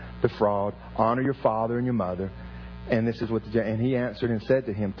not defraud. Honor your father and your mother." And this is what and he answered and said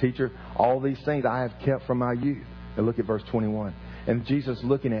to him, "Teacher, all these things I have kept from my youth." And look at verse 21. And Jesus,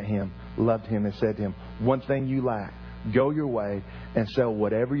 looking at him, loved him and said to him, "One thing you lack. Go your way and sell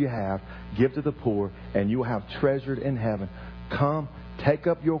whatever you have. Give to the poor, and you will have treasured in heaven. Come, take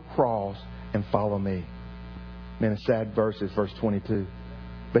up your cross and follow me." Man, a sad verse is verse 22.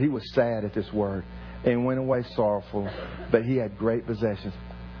 But he was sad at this word and went away sorrowful, but he had great possessions.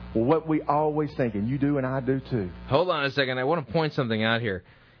 Well, what we always think, and you do and I do too. Hold on a second. I want to point something out here.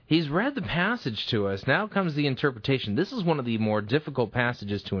 He's read the passage to us. Now comes the interpretation. This is one of the more difficult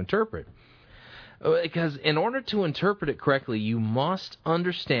passages to interpret. Because in order to interpret it correctly, you must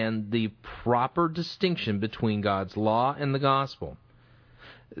understand the proper distinction between God's law and the gospel.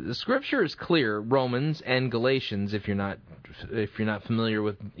 The Scripture is clear. Romans and Galatians, if you're not familiar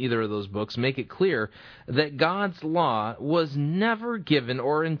with either of those books, make it clear that God's law was never given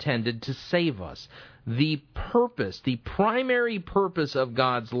or intended to save us. The primary purpose of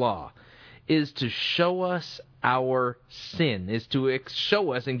God's law is to show us our sin, is to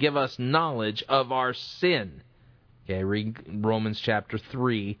show us and give us knowledge of our sin. Okay, read Romans chapter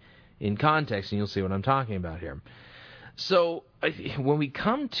 3 in context, and you'll see what I'm talking about here. So, when we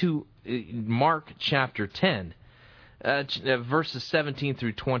come to Mark chapter 10, verses 17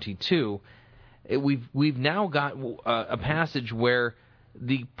 through 22, we've now got a passage where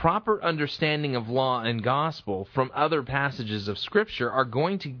the proper understanding of law and gospel from other passages of Scripture are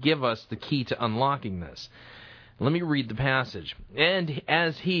going to give us the key to unlocking this. Let me read the passage. "And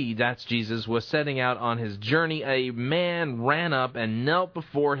as he," that's Jesus, "was setting out on his journey, a man ran up and knelt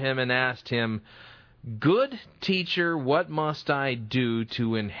before him and asked him, 'Good teacher, what must I do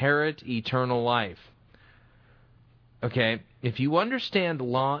to inherit eternal life?'" Okay, if you understand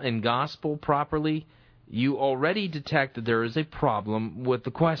law and gospel properly, you already detect that there is a problem with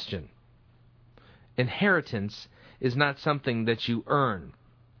the question. Inheritance is not something that you earn.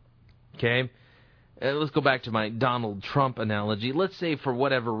 Okay? Let's go back to my Donald Trump analogy. Let's say for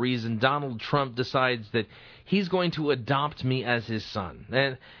whatever reason Donald Trump decides that he's going to adopt me as his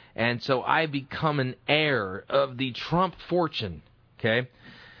son. And so I become an heir of the Trump fortune. Okay?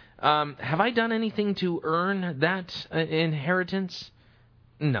 Have I done anything to earn that inheritance?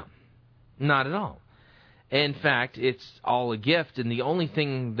 No, not at all. In fact, it's all a gift, and the only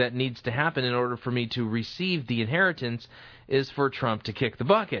thing that needs to happen in order for me to receive the inheritance is for Trump to kick the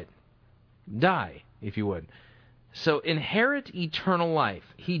bucket. Die, if you would. So inherit eternal life.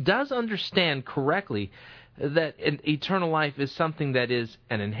 He does understand correctly that eternal life is something that is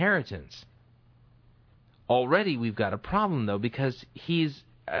an inheritance. Already we've got a problem, though, because he's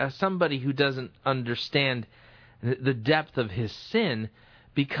somebody who doesn't understand the depth of his sin,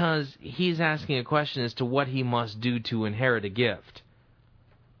 because he's asking a question as to what he must do to inherit a gift.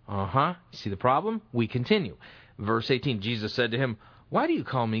 See the problem? We continue. Verse 18, Jesus said to him, "Why do you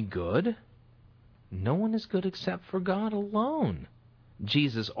call me good? No one is good except for God alone."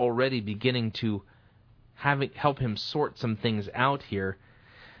 Jesus already beginning to help him sort some things out here.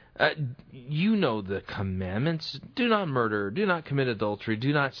 You know the commandments. Do not murder, do not commit adultery,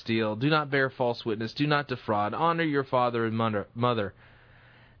 do not steal, do not bear false witness, do not defraud, honor your father and mother.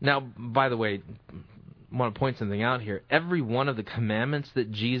 Now, by the way, I want to point something out here. Every one of the commandments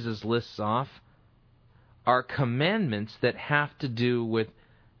that Jesus lists off are commandments that have to do with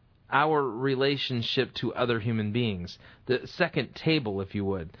our relationship to other human beings. The second table, if you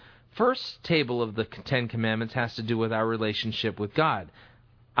would. First table of the Ten Commandments has to do with our relationship with God.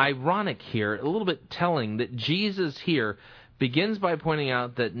 Ironic here, a little bit telling, that Jesus here begins by pointing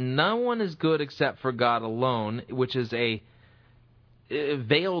out that no one is good except for God alone, which is a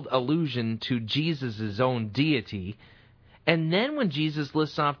veiled allusion to Jesus' own deity. And then when Jesus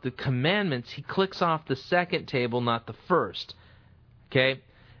lists off the commandments, he clicks off the second table, not the first. Okay?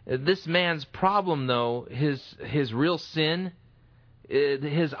 This man's problem, though, his real sin,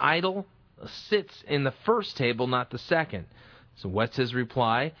 his idol, sits in the first table, not the second. So what's his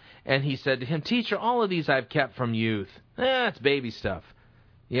reply? And he said to him, "Teacher, all of these I've kept from youth." It's baby stuff.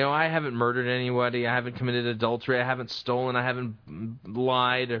 You know, I haven't murdered anybody, I haven't committed adultery, I haven't stolen, I haven't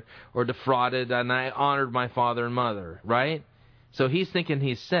lied or defrauded, and I honored my father and mother, right? So he's thinking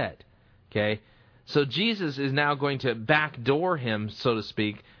he's set, okay? So Jesus is now going to backdoor him, so to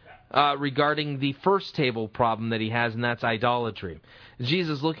speak, regarding the first table problem that he has, and that's idolatry.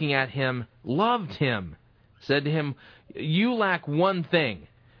 Jesus, looking at him, loved him, said to him, "You lack one thing.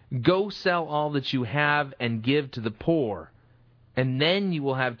 Go sell all that you have and give to the poor, and then you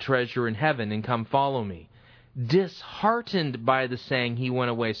will have treasure in heaven, and come follow me." Disheartened by the saying, he went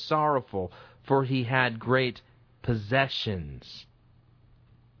away sorrowful, for he had great possessions.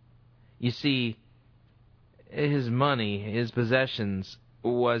 You see, his money, his possessions,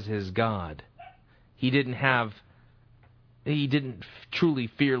 was his God. He didn't truly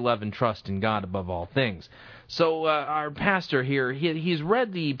fear, love, and trust in God above all things. So our pastor here, he's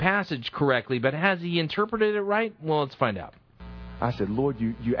read the passage correctly, but has he interpreted it right? Well, let's find out. I said, Lord,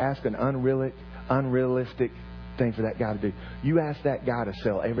 you ask an unrealistic thing for that guy to do. You asked that guy to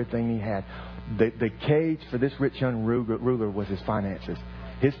sell everything he had. The cage for this rich young ruler was his finances.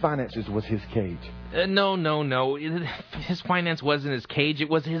 His finances was his cage. No. His finance wasn't his cage. It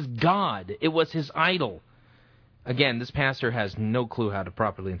was his God. It was his idol. Again, this pastor has no clue how to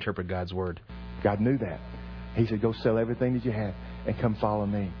properly interpret God's word. God knew that. He said, go sell everything that you have and come follow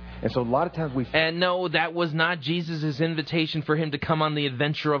me. And so a lot of times we... And no, that was not Jesus' invitation for him to come on the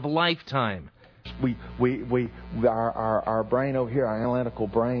adventure of a lifetime. Our brain over here, our analytical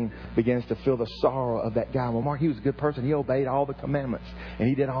brain, begins to feel the sorrow of that guy. Well, Mark, he was a good person. He obeyed all the commandments, and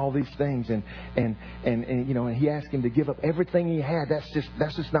he did all these things, and he asked him to give up everything he had.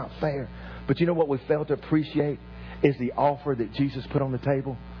 That's just not fair. But you know what we fail to appreciate is the offer that Jesus put on the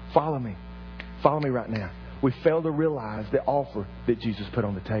table. Follow me right now. We fail to realize the offer that Jesus put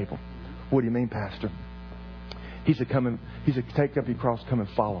on the table. What do you mean, Pastor? He said, take up your cross, come and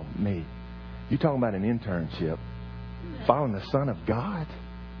follow me. You're talking about an internship. Following the Son of God.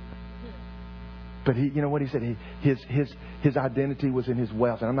 But you know what he said? His identity was in his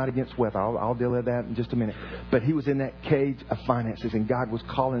wealth. And I'm not against wealth. I'll deal with that in just a minute. But he was in that cage of finances. And God was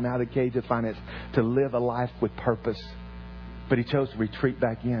calling him out of the cage of finance to live a life with purpose. But he chose to retreat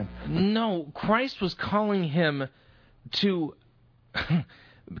back in. No, Christ was calling him to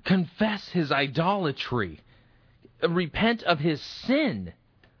confess his idolatry. Repent of his sin.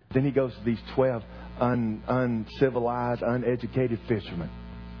 Then he goes to these 12 uncivilized, uneducated fishermen.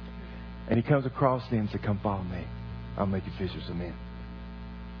 And he comes across them and says, come follow me. I'll make you fishers of men.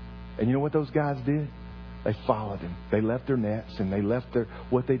 And you know what those guys did? They followed him. They left their nets and they left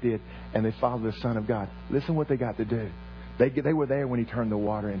what they did. And they followed the Son of God. Listen what they got to do. They were there when he turned the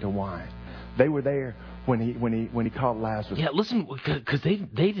water into wine. They were there when he called Lazarus. Yeah, listen, because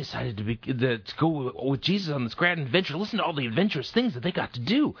they decided to go with Jesus on this grand adventure. Listen to all the adventurous things that they got to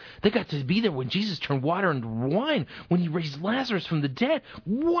do. They got to be there when Jesus turned water into wine, when he raised Lazarus from the dead.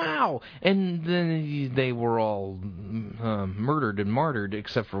 Wow! And then they were all murdered and martyred,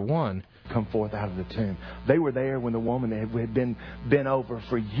 except for one. Come forth out of the tomb. They were there when the woman had been bent over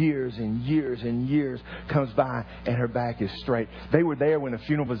for years and years and years comes by and her back is straight. They were there when the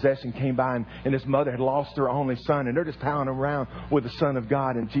funeral procession came by and this mother had lost her only son and they're just pounding around with the Son of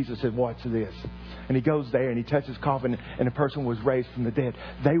God, and Jesus said, watch this. And he goes there and he touches his coffin and the person was raised from the dead.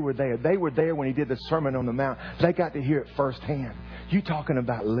 They were there. They were there when he did the Sermon on the Mount. They got to hear it firsthand. You talking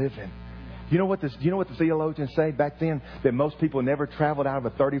about living. You know what the theologians say back then? That most people never traveled out of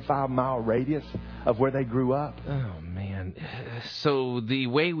a 35-mile radius of where they grew up. Oh, man. So the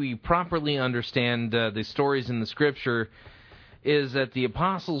way we properly understand the stories in the Scripture is that the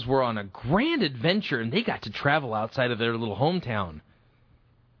apostles were on a grand adventure and they got to travel outside of their little hometown.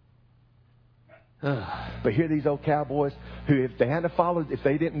 But here these old cowboys who, if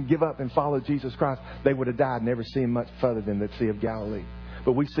they didn't give up and follow Jesus Christ, they would have died, never seeing much further than the Sea of Galilee.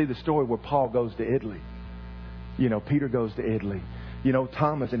 But we see the story where Paul goes to Italy. You know, Peter goes to Italy. You know,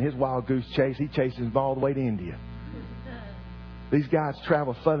 Thomas in his wild goose chase, he chases them all the way to India. These guys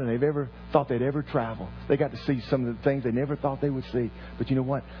travel further than they've ever thought they'd ever travel. They got to see some of the things they never thought they would see. But you know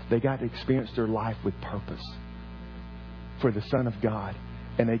what? They got to experience their life with purpose for the Son of God.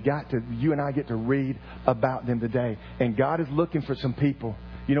 And you and I get to read about them today. And God is looking for some people.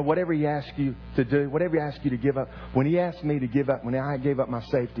 You know, whatever He asks you to do, whatever He asks you to give up. When He asked me to give up, when I gave up my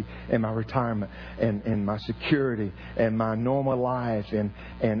safety and my retirement and my security and my normal life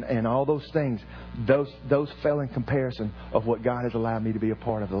and all those things, those fell in comparison of what God has allowed me to be a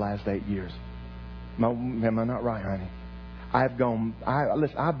part of the last 8 years. Am I not right, honey? I've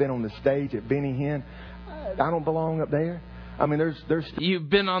been on the stage at Benny Hinn. I don't belong up there. I mean, there's. You've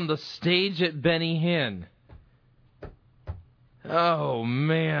been on the stage at Benny Hinn. Oh,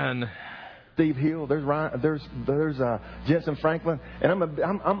 man. Steve Hill, there's Ryan, there's Jensen Franklin, and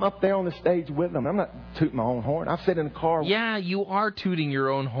I'm up there on the stage with them. I'm not tooting my own horn. I sit in the car. Yeah, you are tooting your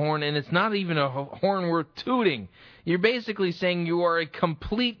own horn, and it's not even a horn worth tooting. You're basically saying you are a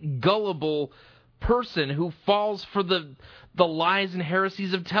complete gullible person who falls for the lies and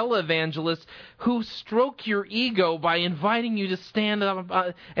heresies of televangelists who stroke your ego by inviting you to stand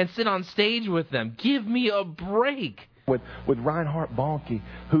up and sit on stage with them. Give me a break. With Reinhard Bonnke,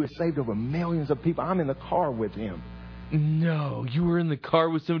 who has saved over millions of people. I'm in the car with him. No, you were in the car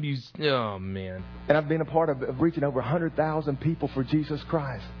with somebody who's... Oh, man. And I've been a part of reaching over 100,000 people for Jesus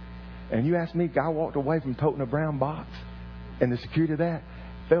Christ. And you ask me, I walked away from toting a brown box. And the security of that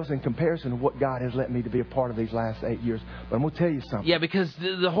fails in comparison to what God has let me to be a part of these last 8 years. But I'm going to tell you something. Yeah, because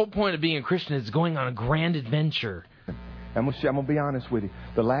the whole point of being a Christian is going on a grand adventure. I'm going to be honest with you.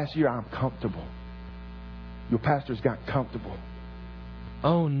 The last year, I'm comfortable. Your pastor's got comfortable.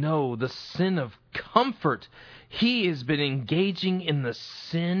 Oh, no, the sin of comfort. He has been engaging in the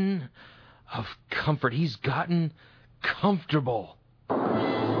sin of comfort. He's gotten comfortable.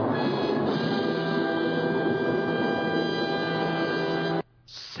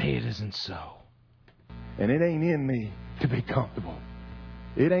 Say it isn't so. And it ain't in me to be comfortable.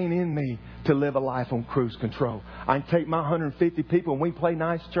 It ain't in me to live a life on cruise control. I can take my 150 people and we play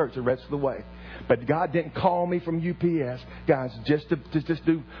nice church the rest of the way. But God didn't call me from UPS, guys, just to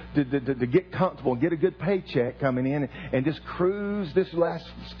get comfortable and get a good paycheck coming in and just cruise this last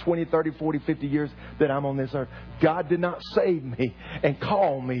 20, 30, 40, 50 years that I'm on this earth. God did not save me and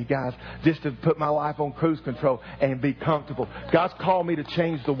call me, guys, just to put my life on cruise control and be comfortable. God's called me to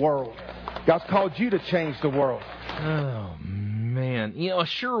change the world. God's called you to change the world. Oh, man. You know, a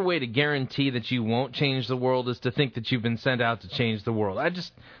sure way to guarantee that you won't change the world is to think that you've been sent out to change the world.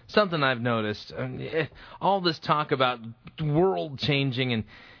 Something I've noticed. All this talk about world changing, and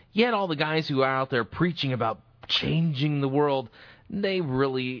yet all the guys who are out there preaching about changing the world, they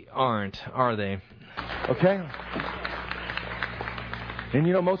really aren't, are they? Okay. And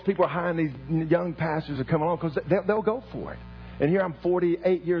you know, most people are hiring these young pastors to come along because they'll go for it. And here I'm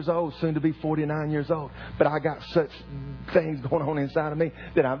 48 years old, soon to be 49 years old. But I got such things going on inside of me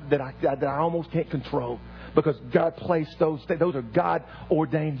that I almost can't control. Because God placed those are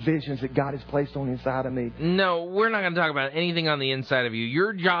God-ordained visions that God has placed on the inside of me. No, we're not going to talk about anything on the inside of you.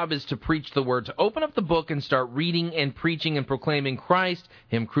 Your job is to preach the Word, to open up the book and start reading and preaching and proclaiming Christ,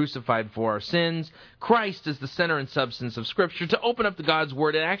 Him crucified for our sins. Christ is the center and substance of Scripture, to open up the God's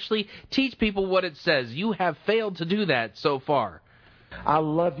Word and actually teach people what it says. You have failed to do that so far. I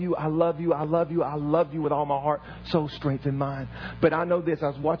love you, I love you, I love you, I love you with all my heart, soul, strength, and mind. But I know this. I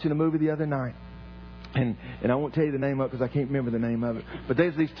was watching a movie the other night. And I won't tell you the name of it because I can't remember the name of it. But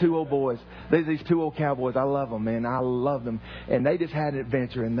there's these two old boys. There's these two old cowboys. I love them, man. I love them. And they just had an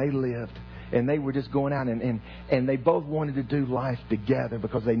adventure, and they lived. And they were just going out, and they both wanted to do life together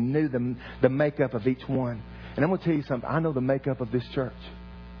because they knew the makeup of each one. And I'm going to tell you something. I know the makeup of this church.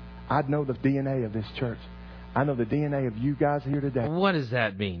 I know the DNA of this church. I know the DNA of you guys here today. What does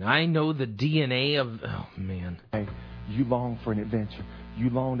that mean? I know the DNA of... Oh, man. Hey, you long for an adventure. You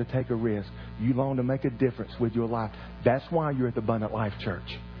long to take a risk. You long to make a difference with your life. That's why you're at the Abundant Life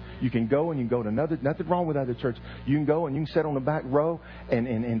Church. You can go and you can go to nothing wrong with other church. You can go and you can sit on the back row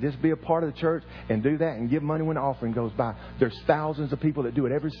and just be a part of the church and do that and give money when the offering goes by. There's thousands of people that do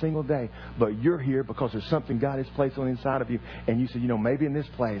it every single day. But you're here because there's something God has placed on the inside of you. And you say, maybe in this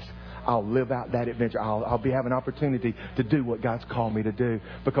place I'll live out that adventure. I'll be having an opportunity to do what God's called me to do.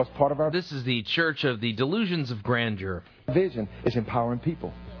 Because part of our... This is the Church of the Delusions of Grandeur. Vision is empowering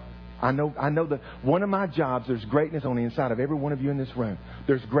people. I know that one of my jobs, there's greatness on the inside of every one of you in this room.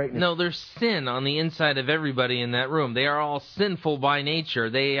 There's greatness. No, there's sin on the inside of everybody in that room. They are all sinful by nature.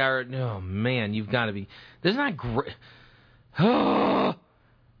 They are... Oh, man, you've got to be... There's not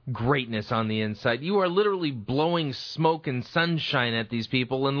greatness on the inside. You are literally blowing smoke and sunshine at these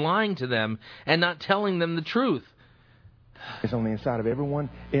people and lying to them and not telling them the truth. It's on the inside of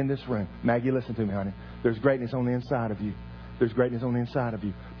everyone in this room. Maggie, listen to me, honey. There's greatness on the inside of you. There's greatness on the inside of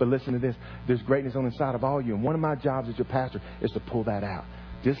you. But listen to this. There's greatness on the inside of all you. And one of my jobs as your pastor is to pull that out.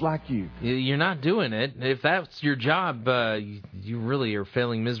 Just like you. You're not doing it. If that's your job, you really are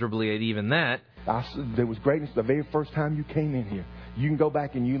failing miserably at even that. There was greatness the very first time you came in here. You can go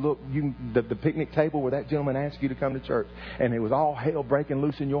back and you look, the picnic table where that gentleman asked you to come to church. And it was all hell breaking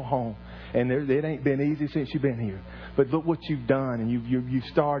loose in your home. And it ain't been easy since you've been here. But look what you've done and you've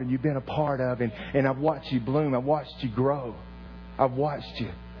started, you've been a part of. And I've watched you bloom. I've watched you grow. I've watched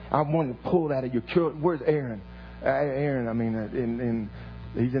you. I wanted to pull that at your children. Where's Aaron? Aaron,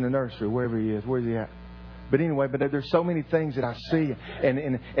 he's in the nursery, wherever he is. Where's he at? But anyway, there's so many things that I see,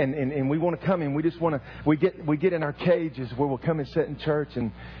 and we want to come in. We just want to. We get in our cages where we'll come and sit in church,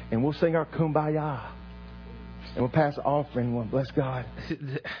 and we'll sing our kumbaya, and we'll pass the offering. We'll bless God.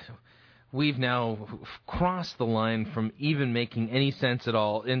 We've now crossed the line from even making any sense at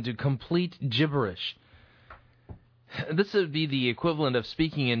all into complete gibberish. This would be the equivalent of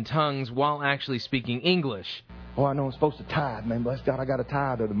speaking in tongues while actually speaking English. Oh, I know I'm supposed to tithe, man. Bless God, I got a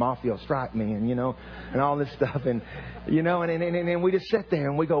tithe or the mafia will strike me, and all this stuff. And we just sit there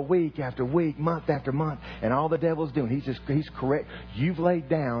and we go week after week, month after month, and all the devil's doing, he's correct. You've laid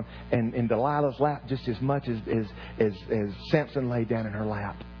down in Delilah's lap just as much as Samson laid down in her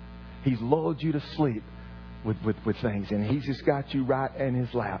lap. He's lulled you to sleep with things, and he's just got you right in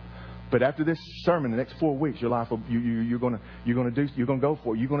his lap. But after this sermon, the next 4 weeks, your life you're gonna go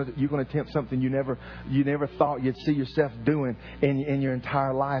for it. You're gonna attempt something you never thought you'd see yourself doing in your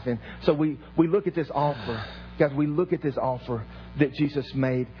entire life. And so we look at this offer, guys. We look at this offer that Jesus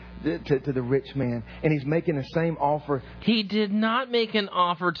made to the rich man, and he's making the same offer. He did not make an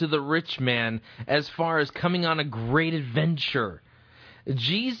offer to the rich man as far as coming on a great adventure.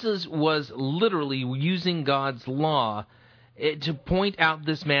 Jesus was literally using God's law to point out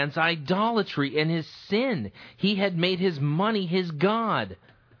this man's idolatry and his sin. He had made his money his God.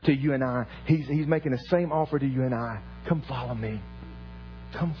 To you and I, he's making the same offer to you and I. Come follow me.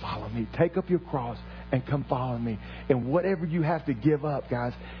 Come follow me. Take up your cross and come follow me. And whatever you have to give up,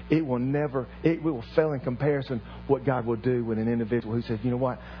 guys, it will fail in comparison what God will do with an individual who says, you know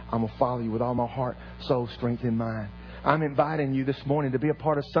what, I'm going to follow you with all my heart, soul, strength, and mind. I'm inviting you this morning to be a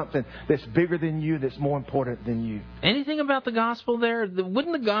part of something that's bigger than you, that's more important than you. Anything about the gospel there?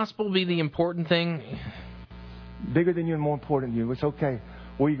 Wouldn't the gospel be the important thing? Bigger than you and more important than you. It's okay.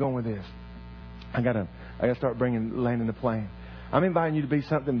 Where are you going with this? I gotta start landing the plane. I'm inviting you to be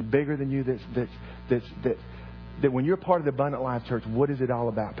something bigger than you. That when you're part of the Abundant Life Church, what is it all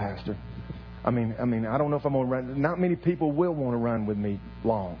about, Pastor? I mean, I don't know if I'm gonna run. Not many people will want to run with me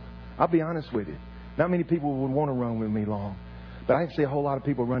long. I'll be honest with you. Not many people would want to run with me long. But I didn't see a whole lot of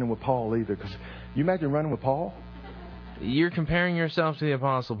people running with Paul either. Because you imagine running with Paul? You're comparing yourself to the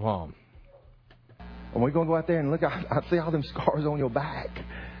Apostle Paul. And we're going to go out there and look. I see all them scars on your back.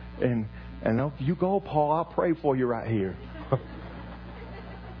 And if you go, Paul, I'll pray for you right here.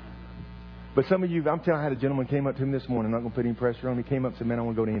 But some of you, I'm telling you, I had a gentleman came up to me this morning. I'm not going to put any pressure on him. He came up and said, man, I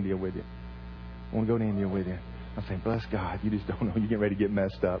want to go to India with you. I want to go to India with you. I'm saying, bless God, you just don't know. You're getting ready to get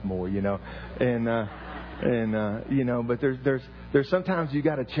messed up more, And but there's sometimes you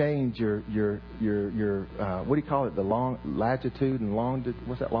got to change your what do you call it? The latitude and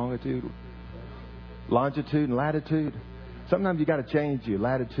what's that? Longitude and latitude. Sometimes you got to change your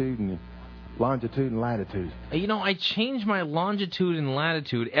latitude and Longitude and latitude. You know, I change my longitude and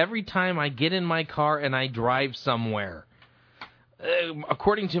latitude every time I get in my car and I drive somewhere.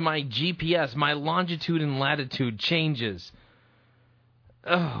 According to my GPS, my longitude and latitude changes.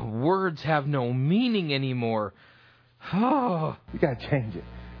 Words have no meaning anymore. You got to change it.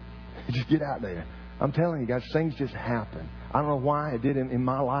 Just get out there. I'm telling you guys, things just happen. I don't know why it did in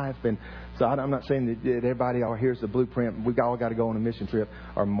my life. And so I'm not saying that everybody, here's the blueprint. We all got to go on a mission trip,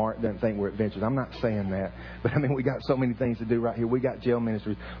 or Mark doesn't think we're adventurous. I'm not saying that. But, I mean, we got so many things to do right here. We got jail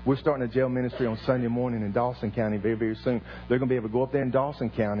ministries. We're starting a jail ministry on Sunday morning in Dawson County very, very soon. They're going to be able to go up there in Dawson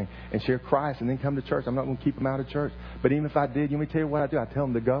County and share Christ and then come to church. I'm not going to keep them out of church. But even if I did, let me tell you what I do. I tell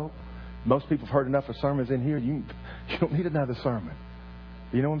them to go. Most people have heard enough of sermons in here. You don't need another sermon.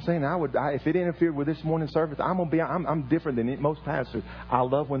 You know what I'm saying? If it interfered with this morning's service, I'm different than most pastors. I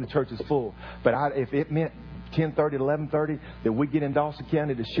love when the church is full. But if it meant 10:30 to 11:30 that we get in Dawson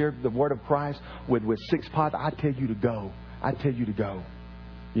County to share the word of Christ with 6 pots, I tell you to go. I tell you to go.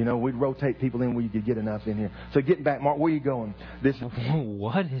 You know, we'd rotate people in where you could get enough in here. So getting back, Mark, where are you going?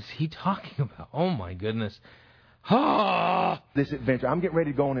 What is he talking about? Oh, my goodness. This adventure. I'm getting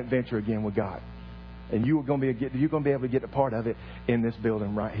ready to go on an adventure again with God. And you're going to be able to get a part of it in this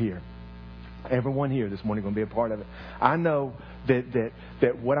building right here. Everyone here this morning is going to be a part of it. I know that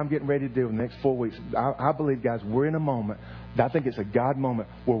what I'm getting ready to do in the next 4 weeks, I believe, guys, we're in a moment. I think it's a God moment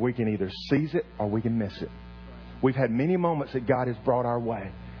where we can either seize it or we can miss it. We've had many moments that God has brought our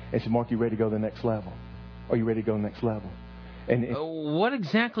way. And said, Mark, you ready to go to the next level? Are you ready to go to the next level? And what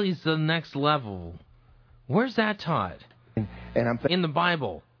exactly is the next level? Where's that taught? And I'm in the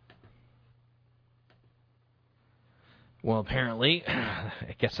Bible. Well, apparently,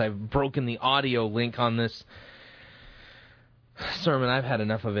 I guess I've broken the audio link on this sermon. I've had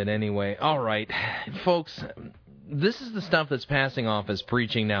enough of it anyway. All right, folks, this is the stuff that's passing off as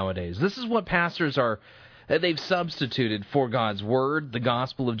preaching nowadays. This is what pastors they've substituted for God's Word, the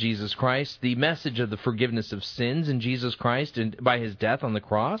gospel of Jesus Christ, the message of the forgiveness of sins in Jesus Christ and by His death on the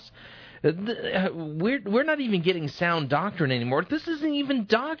cross. We're not even getting sound doctrine anymore. This isn't even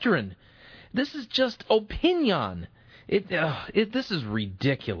doctrine. This is just opinion. This is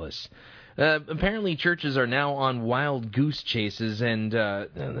ridiculous. Apparently, churches are now on wild goose chases, and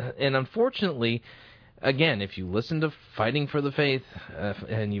unfortunately, again, if you listen to Fighting for the Faith,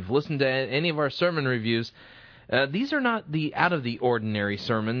 and you've listened to any of our sermon reviews, these are not the out of the ordinary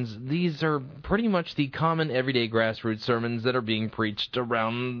sermons. These are pretty much the common, everyday grassroots sermons that are being preached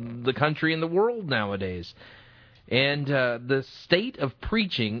around the country and the world nowadays. And the state of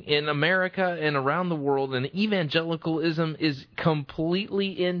preaching in America and around the world and evangelicalism is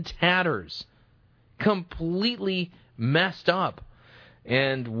completely in tatters, completely messed up.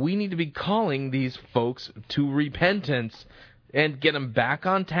 And we need to be calling these folks to repentance and get them back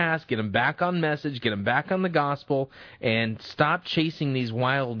on task, get them back on message, get them back on the gospel, and stop chasing these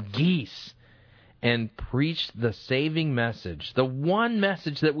wild geese and preach the saving message, the one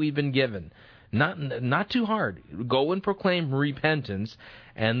message that we've been given. Not too hard. Go and proclaim repentance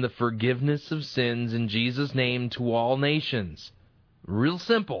and the forgiveness of sins in Jesus' name to all nations. Real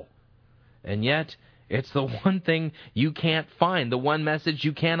simple. And yet, it's the one thing you can't find, the one message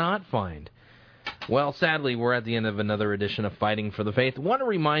you cannot find. Well, sadly, we're at the end of another edition of Fighting for the Faith. I want to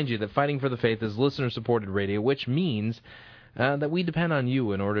remind you that Fighting for the Faith is listener-supported radio, which means that we depend on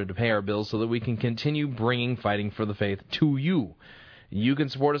you in order to pay our bills so that we can continue bringing Fighting for the Faith to you. You can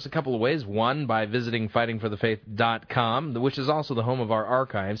support us a couple of ways. One, by visiting fightingforthefaith.com, which is also the home of our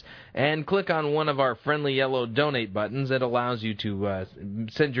archives, and click on one of our friendly yellow donate buttons that allows you to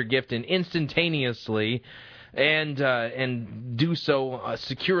send your gift in instantaneously and do so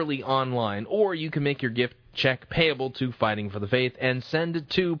securely online. Or you can make your gift check payable to Fighting for the Faith and send it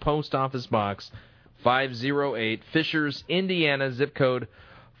to Post Office Box 508, Fishers, Indiana, zip code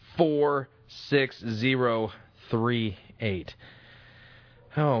 46038.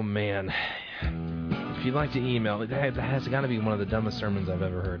 Oh, man. If you'd like to email, that has got to be one of the dumbest sermons I've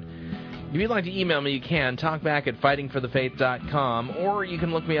ever heard. If you'd like to email me, you can. Talkback at fightingforthefaith.com, or you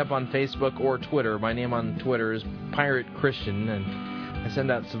can look me up on Facebook or Twitter. My name on Twitter is Pirate Christian, and I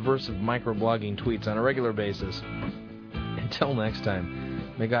send out subversive microblogging tweets on a regular basis. Until next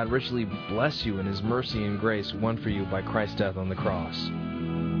time, may God richly bless you in His mercy and grace won for you by Christ's death on the cross.